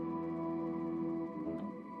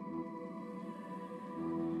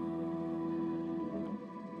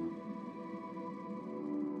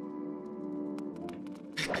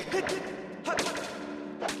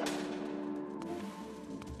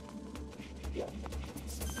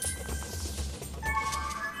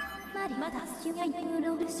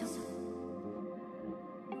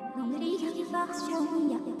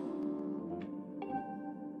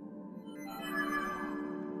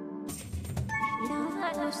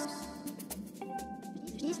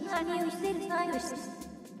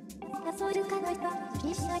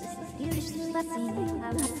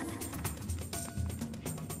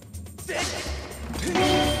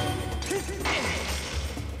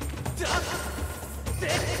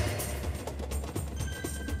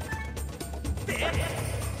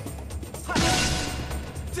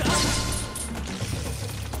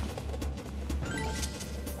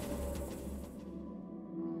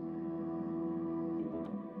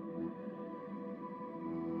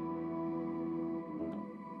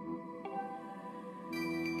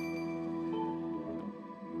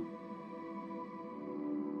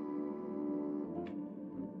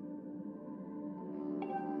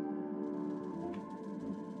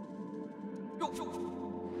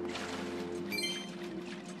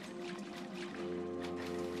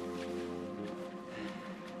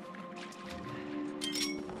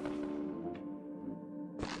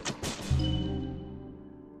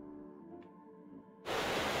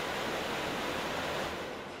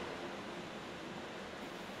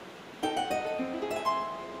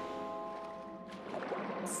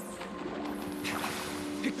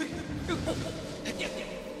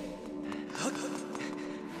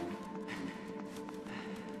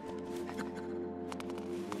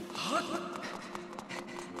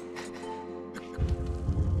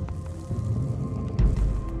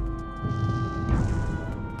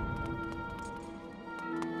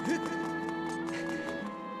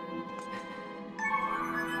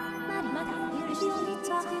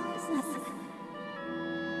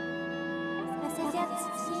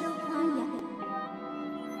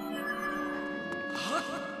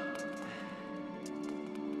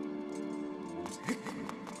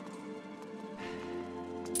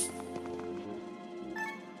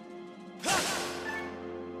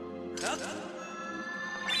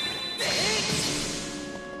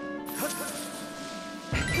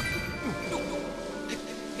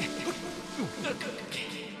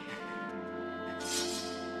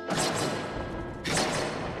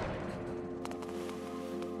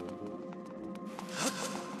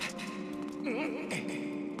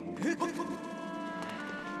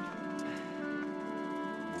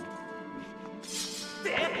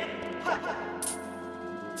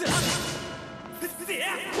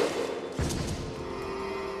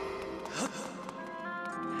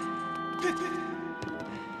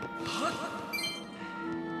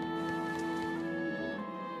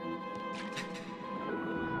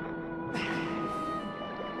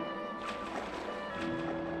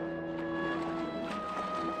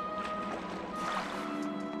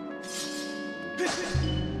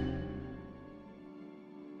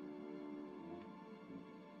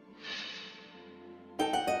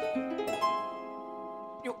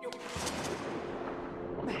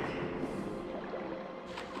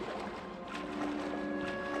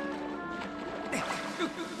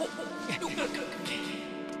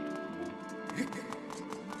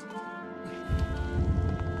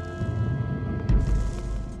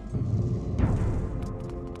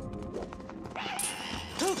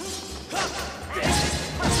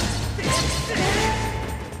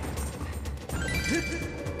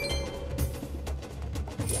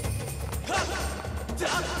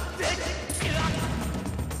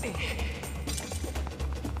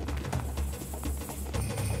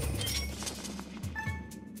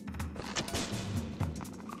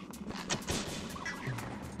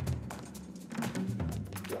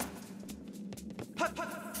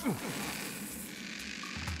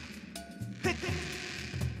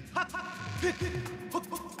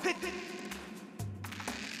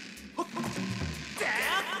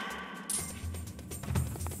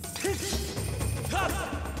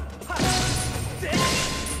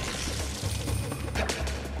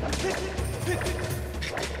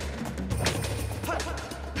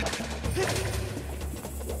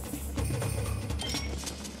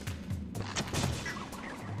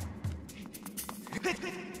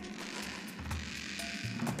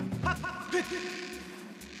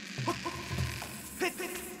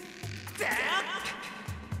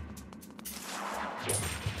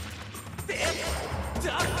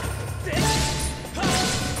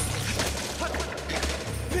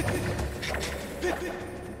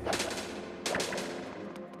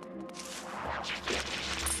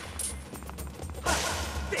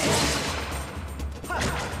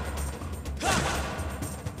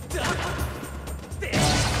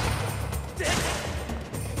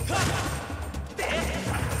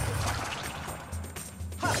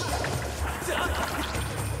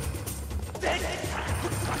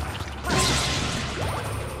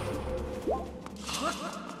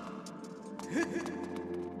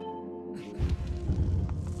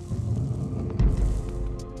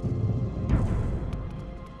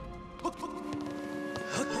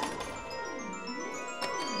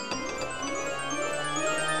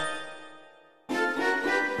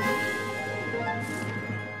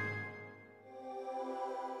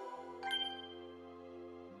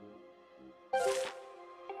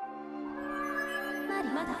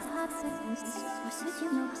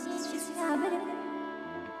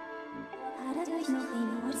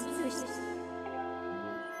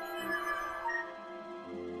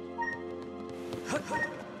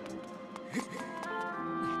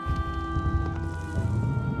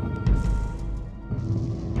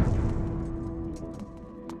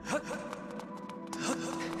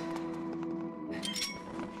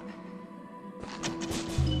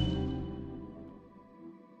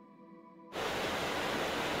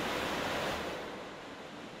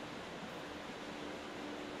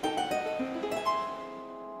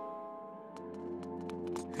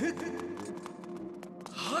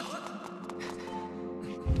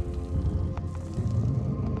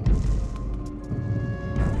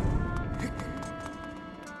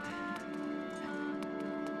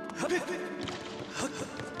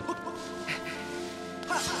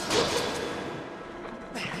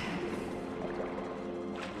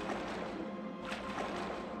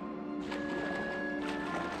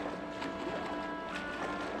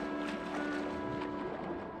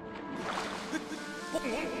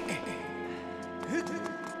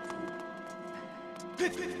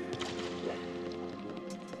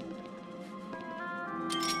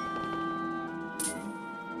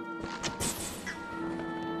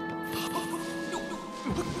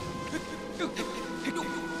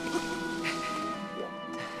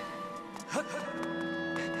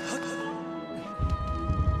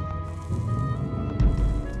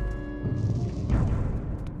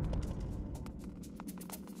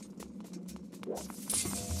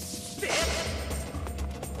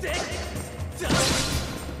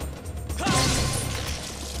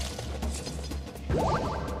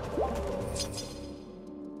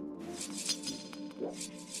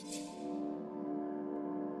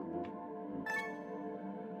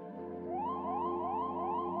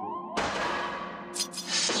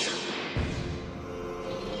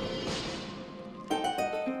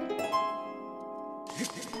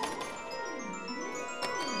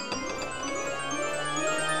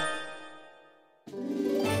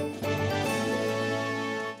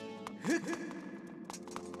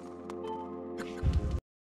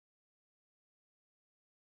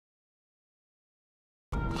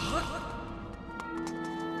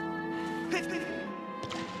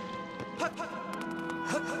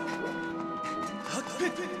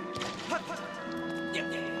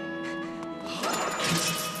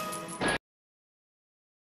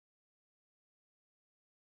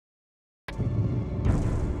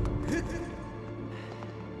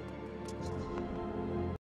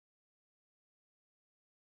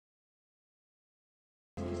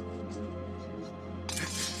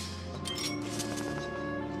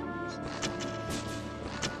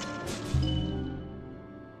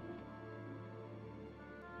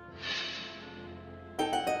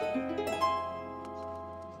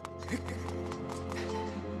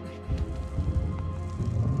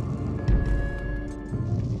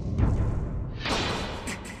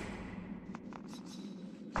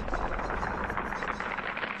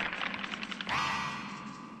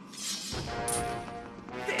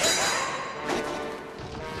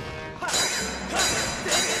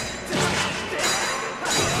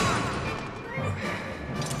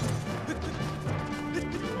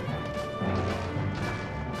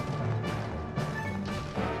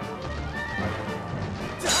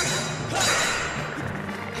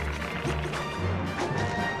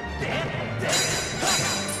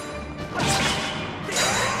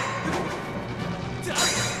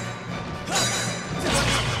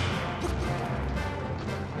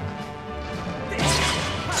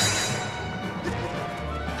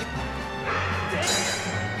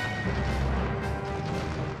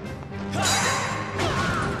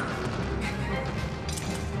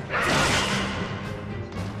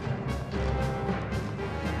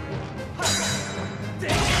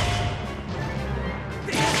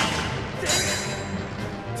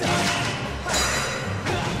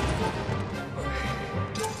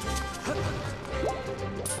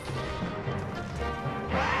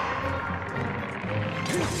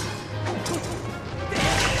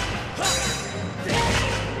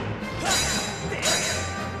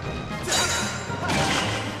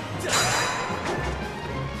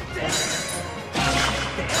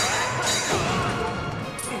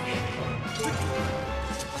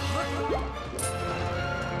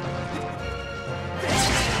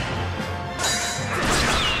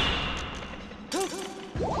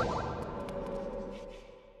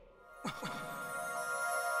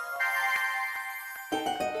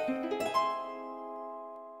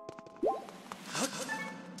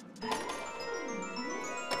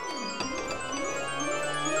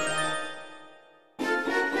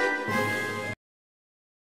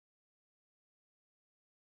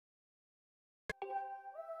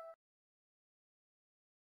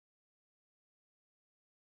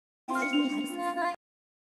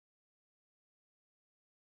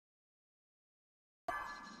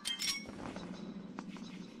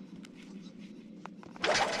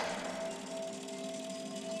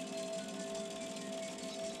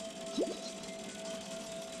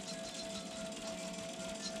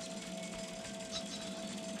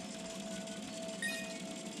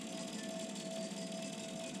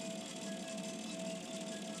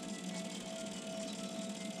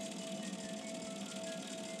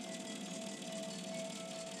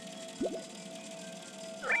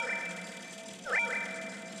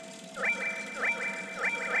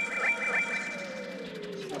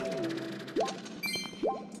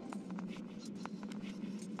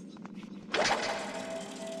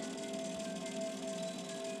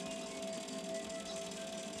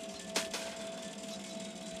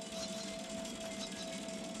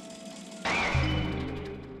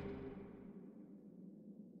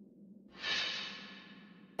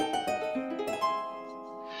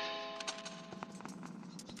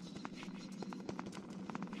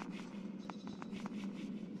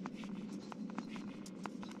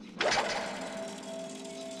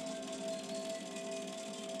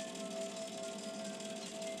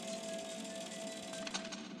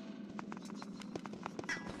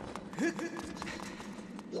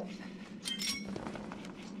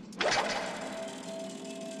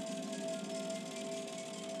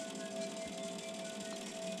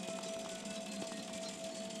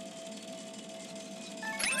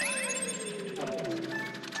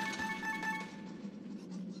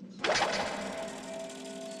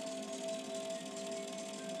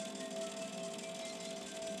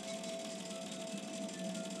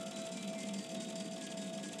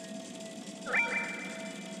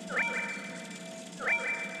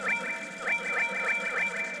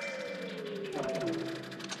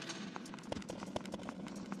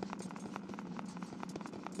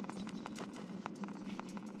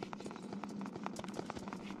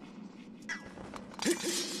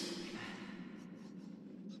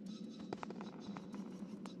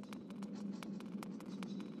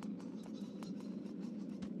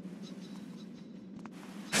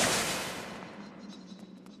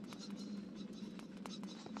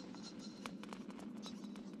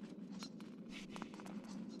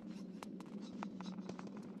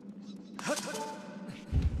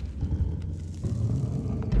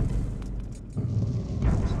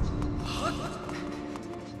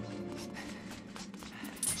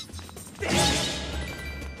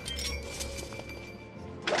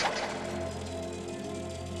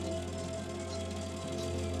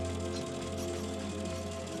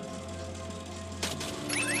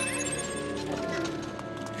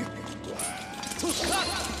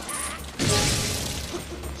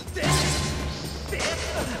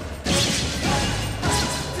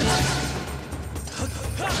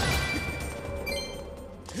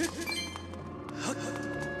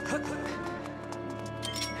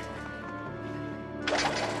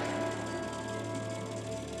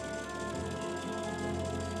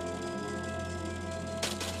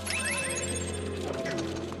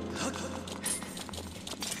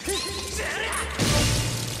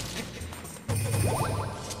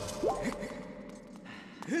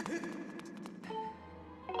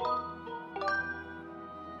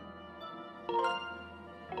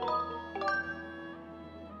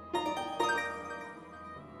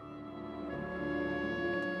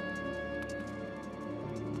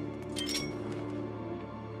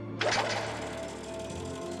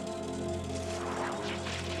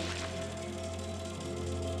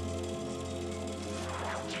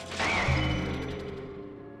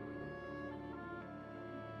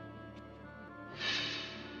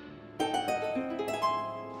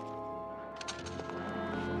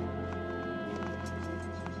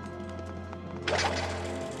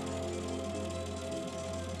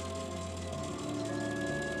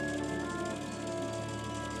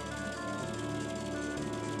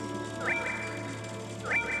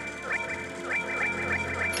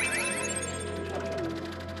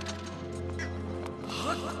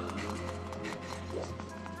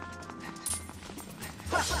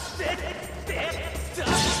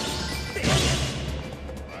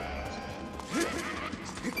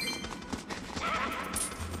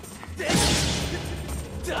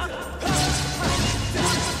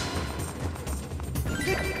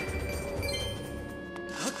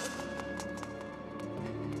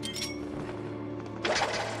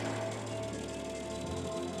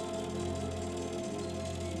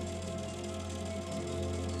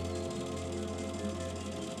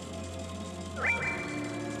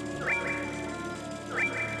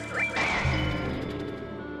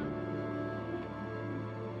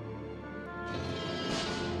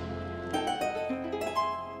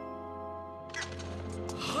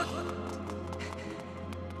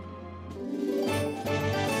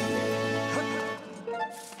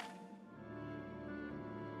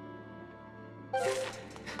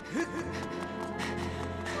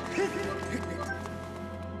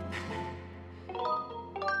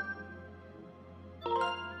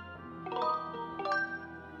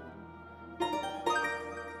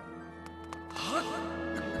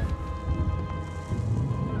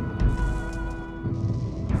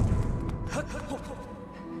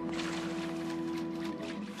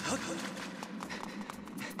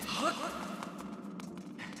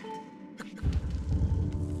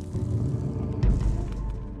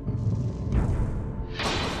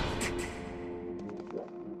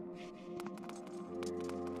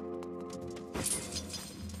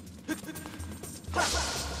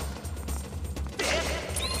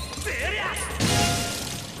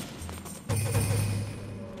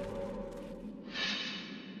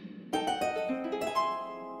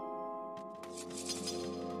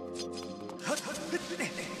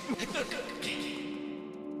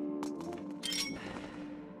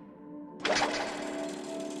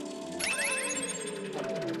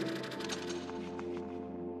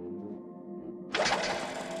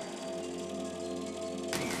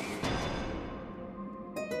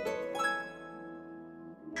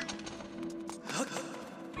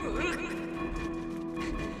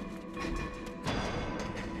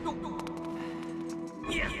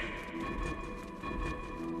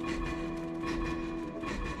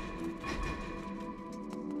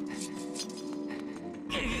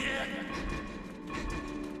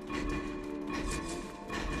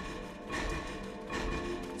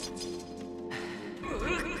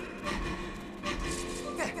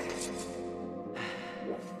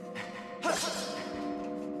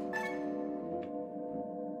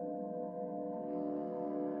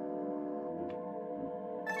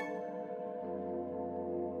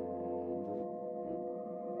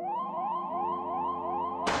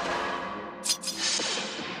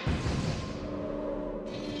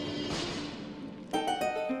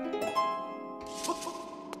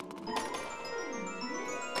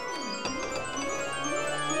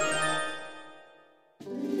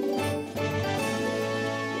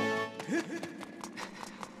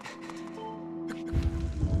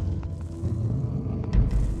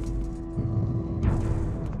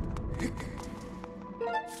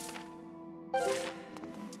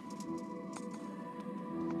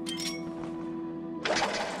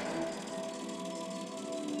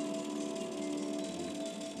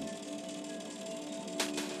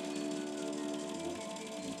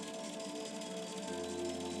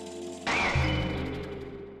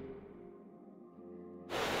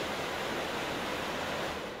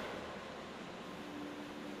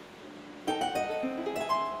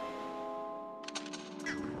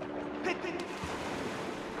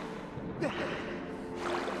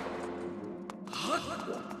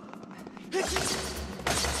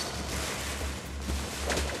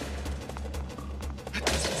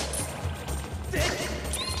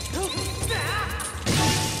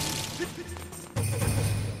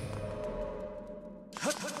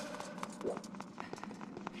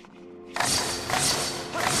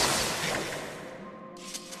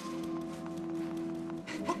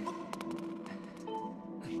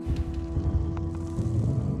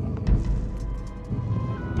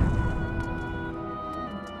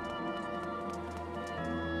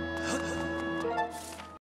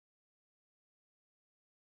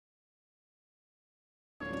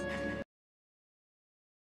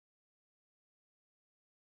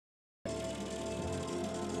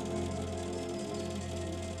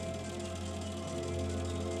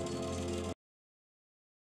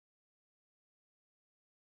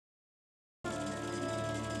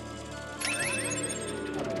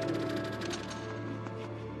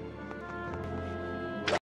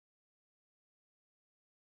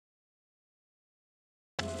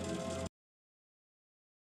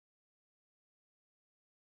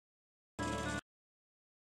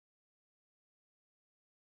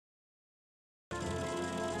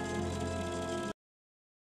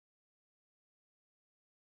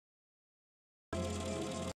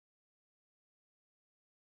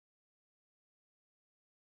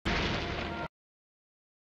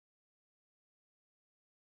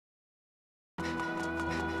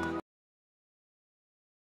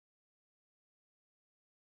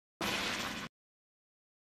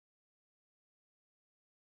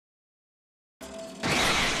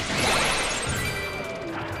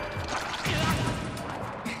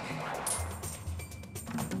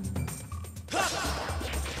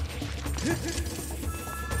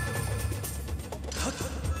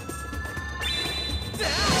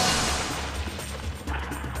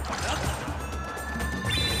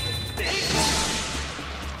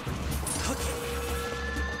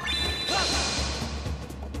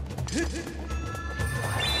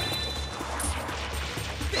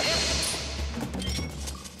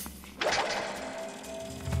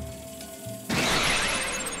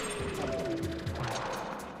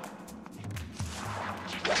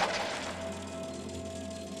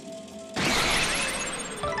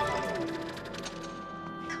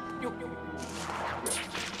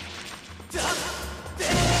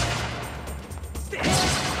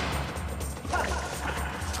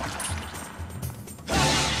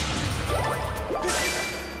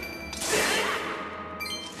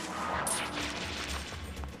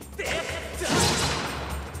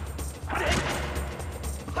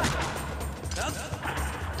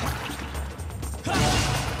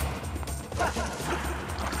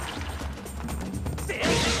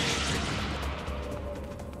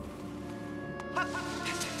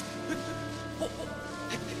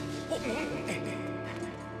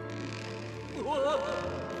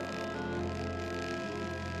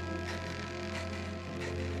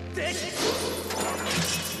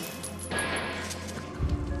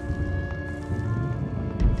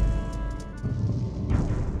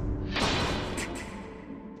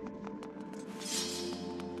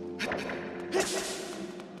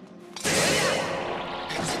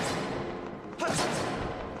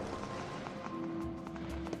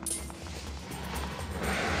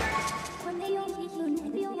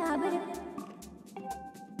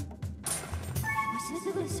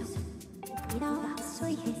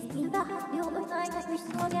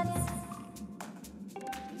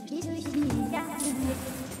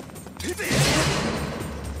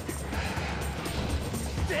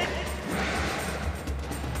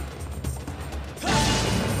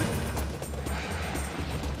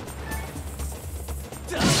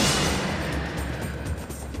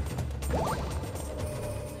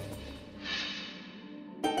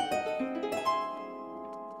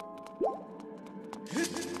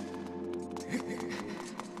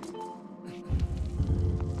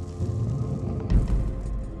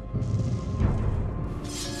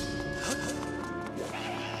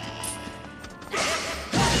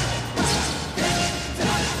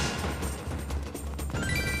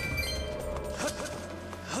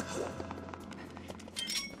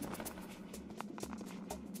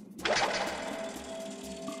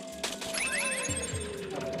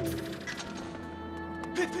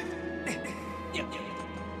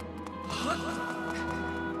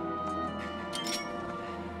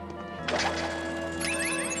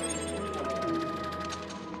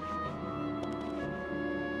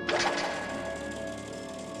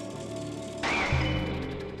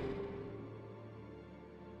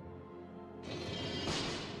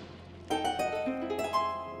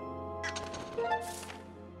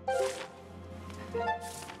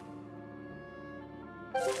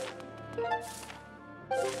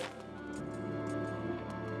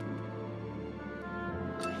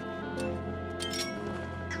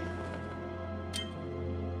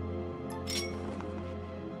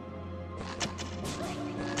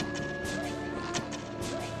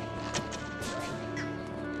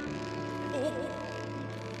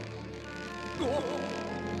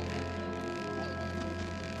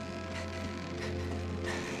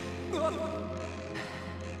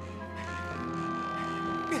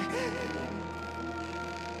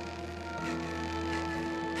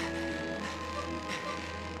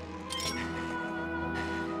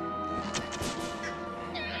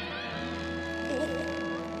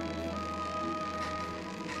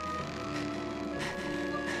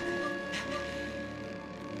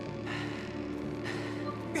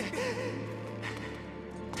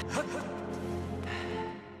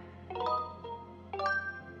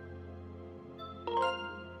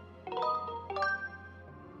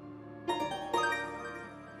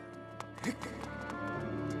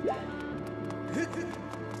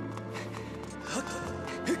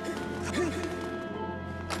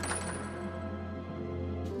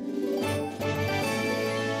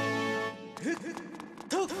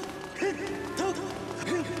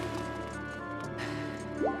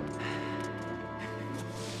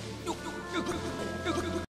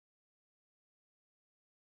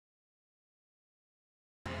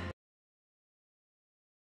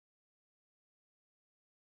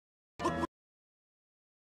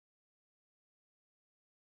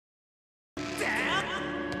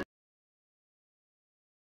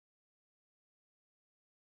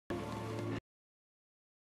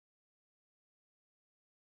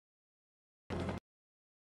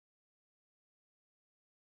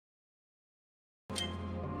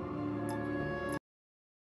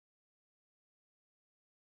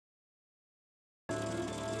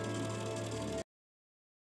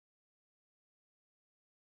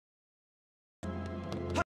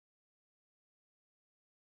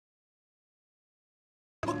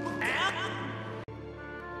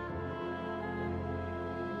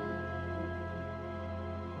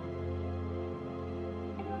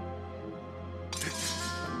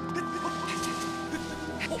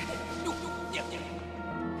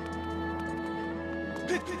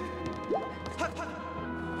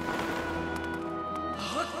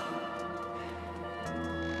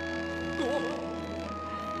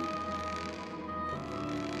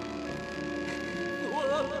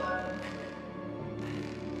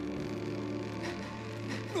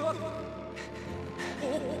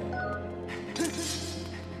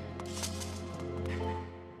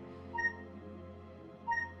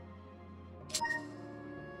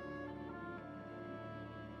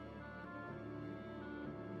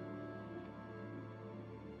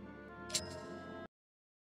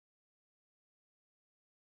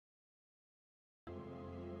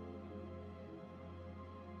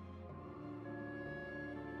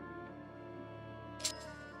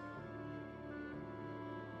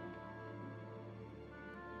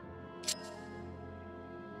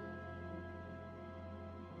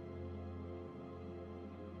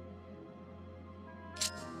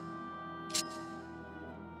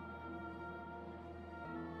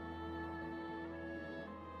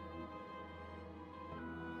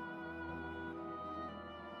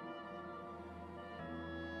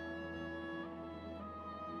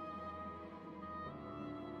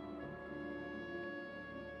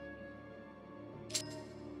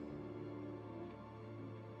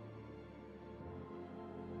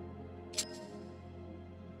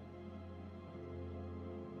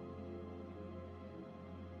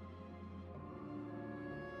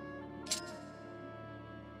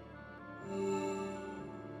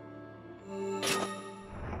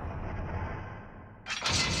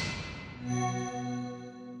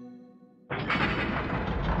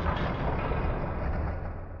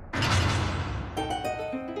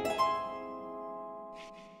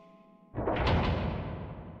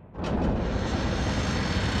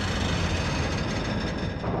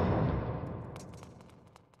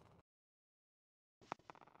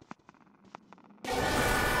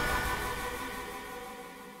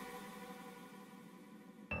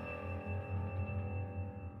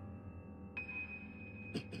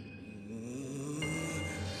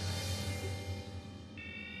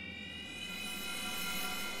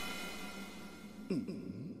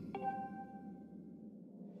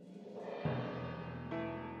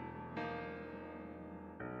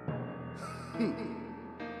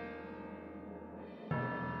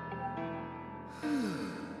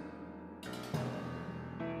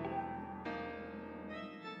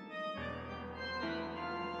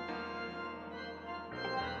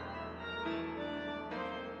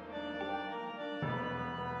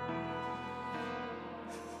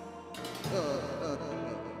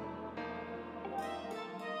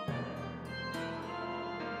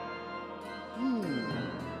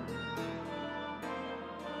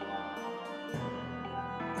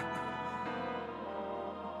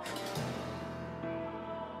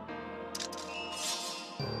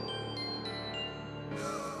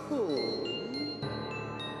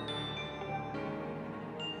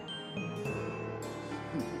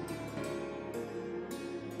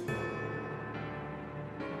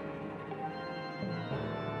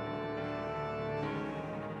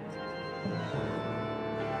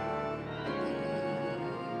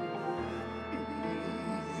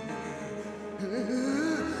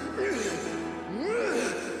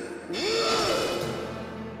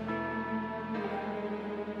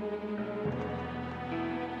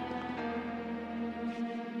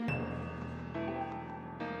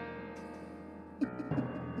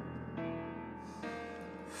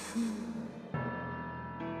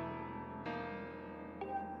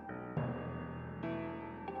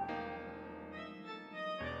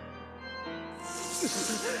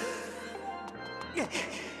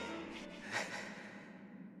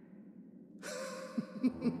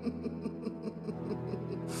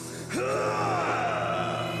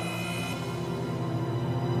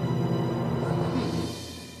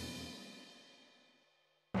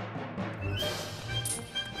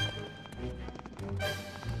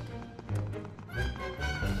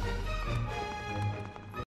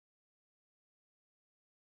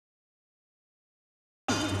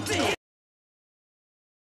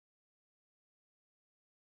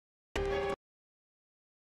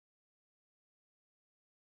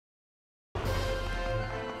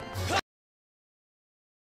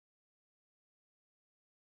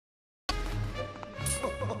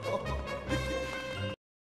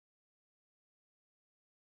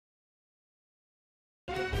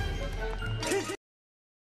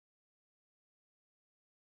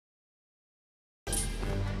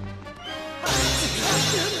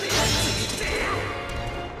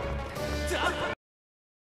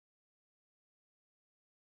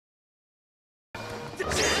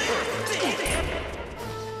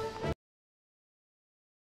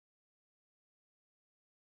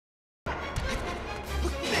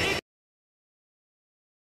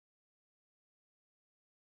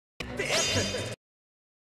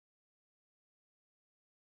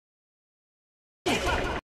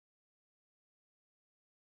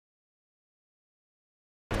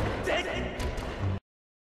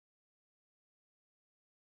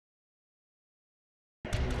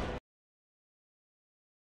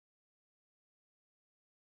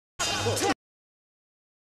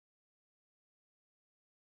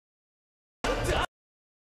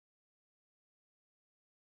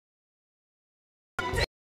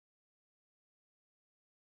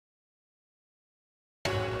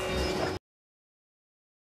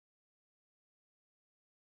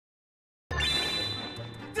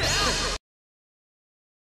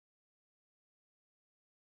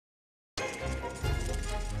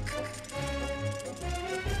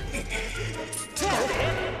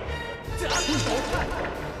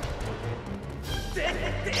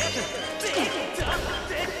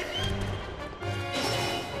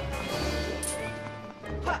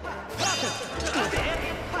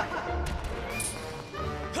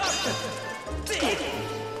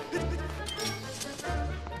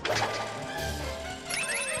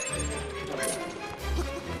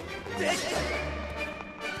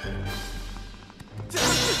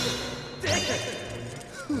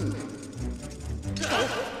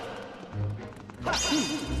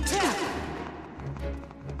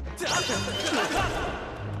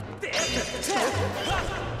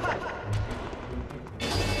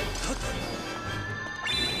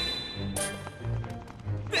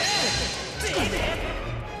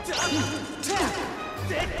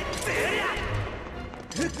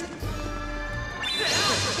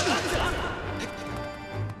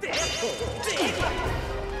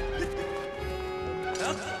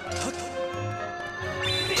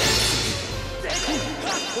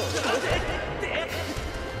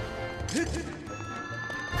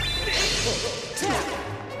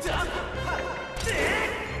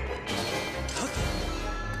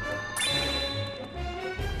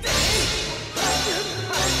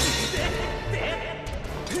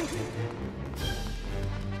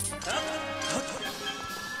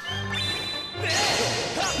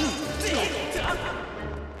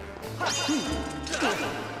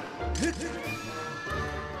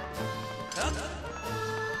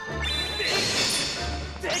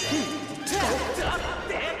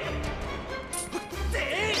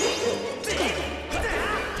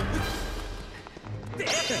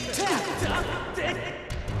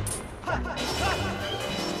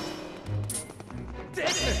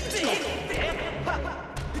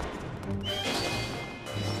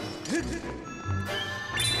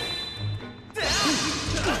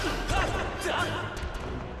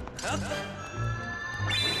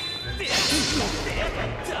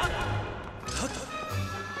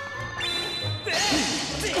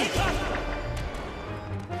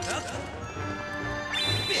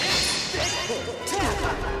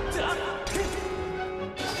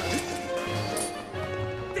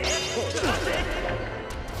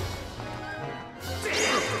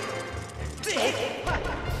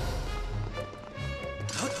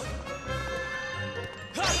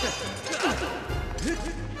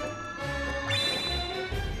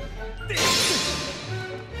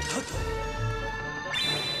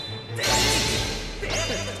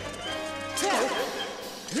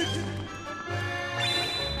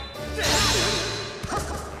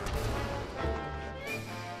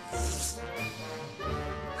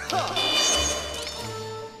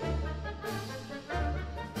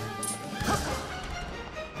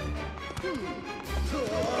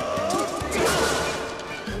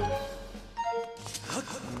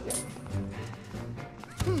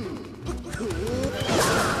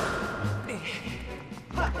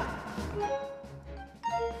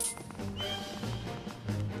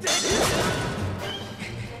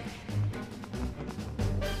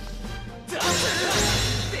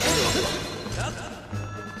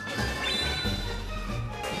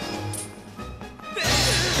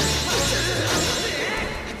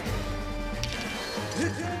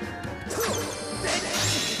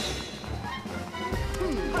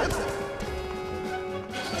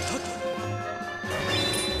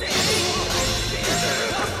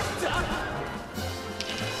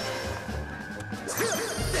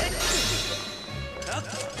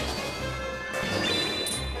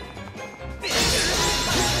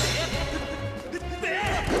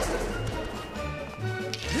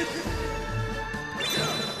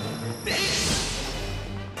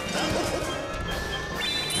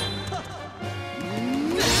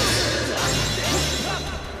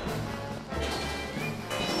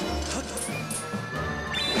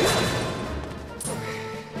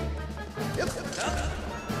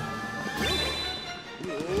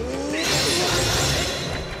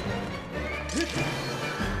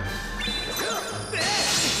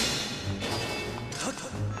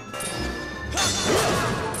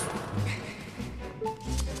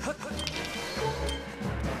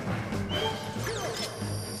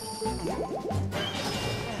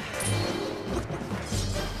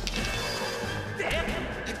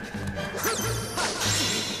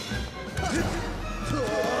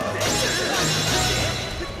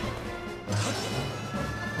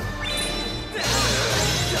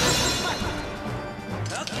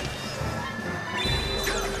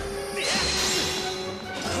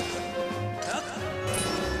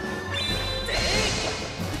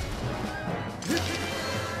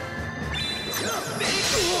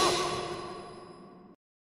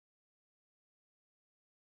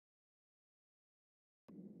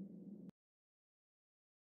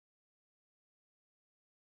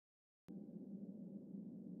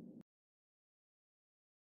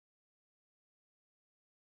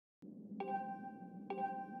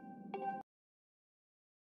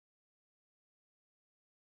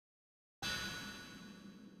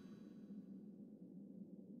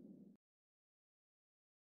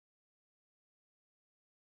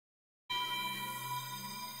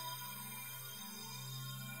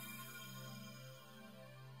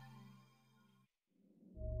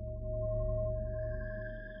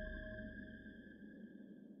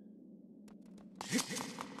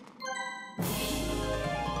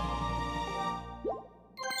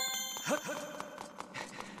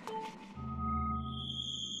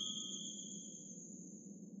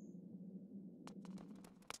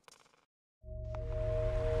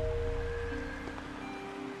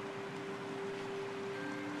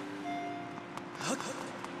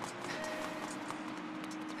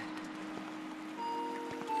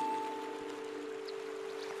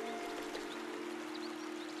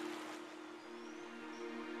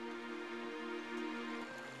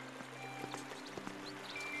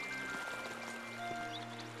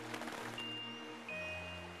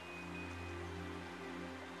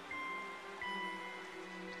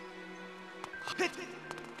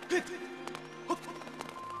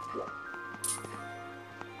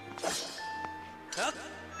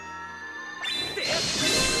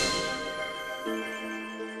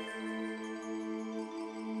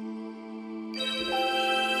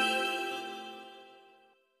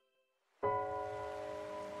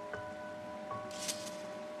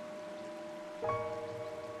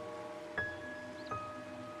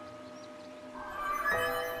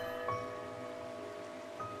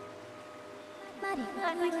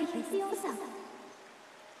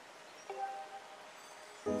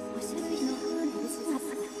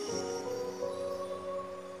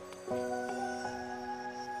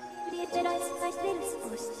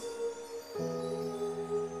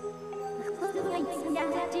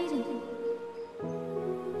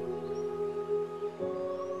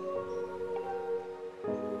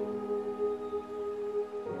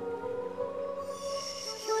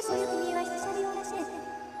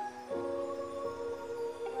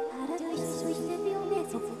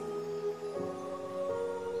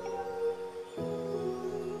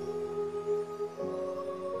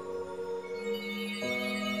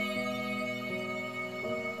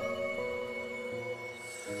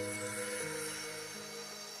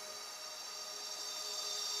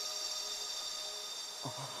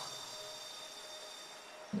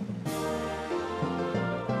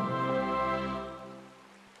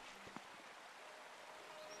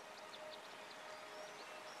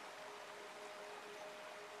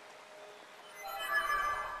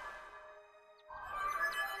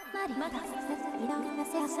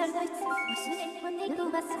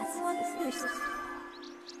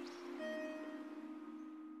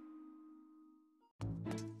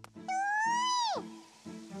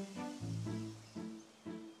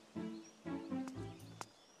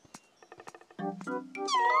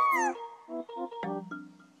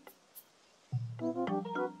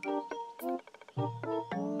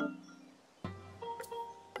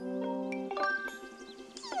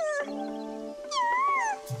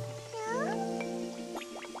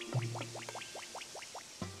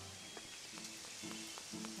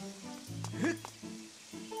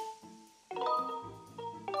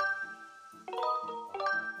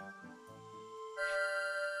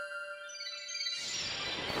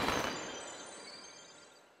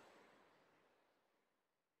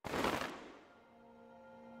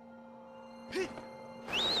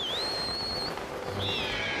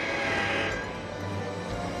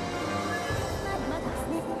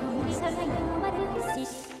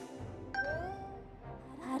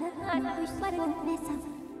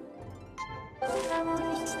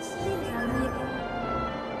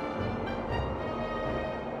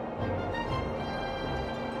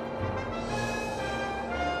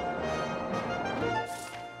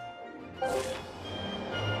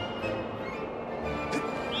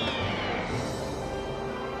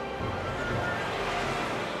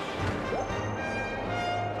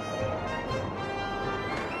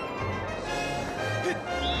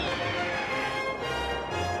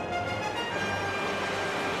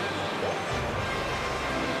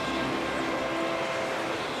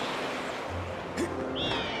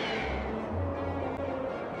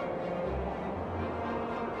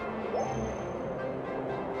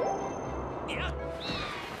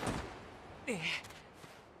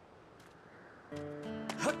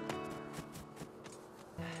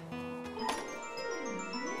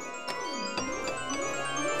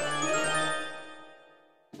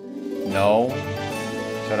 No.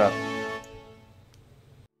 Shut up.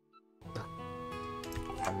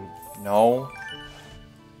 No.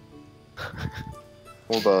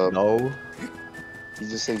 Hold up. No. He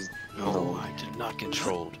just says No, no. I did not get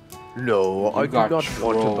trolled. No, I do got not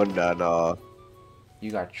want a trolled. banana.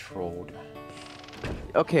 You got trolled.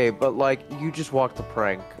 Okay, but like, you just walked the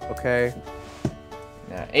prank, okay?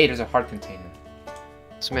 Nah. Hey, there's a heart container.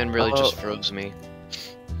 This man really just froze me.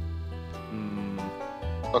 Hmm.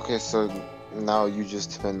 Okay, so now you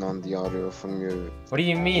just turned on the audio from your. What do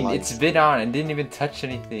you mean? Life. It's been on and didn't even touch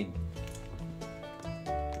anything.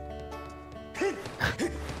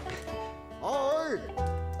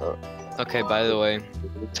 Okay, by the way,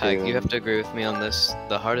 Tyke, you have to agree with me on this.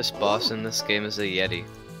 The hardest boss in this game is the Yeti.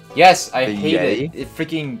 Yes, I The hate it. Yeti? It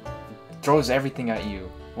freaking throws everything at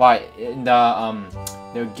you. Why? In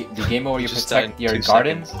the game where you just died protect in your 2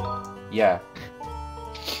 garden? seconds. Yeah.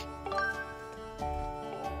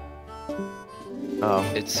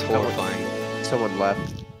 Oh, It's horrifying. someone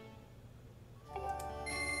left.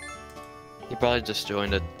 You probably just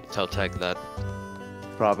joined to tell Tyke that.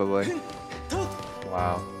 Probably.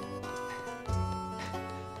 Wow.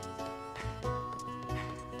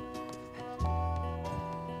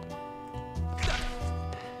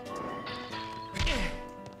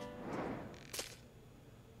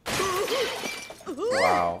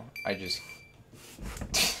 I just.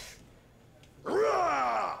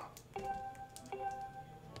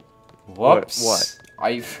 Whoops. What?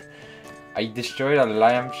 I destroyed a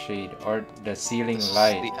lampshade or the ceiling This is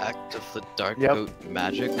light. the act of the dark Yep. goat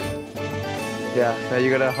magic. Yeah, now you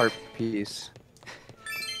got a heart piece.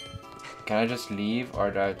 Can I just leave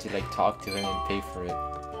or do I have to like talk to him and pay for it?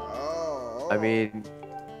 I mean,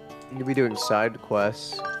 you could be doing side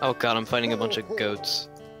quests. Oh god, I'm fighting a bunch of goats.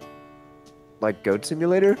 Like Goat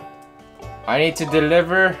Simulator? I need to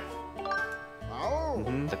deliver.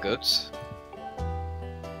 Mm-hmm. The goats?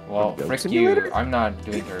 Well, Goat frick Simulator? you. I'm not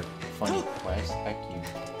doing your funny quest. Heck you.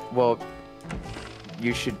 Well,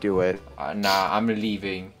 you should do it. Nah, I'm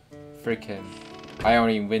leaving. Frick him. I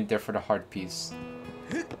only went there for the heart piece.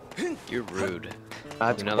 You're rude.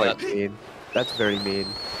 That's You know quite that? mean. That's very mean.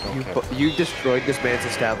 Okay. You destroyed this man's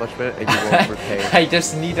establishment and you won't repay. I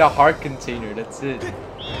just need a heart container. That's it.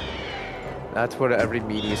 That's what every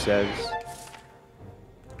meanie says.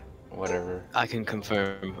 Whatever. I can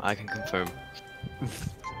confirm. I can confirm.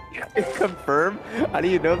 Confirm? How do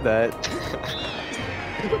you know that?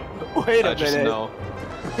 Wait a I just minute. know.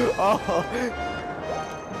 Oh,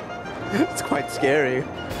 it's quite scary.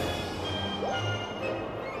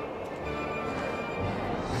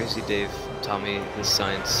 Crazy Dave taught me his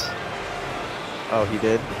science. Oh, he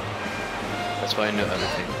did. That's why I know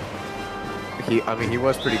everything. I mean, he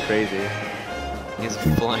was pretty crazy. He has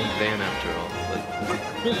a flying van after all.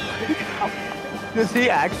 Does he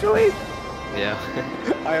actually? Yeah.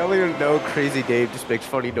 I only know Crazy Dave just makes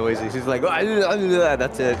funny noises. He's like,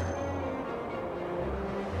 that's it.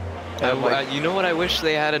 And I'm like, You know what I wish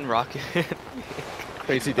they had in Rocket?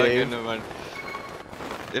 Crazy Okay, Dave. never mind.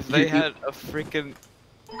 If they had a freaking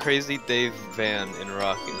Crazy Dave van in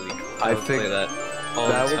Rocket League, I would think play that all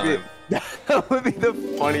that the would time. that would be the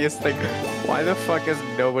funniest thing. Why the fuck has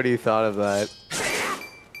nobody thought of that?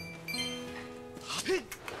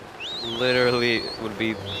 Literally would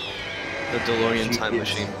be the DeLorean time Genius.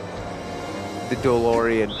 machine. The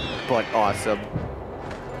DeLorean, but awesome.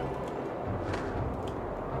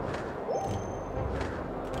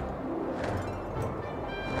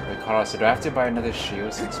 Wait, Carlos, so do I have to buy another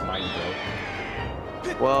shield since mine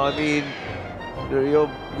broke? Well, I mean,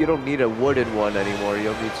 you don't need a wooden one anymore.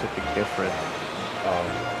 You'll need something different.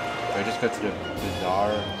 Do I just go to the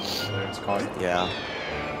bazaar, whatever it's called? Yeah.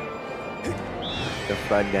 The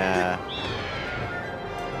fun.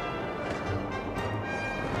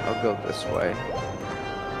 I'll go this way.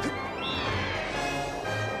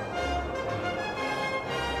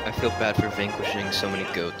 I feel bad for vanquishing so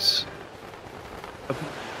many goats.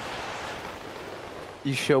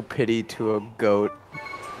 You show pity to a goat,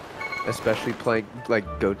 especially playing like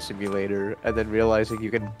Goat Simulator, and then realizing you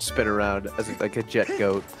can spin around as like a jet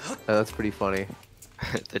goat. That's pretty funny.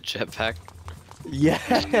 The jetpack. Yeah,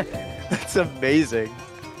 that's amazing.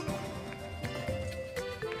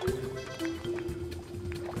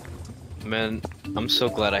 Man, I'm so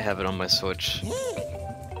glad I have it on my Switch.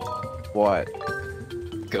 What?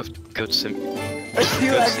 Goat Sim. You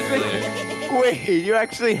Goat Simulator. Wait, you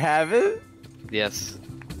actually have it? Yes.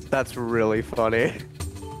 That's really funny.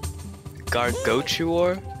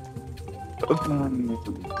 Gargotuar? Okay,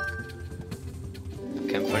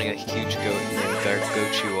 I'm fighting a huge goat named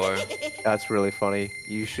Gargotuar. That's really funny.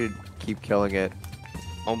 You should keep killing it.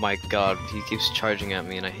 Oh my god, he keeps charging at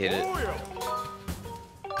me and I hate it.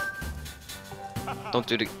 Don't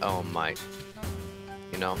do the- oh my.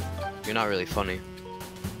 You know, you're not really funny.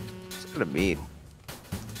 It's kind of mean.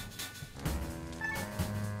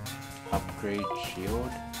 Upgrade shield?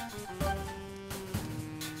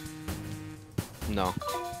 No.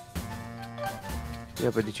 Yeah,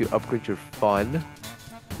 but did you upgrade your fun?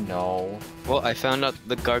 No. Well, I found out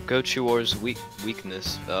the Gargotuar's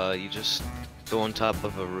weakness. You just go on top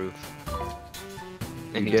of a roof.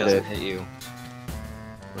 And You he did doesn't it. hit you.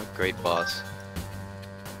 What a great boss.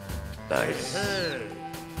 Nice.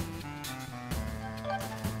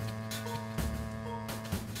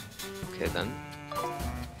 Okay then.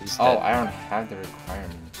 He's Oh, dead. I don't have the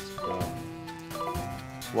requirements, bro.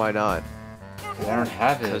 Why not? 'Cause I don't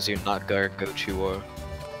have Because it. you're not Gargotuar.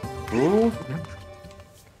 Who?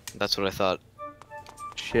 That's what I thought.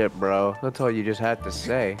 Shit, bro. That's all you just had to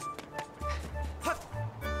say.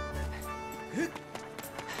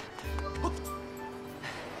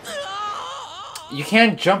 You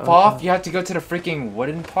can't jump off. You have to go to the freaking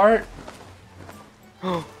wooden part.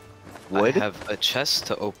 Wood? I have a chest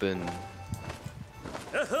to open.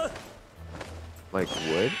 Like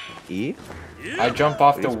wood? E? I jump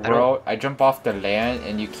off the I don't- world. I jump off the land,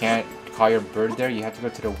 and you can't call your bird there. You have to go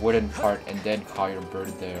to the wooden part and then call your bird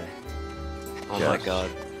there. Oh my Yes. god.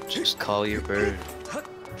 Just call your bird.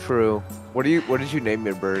 True. What did you name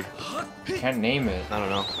your bird? Can't name it. I don't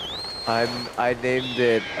know. I named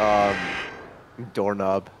it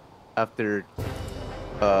doorknob after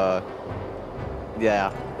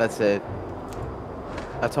yeah, that's it.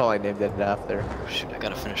 That's all I named it after. Shoot, I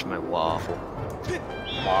gotta finish my waffle.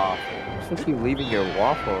 What are you leaving your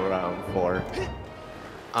waffle around for?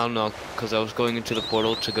 I don't know, cause I was going into the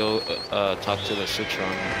portal to go talk to the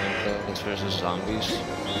Citron in Plants vs Zombies.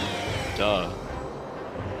 Duh.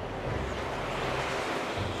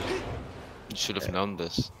 You should have known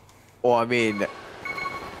this. Well, I mean,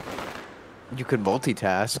 you could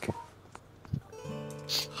multitask.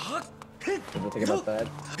 Did you think about that?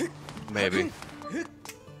 Maybe.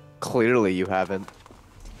 Clearly, you haven't.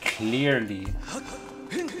 Clearly.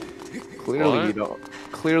 Clearly, What? you don't.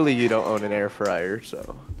 Clearly, you don't own an air fryer,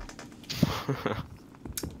 so.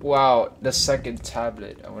 Wow, the second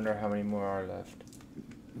tablet. I wonder how many more are left.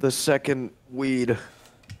 The second weed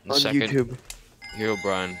The on second YouTube. Hero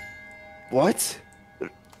Brian. What?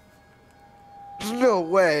 No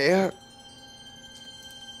way.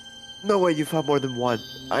 No way you found more than one.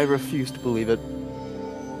 I refuse to believe it.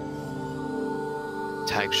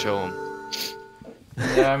 Tag show him.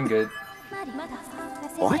 Yeah, I'm good.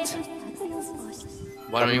 What?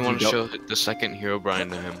 Why don't you want to you show the second Hero Brian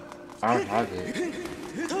to him? I don't have it.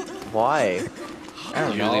 Why? I don't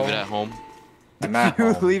Did you know. leave it at home? I'm at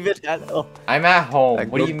You home. leave it at home. I'm at home.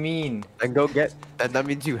 And What do go- you mean? And go get. And that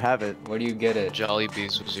means you have it. Where do you get it?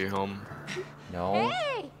 Jollibee's was your home. No.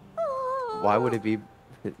 Why would it be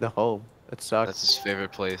the home? That sucks. That's his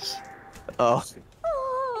favorite place. Oh.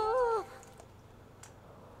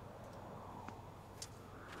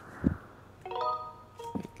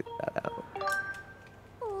 Get that out.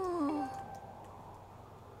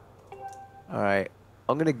 Alright.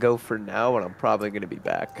 I'm gonna go for now, and I'm probably gonna be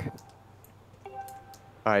back.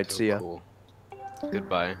 Alright, see ya. Cool.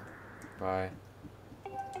 Goodbye. Bye.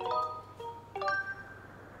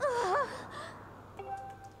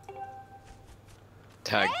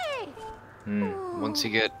 Tag. Hmm. Once you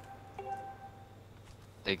get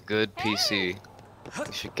a good PC,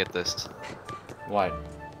 you should get this. What?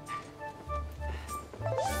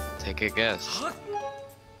 Take a guess.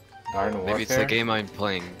 Garden Warfare? Maybe it's the game I'm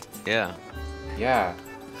playing. Yeah. Yeah.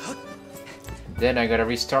 Then I gotta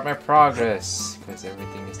restart my progress because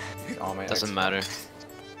everything is all my. Doesn't Xbox. matter.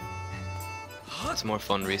 It's more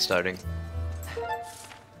fun restarting.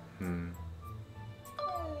 Hmm.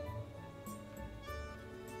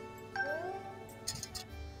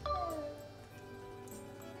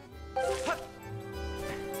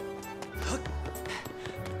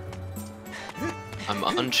 I'm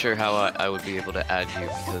unsure how I would be able to add you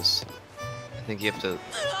because I think you have to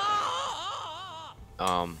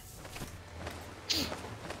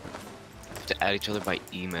add each other by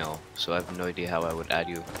email. So I have no idea how I would add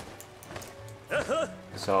you.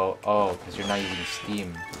 So, oh, because you're not using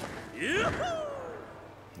Steam.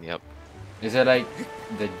 Yep. Is it like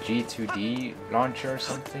the G2D launcher or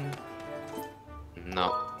something?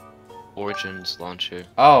 No. Origins launcher.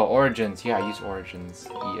 Oh, Origins. Yeah, I use Origins.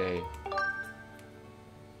 EA.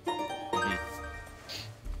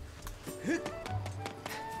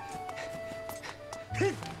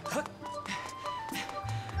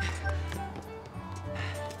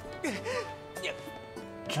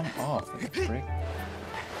 Jump off, what the frick?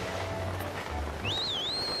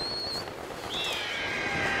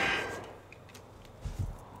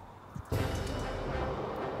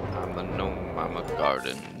 I'm a gnome. I'm a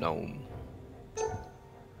garden gnome.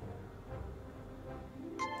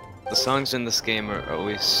 The songs in this game are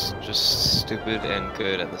always just stupid and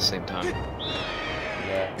good at the same time.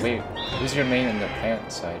 Yeah. Wait, who's your main on the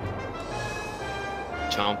plant side?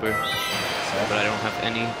 Chomper, but I don't have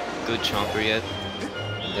any good Chomper yet.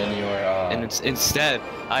 And then your And instead,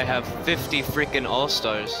 I have 50 freaking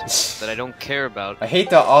All-Stars that I don't care about. I hate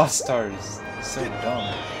the All-Stars. It's so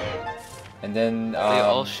dumb. And then They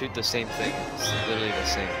all shoot the same thing. It's literally the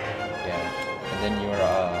same. yeah. And then your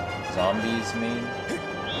zombies main.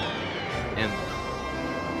 Imp.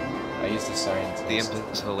 I use the scientist. The Imp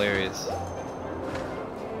is hilarious.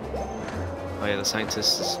 Oh yeah, the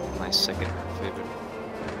Scientist is my second favorite.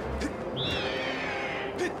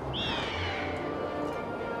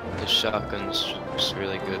 The shotgun's just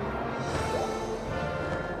really good.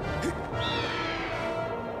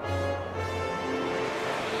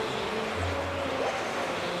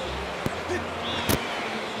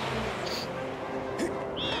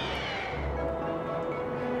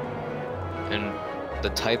 And the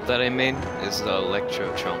type that I made is the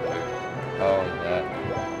Electro Chomper Oh, that.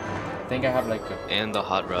 I think I have like a. and the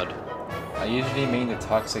Hot Rod. I usually main the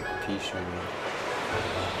toxic pea shooter.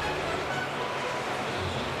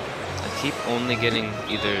 keep only getting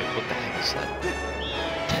either. What the heck is that?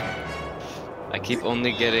 I keep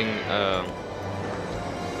only getting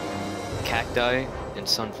cacti and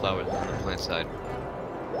sunflowers on the plant side.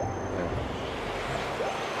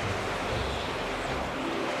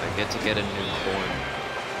 I get to get a new corn.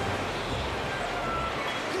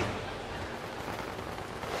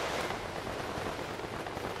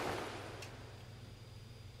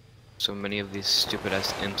 So many of these stupid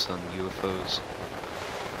ass imps on UFOs.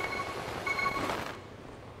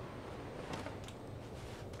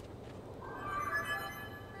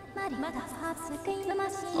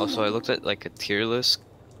 Also, I looked at like a tier list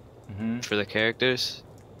for the characters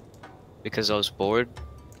because I was bored.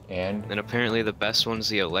 And And apparently the best one's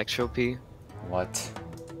the Electro P. what?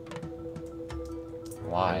 I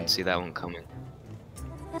Why? didn't see that one coming.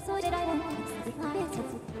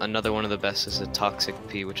 Another one of the best is the Toxic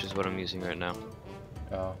P, which is what I'm using right now.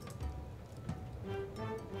 Oh.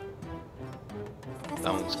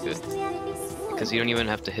 That one's good. Because you don't even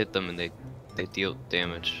have to hit them and they deal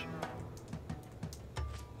damage.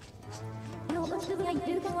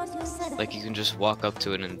 Like you can just walk up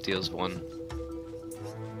to it and it deals 1.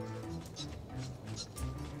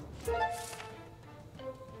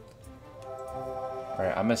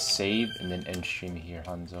 Alright, I'm gonna save and then end stream here,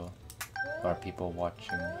 Hanzo. Are people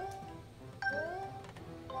watching?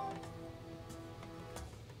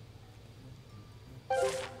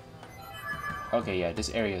 Okay, yeah, this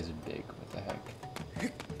area is big. What the heck?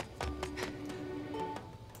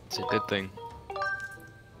 It's a good thing.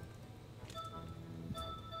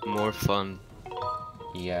 More fun.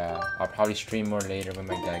 Yeah, I'll probably stream more later when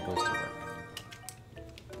my dad goes to work.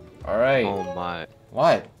 Alright. Oh my.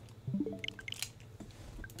 What?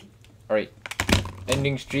 Alright.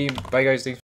 Ending stream. Bye guys, thanks.